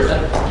bold.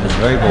 That's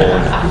very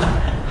bold.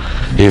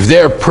 If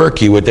they're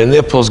perky with their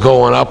nipples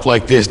going up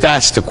like this,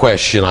 that's the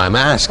question I'm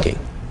asking.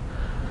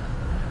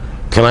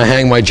 Can I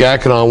hang my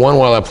jacket on one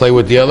while I play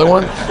with the other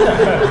one?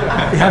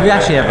 Have you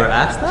actually ever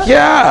asked that?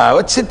 Yeah,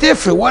 what's the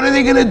difference? What are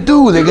they going to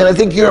do? They're going to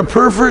think you're a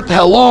pervert?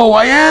 Hello,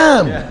 I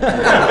am.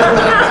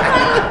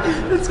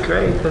 That's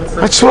great.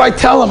 That's what I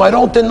tell them. I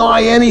don't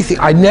deny anything.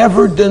 I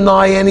never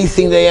deny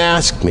anything they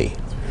ask me.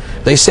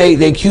 They say,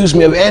 they accuse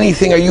me of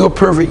anything. Are you a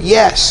pervert?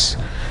 Yes.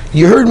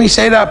 You heard me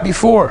say that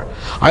before.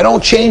 I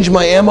don't change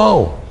my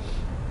MO.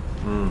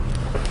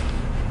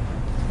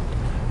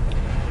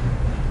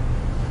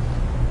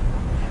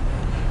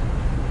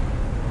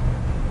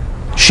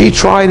 She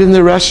tried in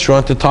the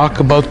restaurant to talk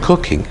about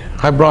cooking.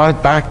 I brought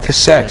it back to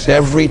sex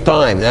every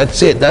time.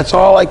 That's it. That's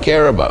all I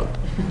care about.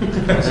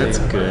 That's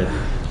good.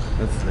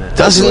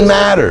 Doesn't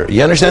matter.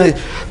 You understand?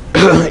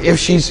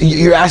 If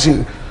you're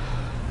asking,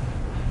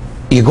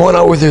 you're going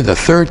out with her the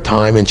third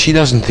time and she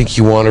doesn't think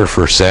you want her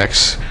for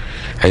sex,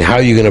 and how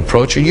are you going to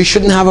approach her? You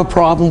shouldn't have a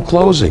problem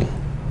closing.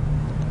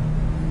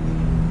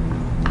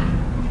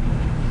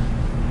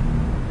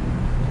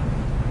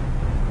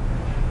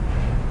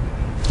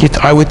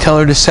 I would tell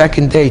her the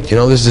second date, you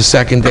know, this is the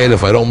second date.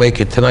 If I don't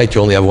make it tonight,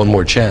 you only have one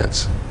more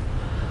chance.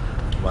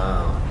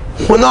 Wow.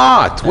 Why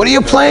not? What are you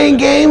playing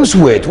games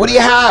with? What do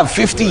you have,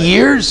 50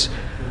 years?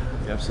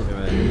 You're absolutely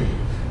right.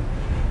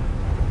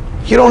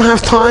 You don't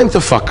have time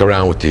to fuck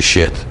around with this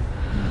shit.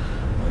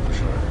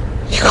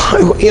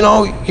 You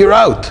know, you're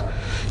out.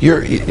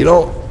 You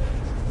know,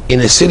 in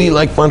a city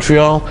like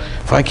Montreal,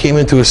 if I came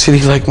into a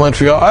city like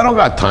Montreal, I don't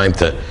got time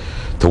to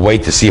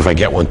wait to see if I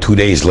get one 2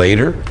 days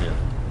later.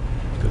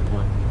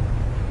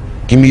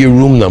 Give me your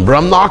room number.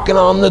 I'm knocking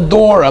on the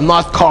door. I'm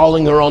not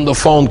calling her on the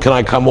phone. Can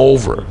I come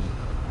over?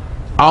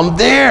 I'm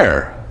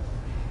there.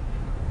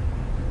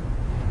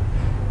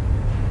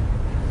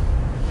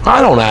 I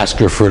don't ask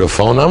her for the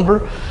phone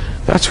number.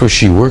 That's where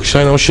she works.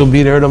 I know she'll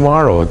be there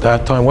tomorrow at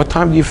that time. What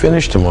time do you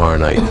finish tomorrow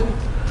night?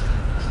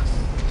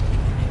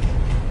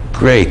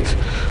 Great.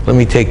 Let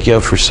me take you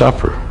out for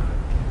supper.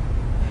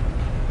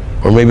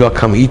 Or maybe I'll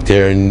come eat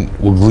there and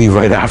we'll leave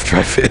right after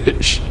I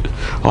finish.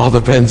 All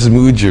depends the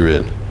mood you're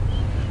in.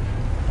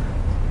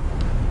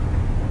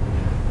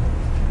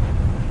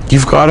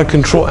 You've got to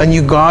control, and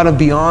you got to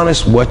be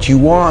honest what you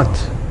want.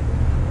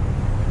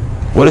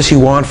 What does he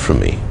want from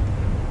me?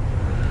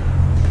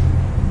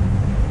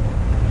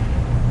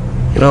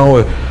 You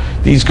know,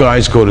 these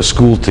guys go to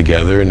school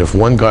together, and if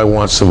one guy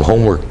wants some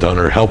homework done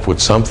or help with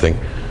something,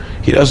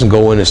 he doesn't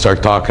go in and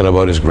start talking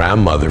about his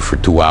grandmother for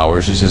 2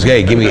 hours. He says,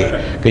 hey, can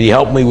you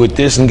help me with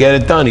this and get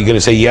it done? You're going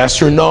to say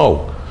yes or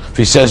no. If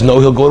he says no,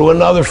 he'll go to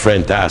another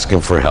friend to ask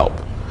him for help.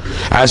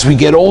 As we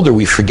get older,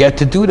 we forget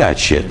to do that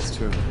shit. That's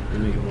true.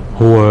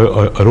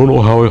 Oh, I don't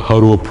know how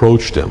to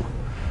approach them.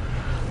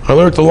 I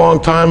learned a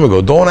long time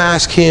ago, don't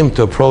ask him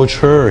to approach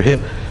her or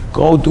him.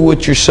 Go do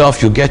it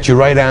yourself. You'll get your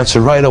right answer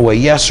right away,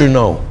 yes or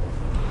no.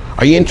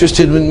 Are you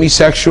interested in me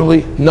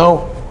sexually?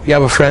 No. You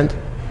have a friend?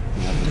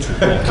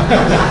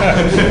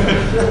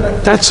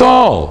 That's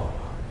all.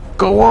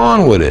 Go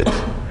on with it.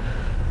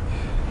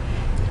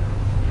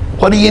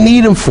 What do you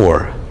need him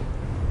for?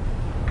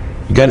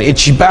 You got an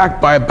itchy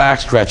back, buy a back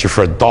scratcher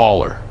for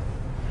 $1.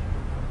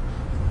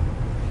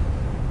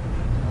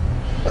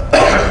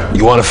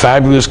 You want a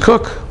fabulous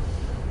cook?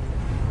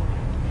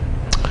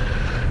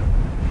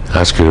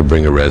 Ask her to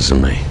bring a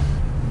resume.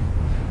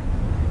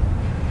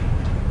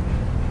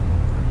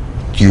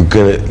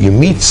 You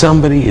meet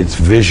somebody, it's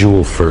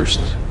visual first.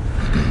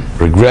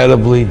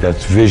 Regrettably,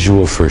 that's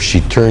visual first.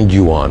 She turned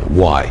you on.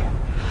 Why?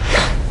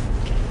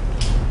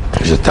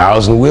 There's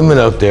 1,000 women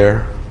out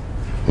there,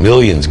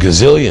 millions,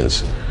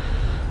 gazillions,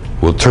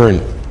 will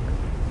turn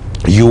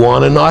you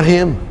on and not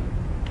him.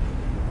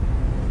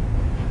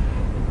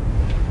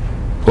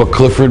 What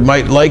Clifford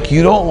might like,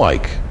 you don't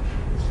like.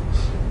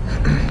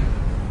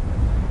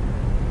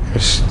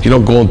 You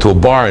don't go into a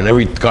bar and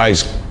every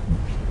guy's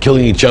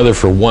killing each other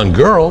for one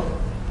girl.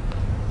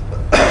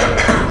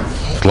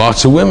 There's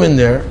lots of women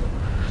there.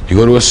 You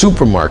go to a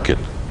supermarket.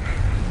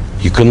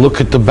 You can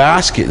look at the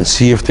basket and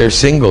see if they're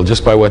single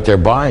just by what they're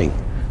buying.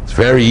 It's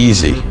very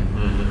easy.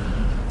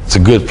 It's a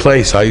good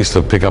place. I used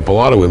to pick up a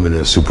lot of women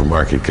in a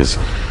supermarket because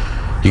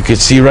you could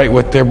see right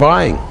what they're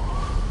buying.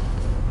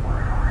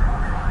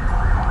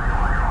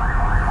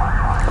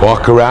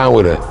 Walk around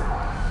with a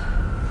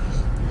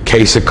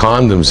case of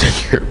condoms in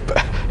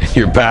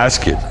your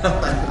basket.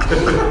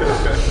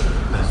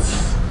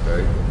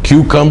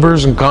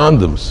 Cucumbers and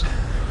condoms.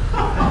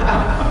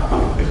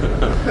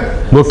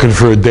 Looking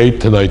for a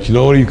date tonight. You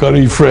know, you got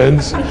any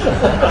friends?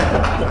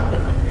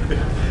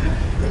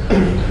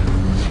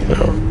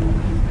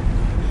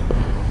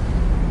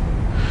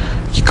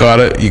 You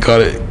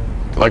gotta,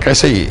 like I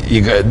say,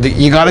 you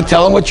gotta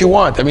tell them what you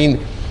want. I mean,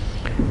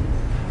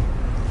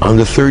 on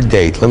the third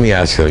date, let me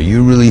ask you,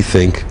 you really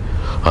think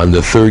on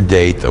the third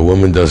date a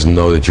woman doesn't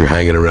know that you're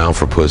hanging around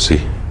for pussy?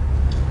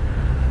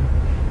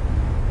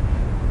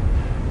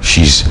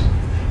 She's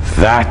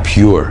that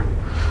pure.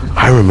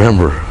 I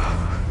remember,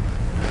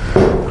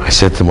 I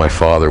said to my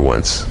father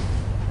once,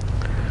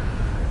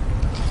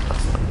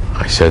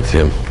 I said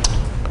to him,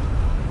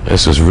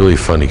 this was really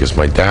funny because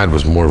my dad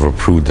was more of a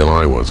prude than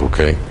I was,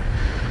 okay?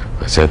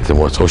 I said to him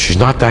once, oh, she's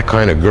not that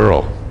kind of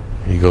girl.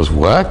 He goes,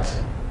 what?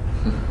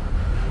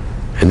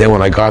 And then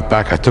when I got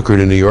back, I took her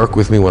to New York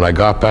with me. When I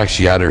got back,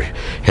 she had her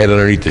head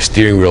underneath the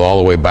steering wheel all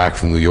the way back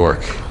from New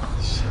York.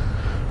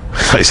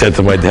 I said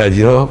to my dad,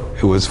 you know,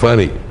 it was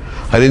funny.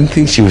 I didn't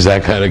think she was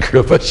that kind of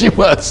girl, but she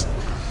was.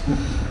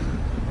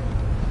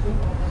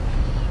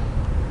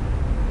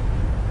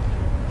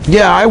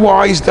 Yeah, I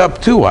wised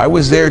up too. I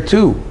was there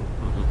too.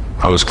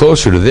 I was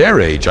closer to their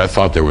age. I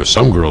thought there were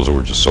some girls who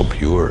were just so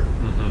pure.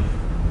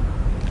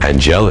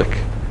 Angelic.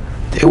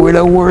 They were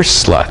the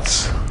worst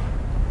sluts.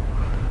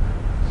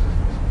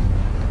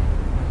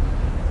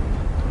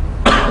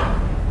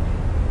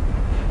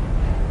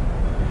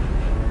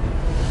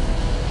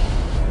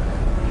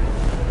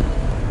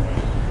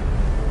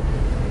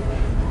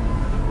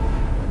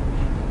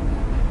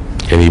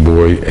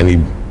 Any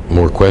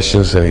more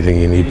questions? Anything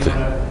you need to?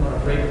 Want to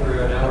break for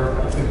an hour,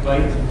 a quick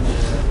bite,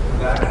 and come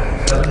back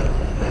at 7?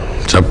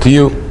 It's up to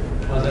you.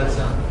 How's that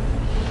sound?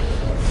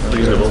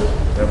 Reasonable.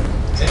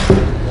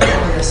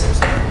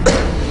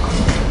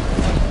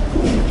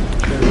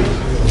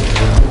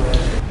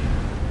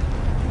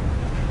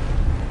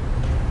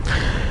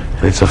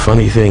 And it's a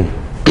funny thing.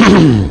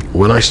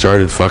 When I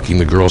started fucking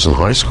the girls in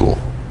high school,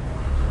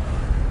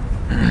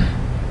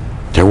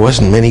 there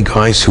wasn't many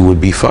guys who would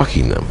be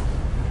fucking them.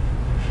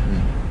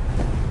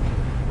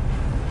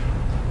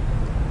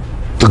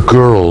 The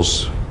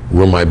girls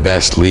were my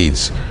best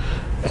leads.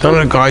 None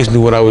of the guys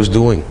knew what I was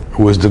doing. It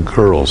was the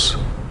girls.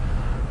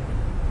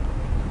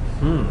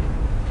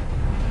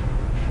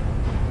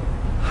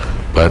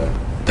 But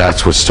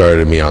that's what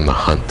started me on the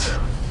hunt.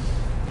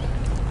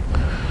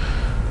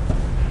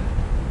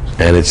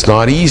 And it's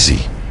not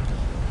easy.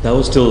 That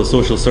was still a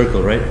social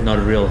circle, right? Not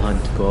a real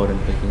hunt to go out and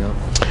picking up.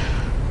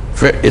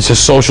 It's a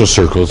social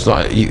circle. It's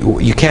not,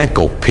 you can't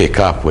go pick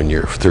up when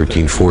you're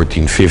 13,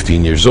 14,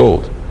 15 years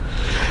old.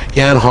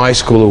 Yeah, in high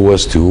school it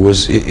was too. It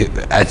was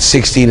at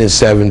 16 and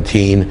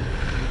 17,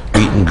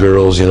 meeting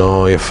girls, you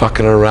know, you're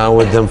fucking around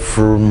with them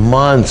for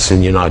months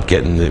and you're not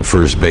getting the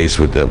first base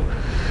with them.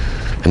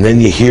 And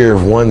then you hear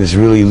of one that's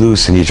really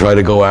loose and you try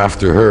to go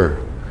after her.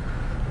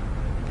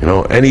 You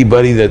know,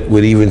 anybody that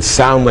would even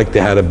sound like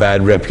they had a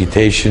bad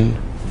reputation,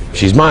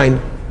 she's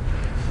mine.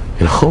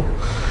 You know?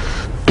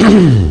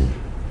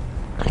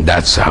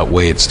 That's how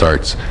way it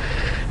starts.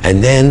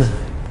 And then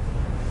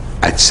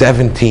at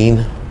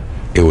 17,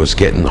 it was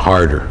getting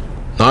harder.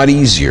 Not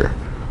easier,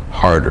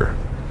 harder.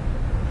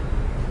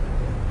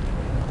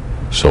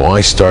 So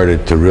I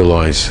started to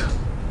realize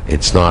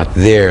it's not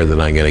there that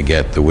I'm going to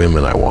get the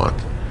women I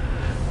want.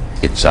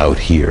 It's out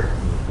here.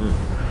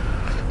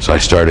 So I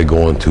started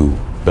going to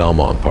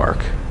Belmont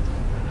Park.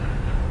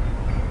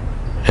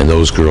 And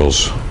those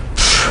girls,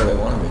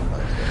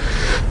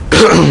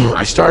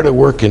 I started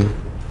working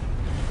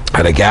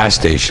at a gas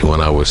station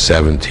when I was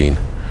 17.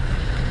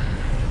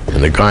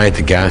 And the guy at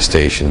the gas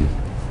station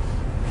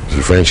was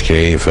a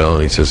French-Canadian fellow,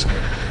 and he says,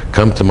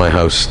 come to my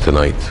house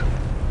tonight.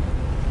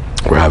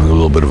 We're having a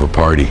little bit of a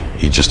party.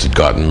 He just had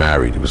gotten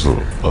married. He was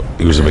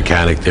a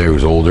mechanic there, he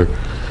was older.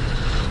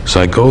 So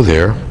I go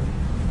there,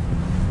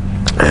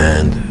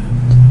 and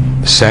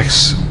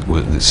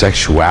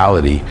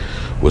sexuality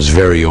was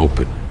very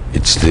open.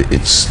 It's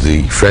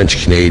the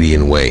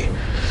French-Canadian way.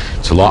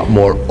 It's a lot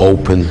more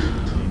open,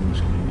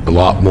 a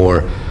lot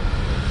more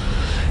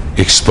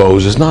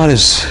exposed. It's not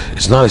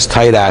as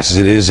tight ass as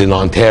it is in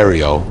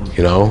Ontario,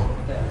 you know.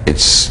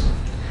 It's,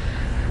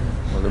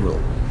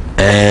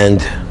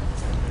 and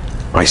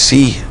I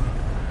see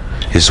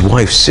his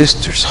wife's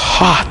sister's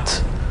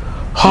hot.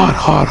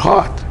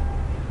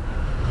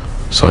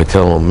 So I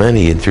tell him, man,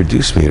 he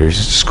introduced me to her. He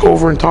says, just go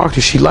over and talk to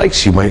her. She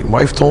likes you. My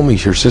wife told me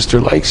your sister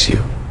likes you.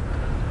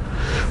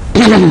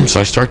 So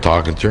I start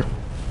talking to her.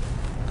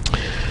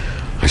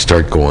 I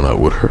start going out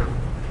with her.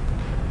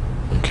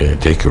 Okay, I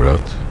take her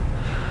out.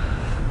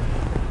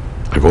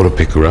 I go to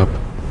pick her up.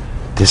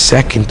 The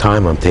second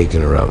time I'm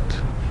taking her out,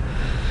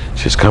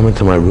 she's coming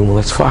to my room,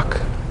 let's fuck.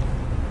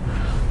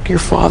 Your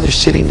father's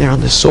sitting there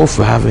on the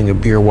sofa having a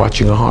beer,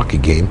 watching a hockey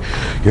game.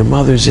 Your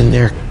mother's in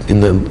there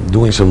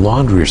doing some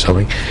laundry or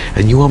something,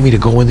 and you want me to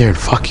go in there and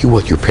fuck you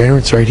with your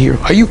parents right here?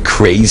 Are you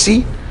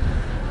crazy?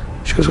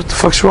 She goes, what the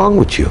fuck's wrong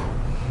with you?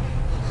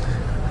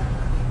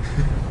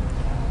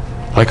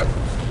 Like,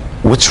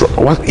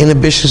 what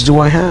inhibitions do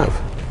I have?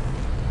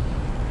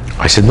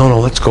 I said, no,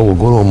 let's go. We'll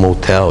go to a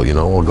motel, you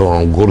know. We'll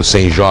go to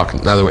Saint Jacques.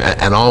 And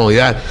not only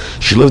that,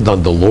 she lived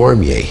on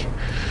Delormier.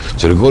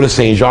 So to go to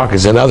Saint Jacques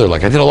is another.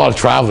 Like, I did a lot of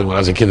traveling when I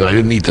was a kid that I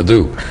didn't need to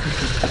do.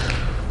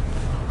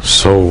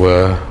 So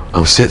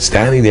I'm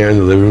standing there in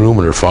the living room,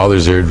 and her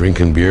father's there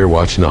drinking beer,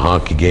 watching a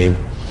hockey game.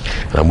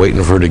 And I'm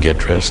waiting for her to get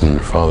dressed, and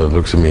her father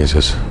looks at me and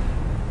says,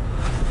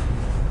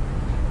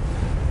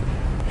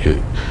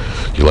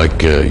 you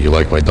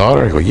like my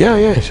daughter? I go,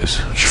 yeah. He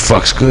says, she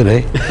fucks good,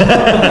 eh?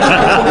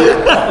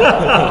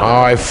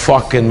 Oh, I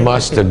fucking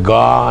must have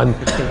gone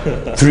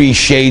 3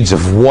 shades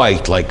of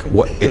white. Like,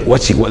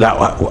 what's he? I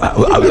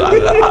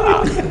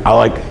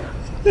like.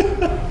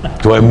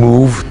 Do I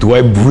move? Do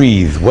I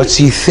breathe? What's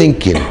he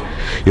thinking?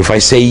 If I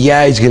say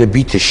yeah, he's gonna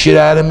beat the shit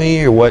out of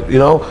me, or what? You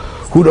know,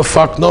 who the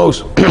fuck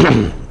knows?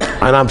 And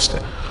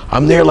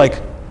I'm there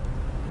like.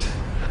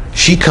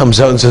 She comes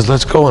out and says,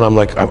 let's go. And I'm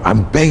like,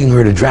 I'm begging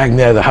her to drag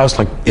me out of the house.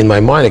 Like, in my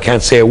mind, I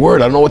can't say a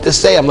word. I don't know what to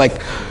say. I'm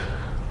like...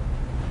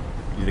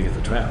 You think it's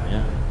a trap,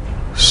 yeah.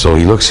 So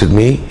he looks at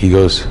me. He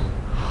goes,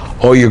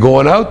 oh, you're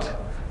going out?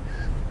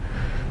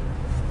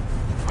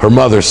 Her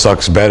mother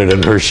sucks better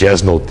than her. She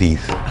has no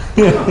teeth.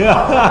 That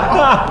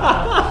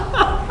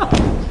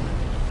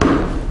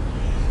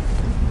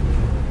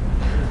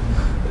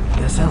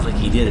sounds like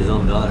he did his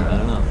own daughter. I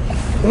don't know.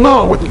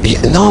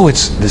 No,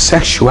 it's the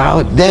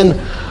sexuality. Then...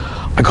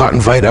 I got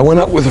invited. I went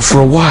out with her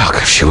for a while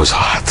because she was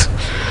hot.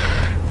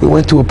 We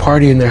went to a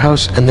party in their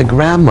house, and the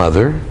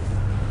grandmother,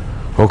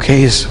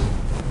 okay, is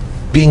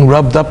being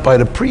rubbed up by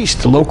the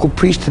priest, the local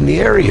priest in the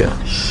area.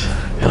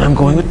 And I'm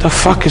going, what the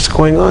fuck is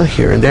going on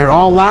here? And they're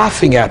all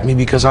laughing at me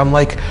because I'm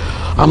like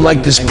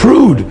this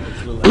prude.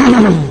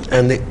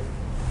 And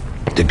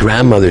the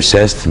grandmother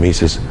says to me,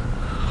 says,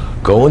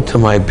 go into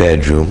my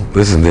bedroom,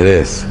 listen to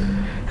this,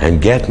 and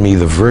get me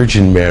the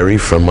Virgin Mary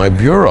from my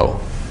bureau.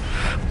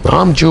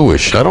 I'm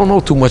Jewish. I don't know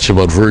too much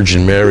about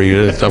Virgin Mary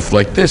and stuff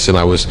like this, and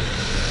I was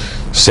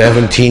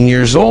 17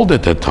 years old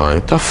at that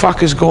time. What the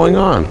fuck is going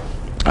on?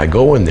 I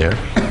go in there.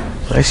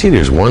 I see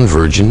there's one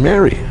Virgin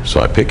Mary. So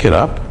I pick it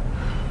up,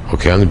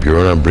 okay, on the bureau,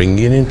 and I'm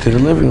bringing it into the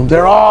living room.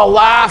 They're all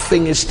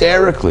laughing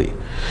hysterically.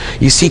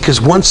 You see, because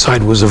one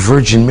side was a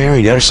Virgin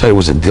Mary, the other side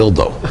was a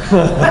dildo.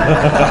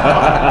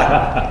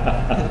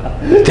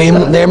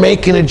 They're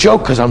making a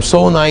joke because I'm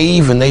so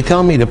naive, and they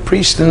tell me the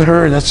priest and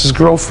her, that's his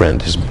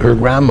girlfriend, her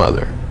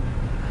grandmother.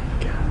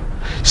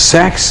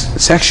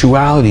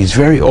 Sexuality is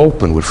very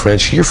open with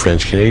French. You're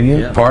French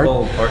Canadian, part.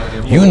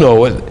 You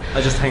know it.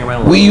 I just hang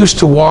around. We used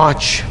to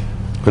watch,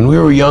 when we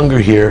were younger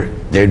here,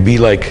 there'd be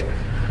like,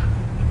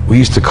 we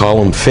used to call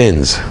them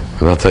fins.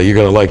 And I'll tell you, you're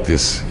going to like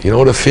this. You know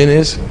what a fin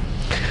is?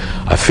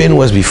 A fin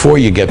was before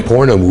you get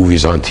porno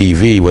movies on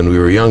TV. When we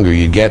were younger,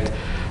 you'd get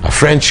a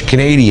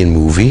French-Canadian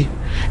movie,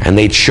 and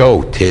they'd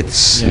show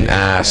tits and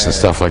ass and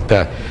stuff like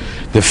that.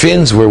 The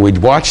fins where we'd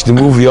watch the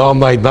movie all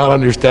night not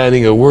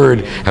understanding a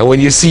word, and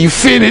when you see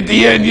fin at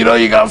the end, you know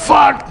you got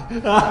fucked.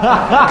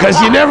 Because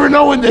you never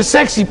know when the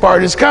sexy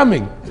part is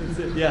coming.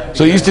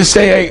 So you used to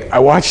say, hey, I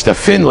watched a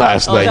fin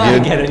last night. I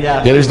get it,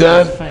 yeah. You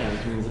understand? Fang,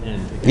 which means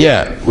end.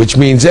 Yeah, which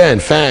means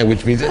end. Fang,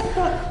 which means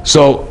end.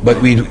 So,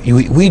 but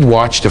we'd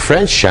watch the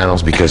French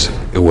channels because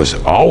it was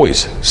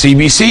always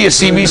CBC is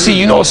CBC.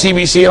 You know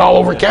CBC all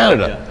over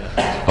Canada.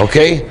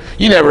 Okay?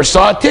 You never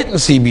saw a tit in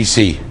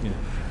CBC.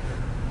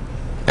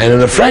 And in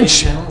the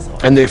French,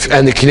 and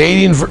the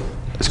Canadian,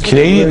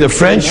 the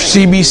French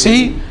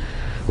CBC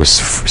was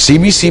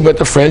CBC, but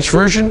the French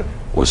version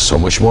was so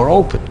much more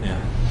open.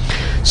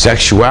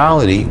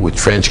 Sexuality with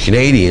French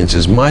Canadians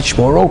is much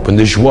more open.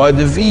 The joie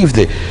de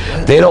vivre.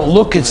 They don't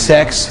look at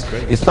sex.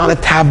 It's not a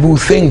taboo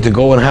thing to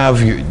go and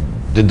have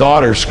the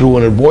daughter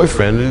screwing her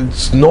boyfriend.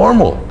 It's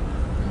normal.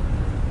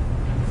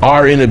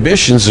 Our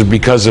inhibitions are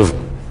because of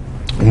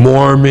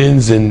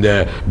Mormons and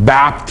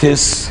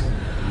Baptists.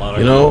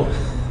 Monarchy. You know,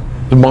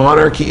 the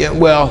monarchy.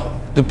 Well,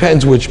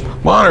 depends which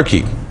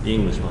monarchy. The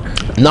English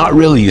monarchy. Not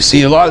really. You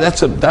see, a lot.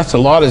 That's a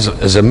lot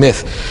as a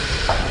myth.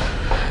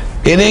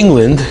 In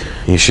England,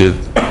 you should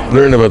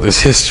learn about this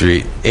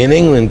history. In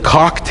England,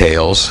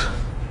 cocktails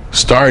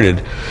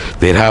started.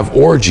 They'd have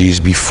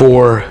orgies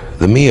before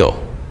the meal.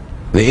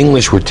 The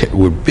English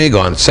were big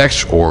on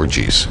sex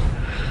orgies.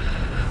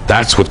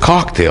 That's what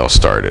cocktails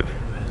started.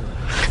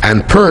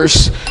 And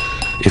purse,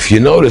 if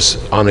you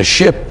notice, on a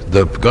ship,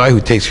 the guy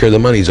who takes care of the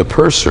money is a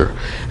purser.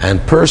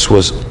 And purse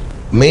was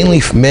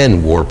mainly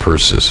men wore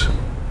purses.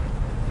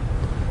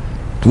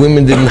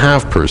 Women didn't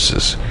have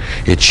purses.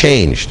 It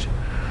changed.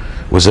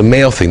 It was a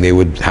male thing.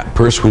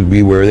 Purse would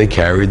be where they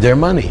carried their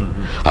money.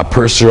 A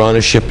purser on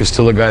a ship is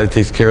still a guy that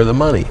takes care of the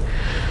money.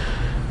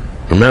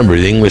 Remember,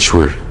 the English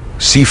were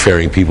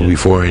seafaring people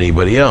before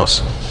anybody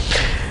else.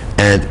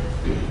 And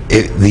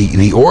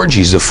the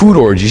orgies, the food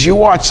orgies, you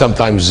watch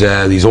sometimes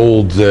these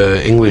old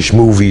English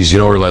movies, you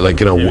know, or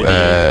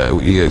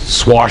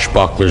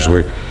swashbucklers,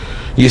 where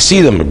you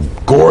see them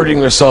gorging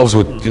themselves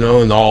with, you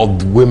know, and all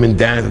women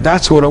dance.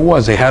 That's what it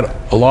was. They had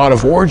a lot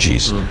of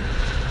orgies.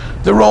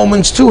 The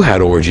Romans too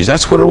had orgies.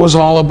 That's what it was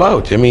all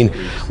about. I mean,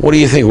 what do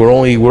you think? We're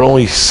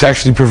only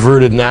sexually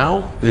perverted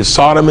now? There's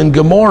Sodom and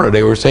Gomorrah.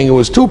 They were saying it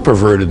was too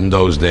perverted in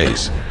those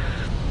days.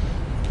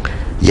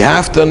 You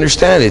have to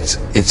understand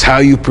it's how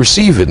you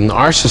perceive it. In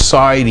our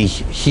society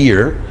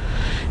here,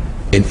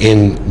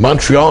 in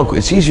Montreal,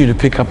 it's easier to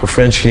pick up a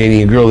French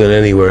Canadian girl than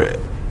anywhere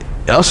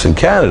else in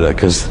Canada,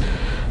 because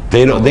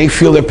they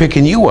feel they're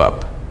picking you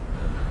up.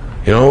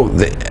 You know,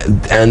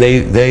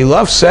 they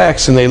love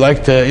sex, and they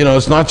like to, you know,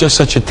 it's not just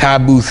such a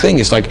taboo thing.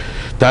 It's like,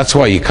 that's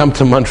why you come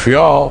to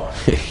Montreal,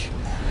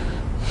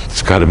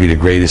 it's got to be the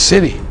greatest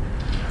city.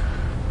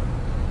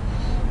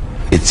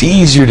 It's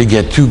easier to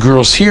get two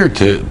girls here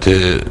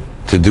to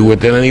do it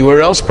than anywhere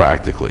else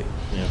practically.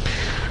 Yeah.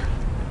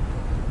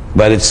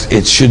 But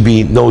it should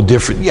be no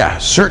different. Yeah,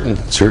 certain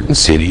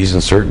cities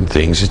and certain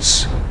things,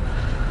 it's,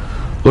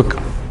 look,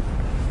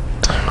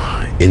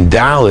 in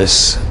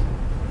Dallas,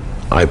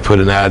 I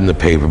put an ad in the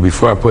paper.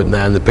 Before I put an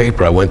ad in the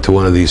paper, I went to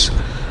one of these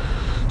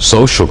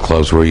social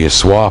clubs where you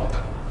swap,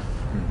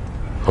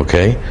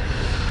 okay?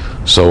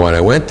 So when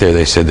I went there,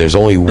 they said there's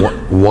only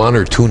one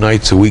or two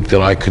nights a week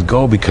that I could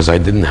go because I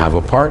didn't have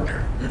a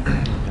partner.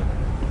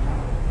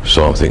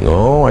 So I'm thinking,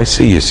 oh, I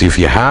see. You see, if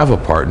you have a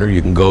partner,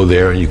 you can go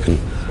there and you can.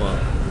 Wow.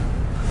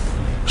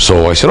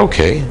 So I said,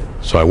 okay.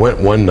 So I went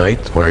one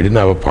night when I didn't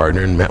have a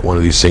partner and met one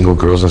of these single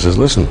girls and says,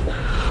 listen,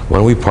 why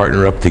don't we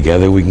partner up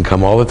together? We can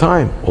come all the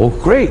time. Oh,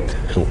 great.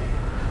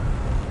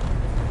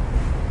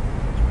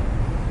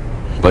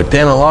 But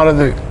then a lot of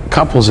the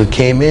couples that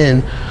came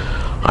in,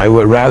 I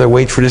would rather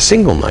wait for the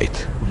single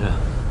night. Yeah.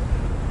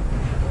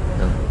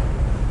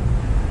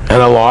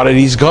 And a lot of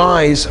these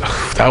guys,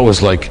 that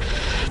was like,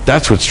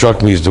 that's what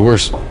struck me as the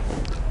worst.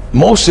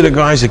 Most of the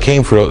guys that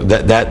came for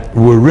that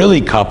were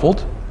really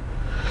coupled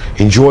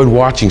enjoyed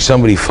watching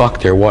somebody fuck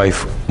their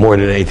wife more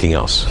than anything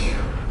else.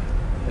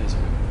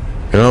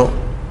 You know?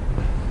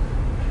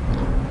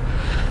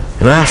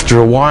 And after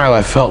a while,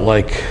 I felt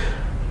like,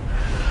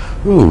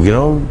 ooh, you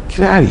know,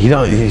 get out of here. You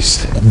know,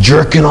 he's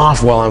jerking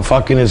off while I'm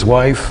fucking his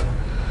wife.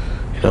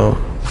 You know,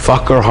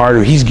 fuck her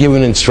harder. He's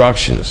giving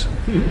instructions.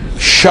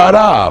 Shut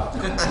up.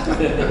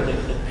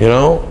 You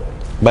know?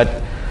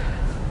 But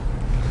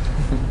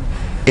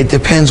it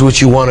depends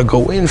what you want to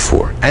go in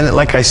for. And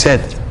like I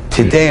said,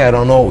 today, I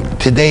don't know,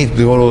 today,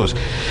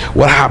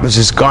 what happens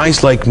is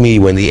guys like me,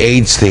 when the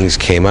AIDS things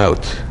came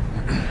out,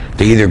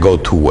 they either go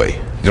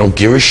two-way. They don't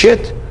give a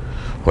shit,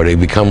 or they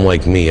become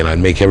like me, and I'd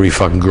make every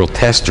fucking girl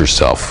test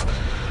herself.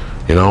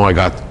 You know, I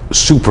got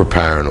super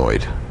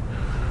paranoid.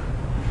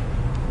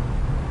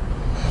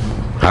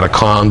 Had a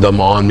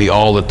condom on me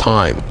all the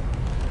time.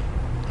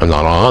 And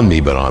not on me,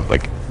 but on,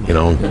 like, you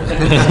know.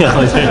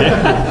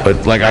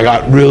 But like, I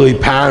got really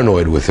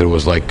paranoid with it. It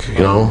was like, you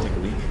know,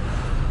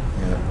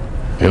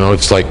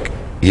 it's like,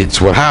 it's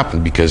what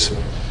happened, because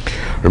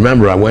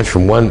remember, I went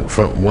from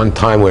one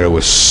time where it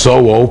was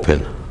so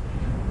open.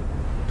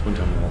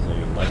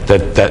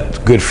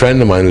 That good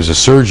friend of mine who's a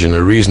surgeon,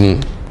 the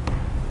reason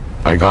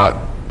I got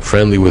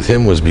friendly with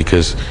him was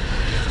because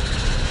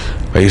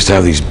I used to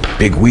have these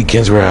big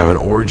weekends where I have an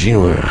orgy,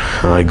 and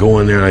I go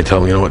in there and I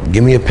tell them, you know what,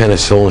 give me a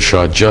penicillin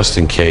shot just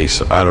in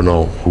case. I don't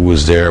know who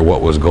was there,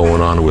 what was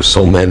going on. There was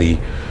so many,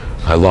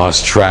 I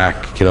lost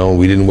track. You know,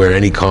 we didn't wear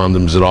any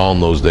condoms at all in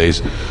those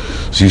days.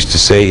 So he used to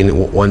say,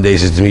 and one day he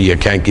says to me, I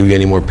can't give you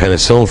any more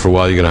penicillin for a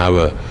while, you're going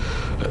to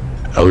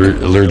have a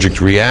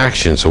allergic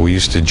reaction. So we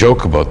used to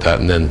joke about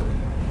that, and then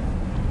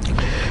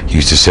he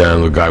used to say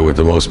I'm the guy with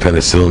the most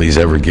penicillin he's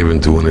ever given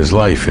to in his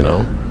life, you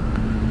know.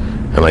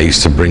 And I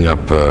used to bring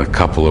up a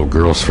couple of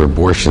girls for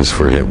abortions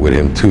with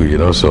him too, you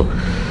know. So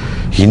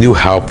he knew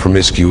how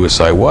promiscuous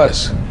I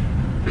was.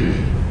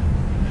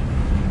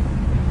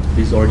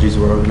 These orgies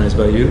were organized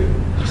by you?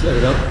 You set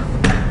it up?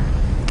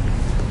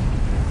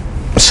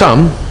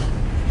 Some.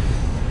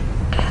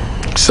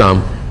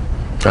 I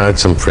had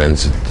some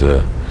friends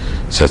that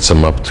set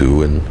some up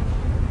too, and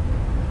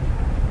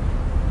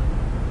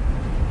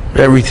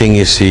everything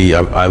you see,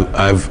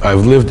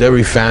 I've lived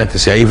every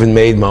fantasy. I even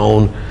made my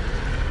own.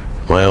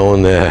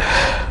 Well,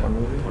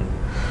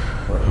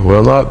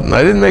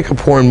 I didn't make a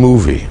porn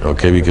movie,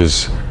 okay,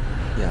 because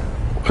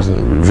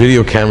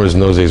video cameras in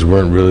those days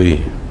weren't really,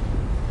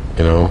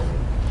 you know.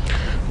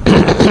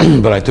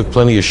 But I took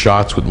plenty of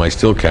shots with my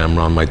still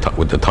camera on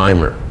with the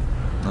timer.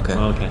 Okay.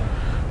 Okay.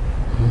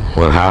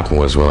 What happened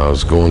was, when I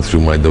was going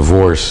through my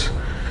divorce,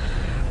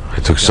 I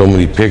took so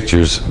many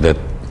pictures that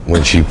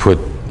when she put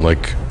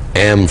like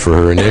M for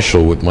her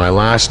initial with my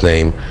last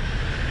name,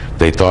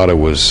 they thought it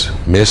was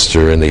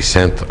Mr. and they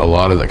sent a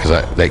lot of that,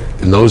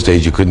 because in those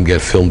days you couldn't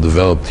get film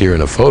developed here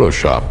in a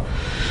Photoshop.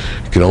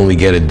 You could only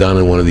get it done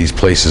in one of these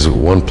places.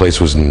 One place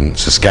was in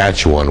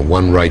Saskatchewan,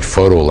 One Right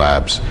Photo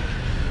Labs.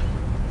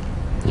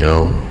 You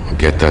know,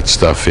 get that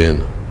stuff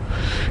in,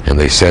 and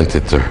they sent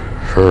it to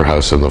her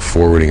house and the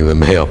forwarding of the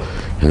mail,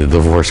 and the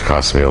divorce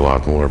cost me a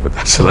lot more, but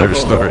that's another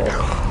story.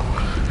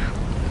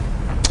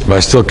 But I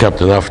still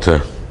kept enough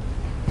to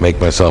make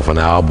myself an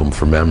album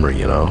for memory,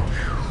 you know,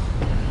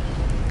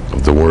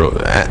 of the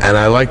world. And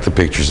I like the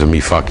pictures of me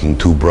fucking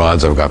 2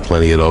 broads. I've got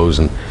plenty of those,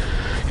 and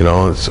you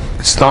know,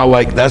 it's not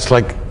like, that's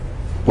like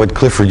what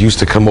Clifford used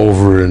to come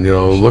over and, you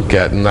know, look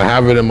at, and I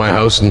have it in my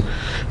house, and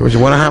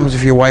what happens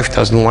if your wife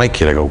doesn't like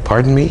it? I go,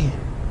 pardon me?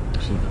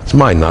 It's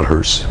mine, not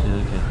hers.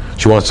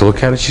 She wants to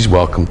look at it, she's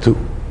welcome to.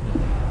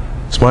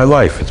 It's my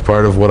life. It's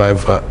part of what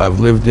I've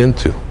lived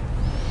into.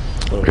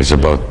 There's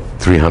about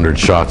 300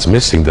 shots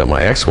missing that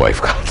my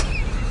ex-wife got.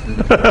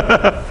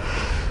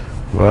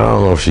 Well, I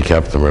don't know if she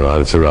kept them or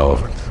not. It's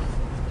irrelevant.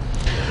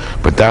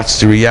 But that's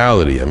the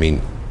reality. I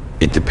mean,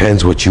 it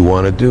depends what you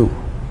want to do.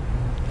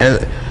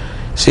 And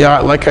see,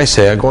 like I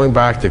say, going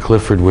back to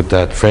Clifford with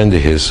that friend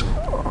of his,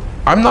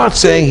 I'm not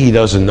saying he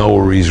doesn't know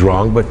where he's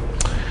wrong, but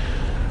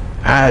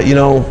you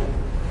know,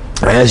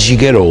 as you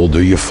get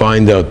older, you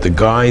find out the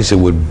guys that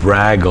would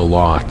brag a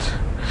lot.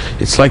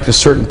 It's like the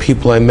certain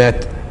people I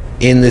met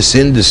in this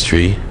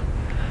industry.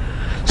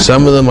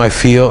 Some of them I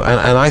feel,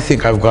 and I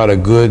think I've got a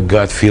good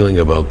gut feeling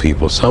about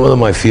people. Some of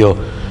them I feel,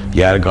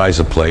 yeah, the guy's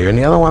a player. And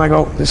the other one I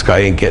go, this guy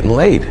ain't getting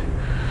laid.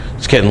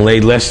 He's getting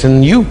laid less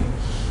than you.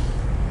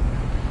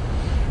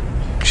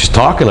 She's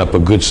talking up a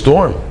good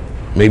storm.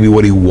 Maybe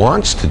what he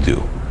wants to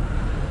do.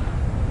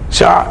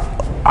 So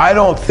I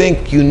don't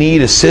think you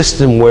need a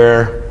system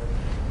where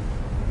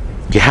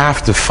you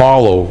have to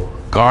follow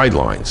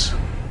guidelines.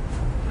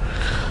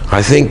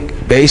 I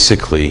think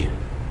basically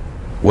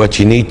what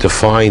you need to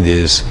find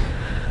is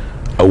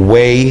a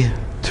way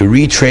to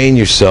retrain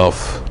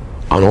yourself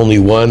on only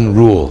one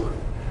rule.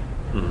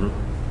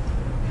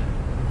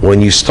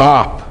 When you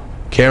stop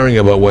caring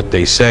about what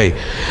they say.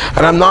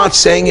 And I'm not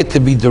saying it to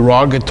be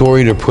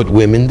derogatory to put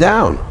women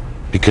down,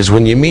 because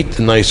when you meet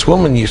a nice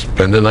woman, you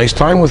spend a nice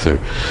time with her.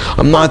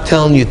 I'm not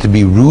telling you to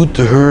be rude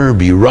to her,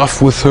 be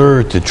rough with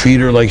her, to treat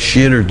her like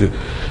shit, or to...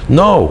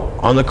 No,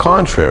 on the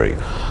contrary.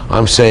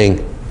 I'm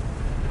saying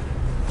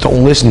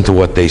don't listen to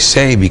what they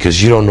say,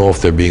 because you don't know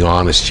if they're being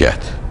honest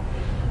yet.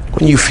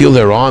 When you feel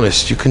they're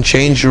honest, you can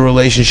change your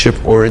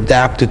relationship or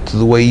adapt it to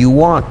the way you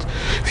want.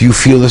 If you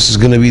feel this is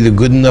going to be the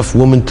good enough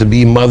woman to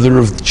be mother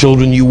of the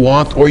children you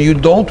want or you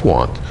don't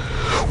want,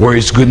 or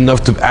it's good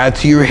enough to add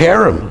to your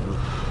harem,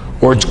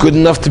 or it's good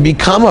enough to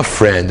become a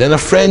friend, and a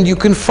friend you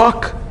can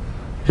fuck.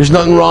 There's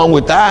nothing wrong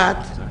with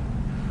that.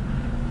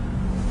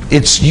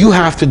 It's you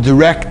have to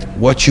direct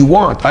what you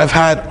want. I've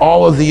had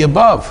all of the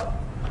above.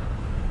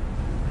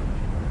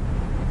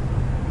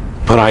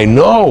 But I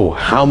know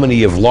how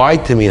many have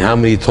lied to me, and how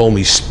many have told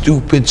me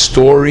stupid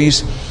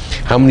stories,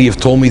 how many have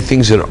told me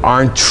things that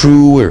aren't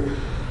true, or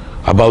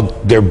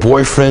about their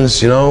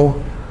boyfriends, you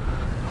know.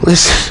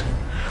 Listen,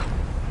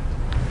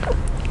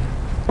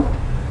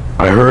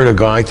 I heard a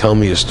guy tell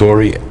me a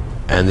story,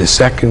 and the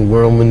second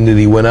woman that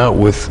he went out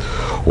with,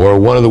 or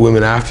one of the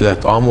women after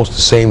that, almost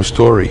the same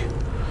story.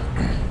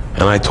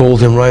 And I told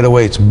him right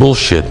away, it's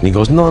bullshit. And he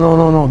goes, no, no,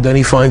 no, no. Then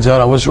he finds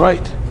out I was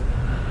right.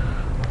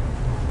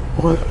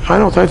 Well, I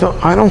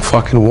don't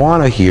fucking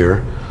want to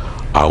hear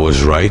I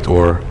was right,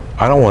 or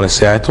I don't want to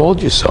say I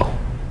told you so.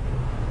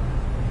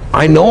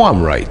 I know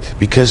I'm right,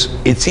 because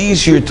it's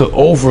easier to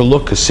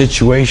overlook a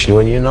situation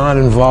when you're not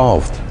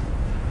involved.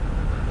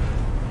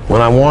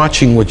 When I'm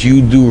watching what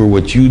you do, or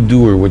what you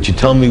do, or what you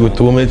tell me with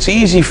the woman, it's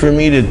easy for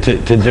me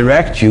to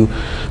direct you,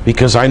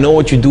 because I know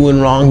what you're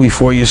doing wrong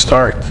before you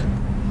start.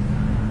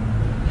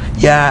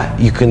 Yeah,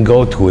 you can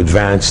go to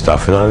advanced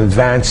stuff, and on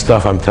advanced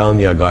stuff, I'm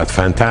telling you, I got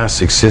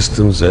fantastic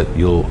systems that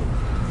you'll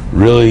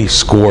really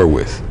score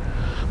with.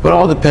 But it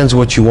all depends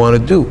what you want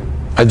to do.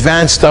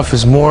 Advanced stuff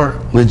is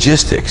more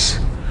logistics.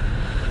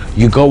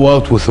 You go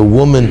out with a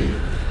woman,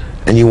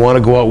 and you want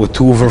to go out with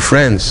 2 of her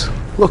friends.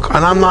 Look,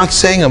 and I'm not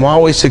saying I'm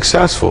always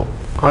successful.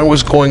 I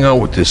was going out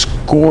with this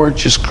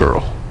gorgeous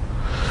girl.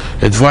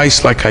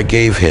 Advice like I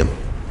gave him.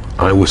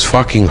 I was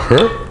fucking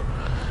her,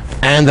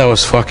 and I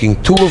was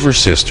fucking 2 of her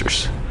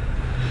sisters.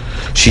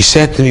 She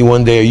said to me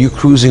one day, are you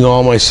cruising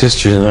all my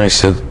sisters? And I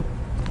said,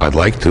 I'd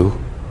like to.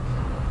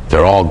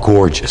 They're all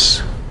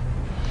gorgeous.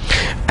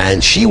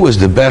 And she was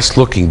the best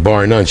looking,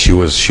 bar none. She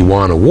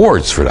won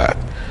awards for that.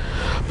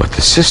 But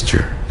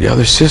the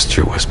other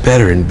sister was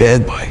better in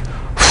bed by,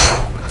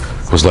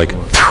 it was like,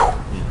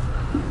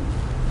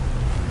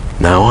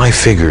 now I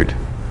figured,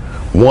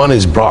 one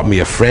has brought me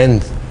a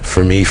friend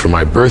for me for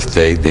my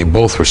birthday. They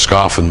both were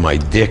scoffing my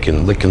dick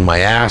and licking my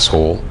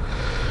asshole.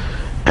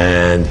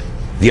 And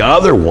the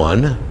other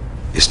one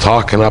is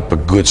talking up a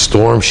good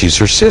storm. She's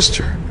her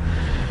sister.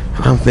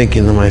 And I'm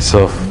thinking to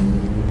myself,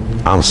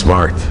 I'm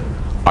smart.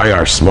 I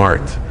are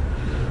smart.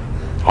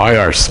 I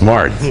are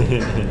smart.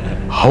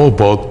 How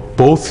about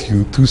both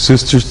you 2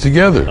 sisters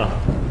together?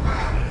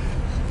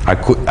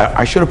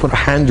 I should have put a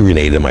hand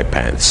grenade in my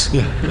pants.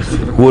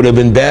 Would have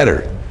been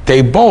better.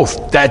 They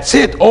both, that's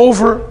it,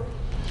 over.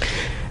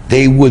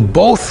 They would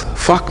both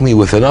fuck me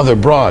with another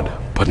broad,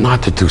 but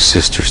not the 2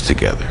 sisters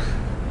together.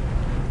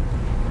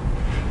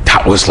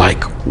 That was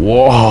like,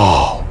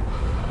 whoa.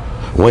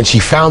 When she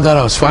found out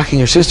I was fucking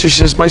her sister, she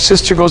says, my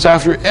sister goes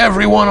after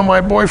every one of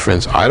my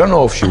boyfriends. I don't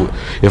know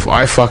if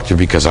I fucked her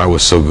because I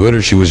was so good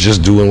or she was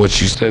just doing what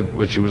she said,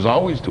 what she was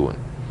always doing.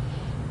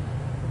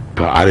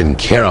 But I didn't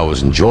care, I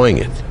was enjoying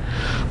it.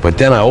 But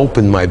then I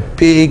opened my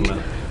big,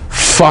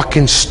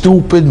 fucking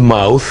stupid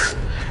mouth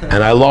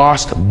and I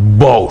lost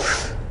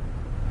both.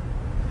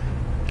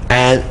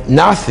 And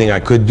nothing I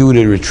could do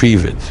to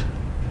retrieve it.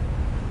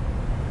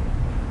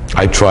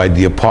 I tried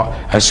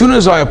as soon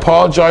as I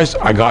apologized,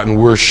 I got in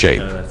worse shape.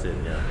 No, that's it,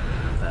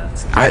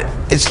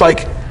 yeah. It's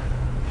like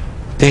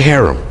the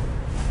harem.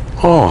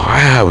 Oh,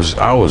 I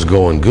was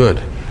going good.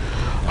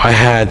 I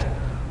had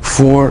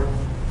 4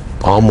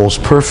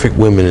 almost perfect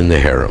women in the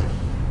harem.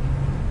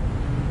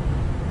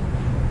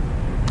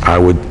 I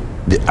would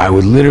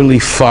literally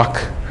fuck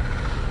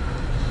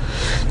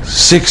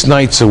 6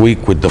 nights a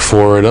week with the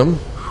 4 of them,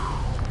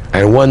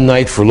 and 1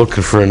 night for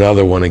looking for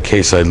another one in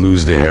case I'd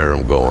lose the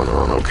harem going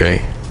on,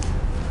 okay?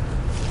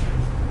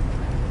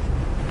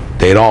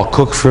 They'd all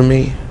cook for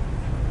me.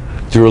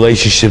 The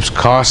relationships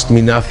cost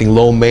me nothing,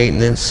 low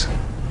maintenance.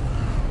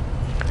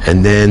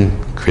 And then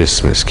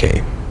Christmas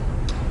came.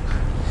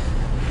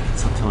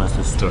 So tell us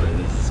this story,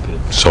 this is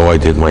good. So I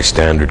did my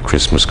standard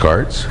Christmas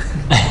cards.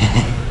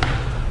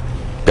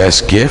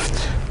 Best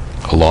gift,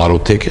 a lotto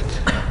ticket.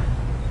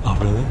 Oh,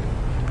 really?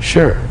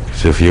 Sure,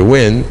 because if you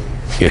win,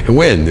 you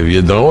win. If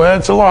you don't, well,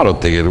 it's a lotto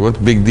ticket. What's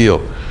the big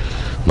deal?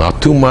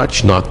 Not too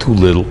much, not too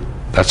little.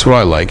 That's what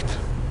I liked.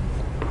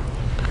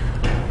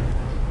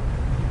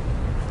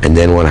 And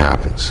then what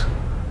happens?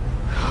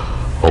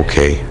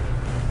 Okay,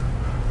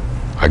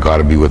 I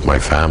gotta be with my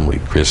family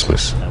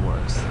Christmas. That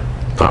works.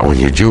 Not when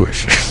you're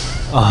Jewish.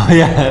 Oh,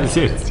 yeah,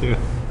 that's true.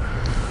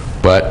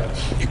 But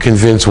you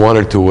convince 1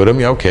 or 2 of them,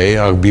 yeah, okay,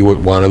 I'll be with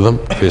one of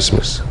them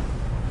Christmas.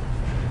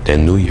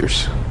 Then New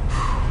Year's.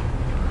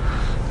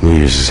 New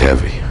Year's is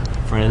heavy.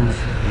 Friends,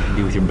 you can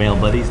be with your male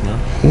buddies now.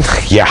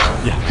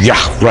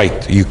 Yeah,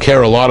 right. You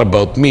care a lot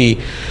about me,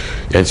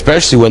 and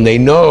especially when they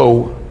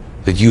know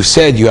that you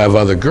said you have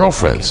other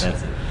girlfriends. Okay,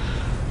 that's it.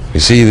 You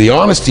see, the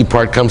honesty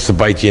part comes to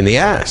bite you in the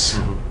ass.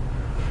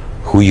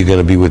 Who are you going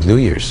to be with New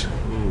Year's?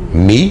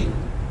 Me?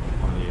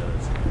 One of the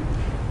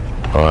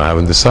others. Oh, I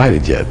haven't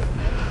decided yet.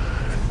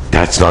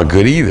 That's not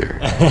good either.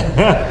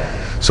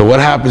 So what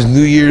happens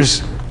New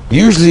Year's?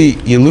 Usually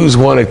you lose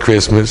 1 at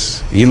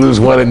Christmas, you lose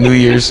 1 at New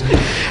Year's,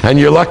 and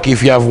you're lucky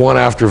if you have 1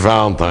 after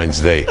Valentine's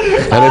Day.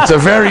 And it's a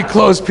very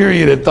close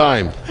period of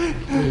time.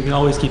 You can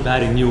always keep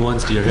adding new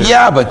ones to your hair.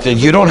 Yeah, but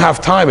you don't have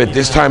time at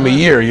this time of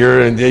year.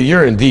 You're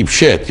in deep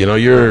shit, you know,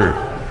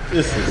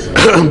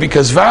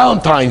 because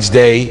Valentine's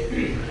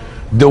Day,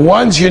 the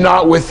ones you're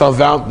not with on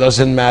Valentine's,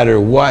 doesn't matter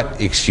what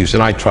excuse.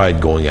 And I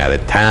tried going out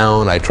of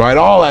town, I tried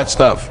all that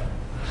stuff.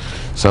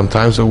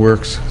 Sometimes it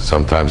works,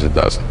 sometimes it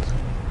doesn't.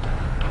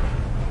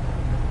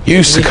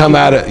 Used to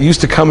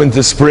come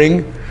into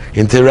spring,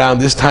 into around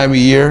this time of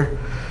year,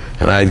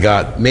 and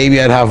maybe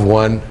I'd have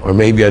 1, or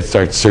maybe I'd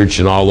start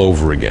searching all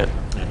over again.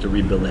 I have to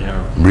rebuild the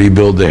harem.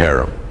 Rebuild the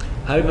harem.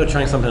 How about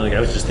trying something like, I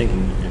was just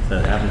thinking, if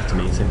that happens to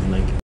me, something like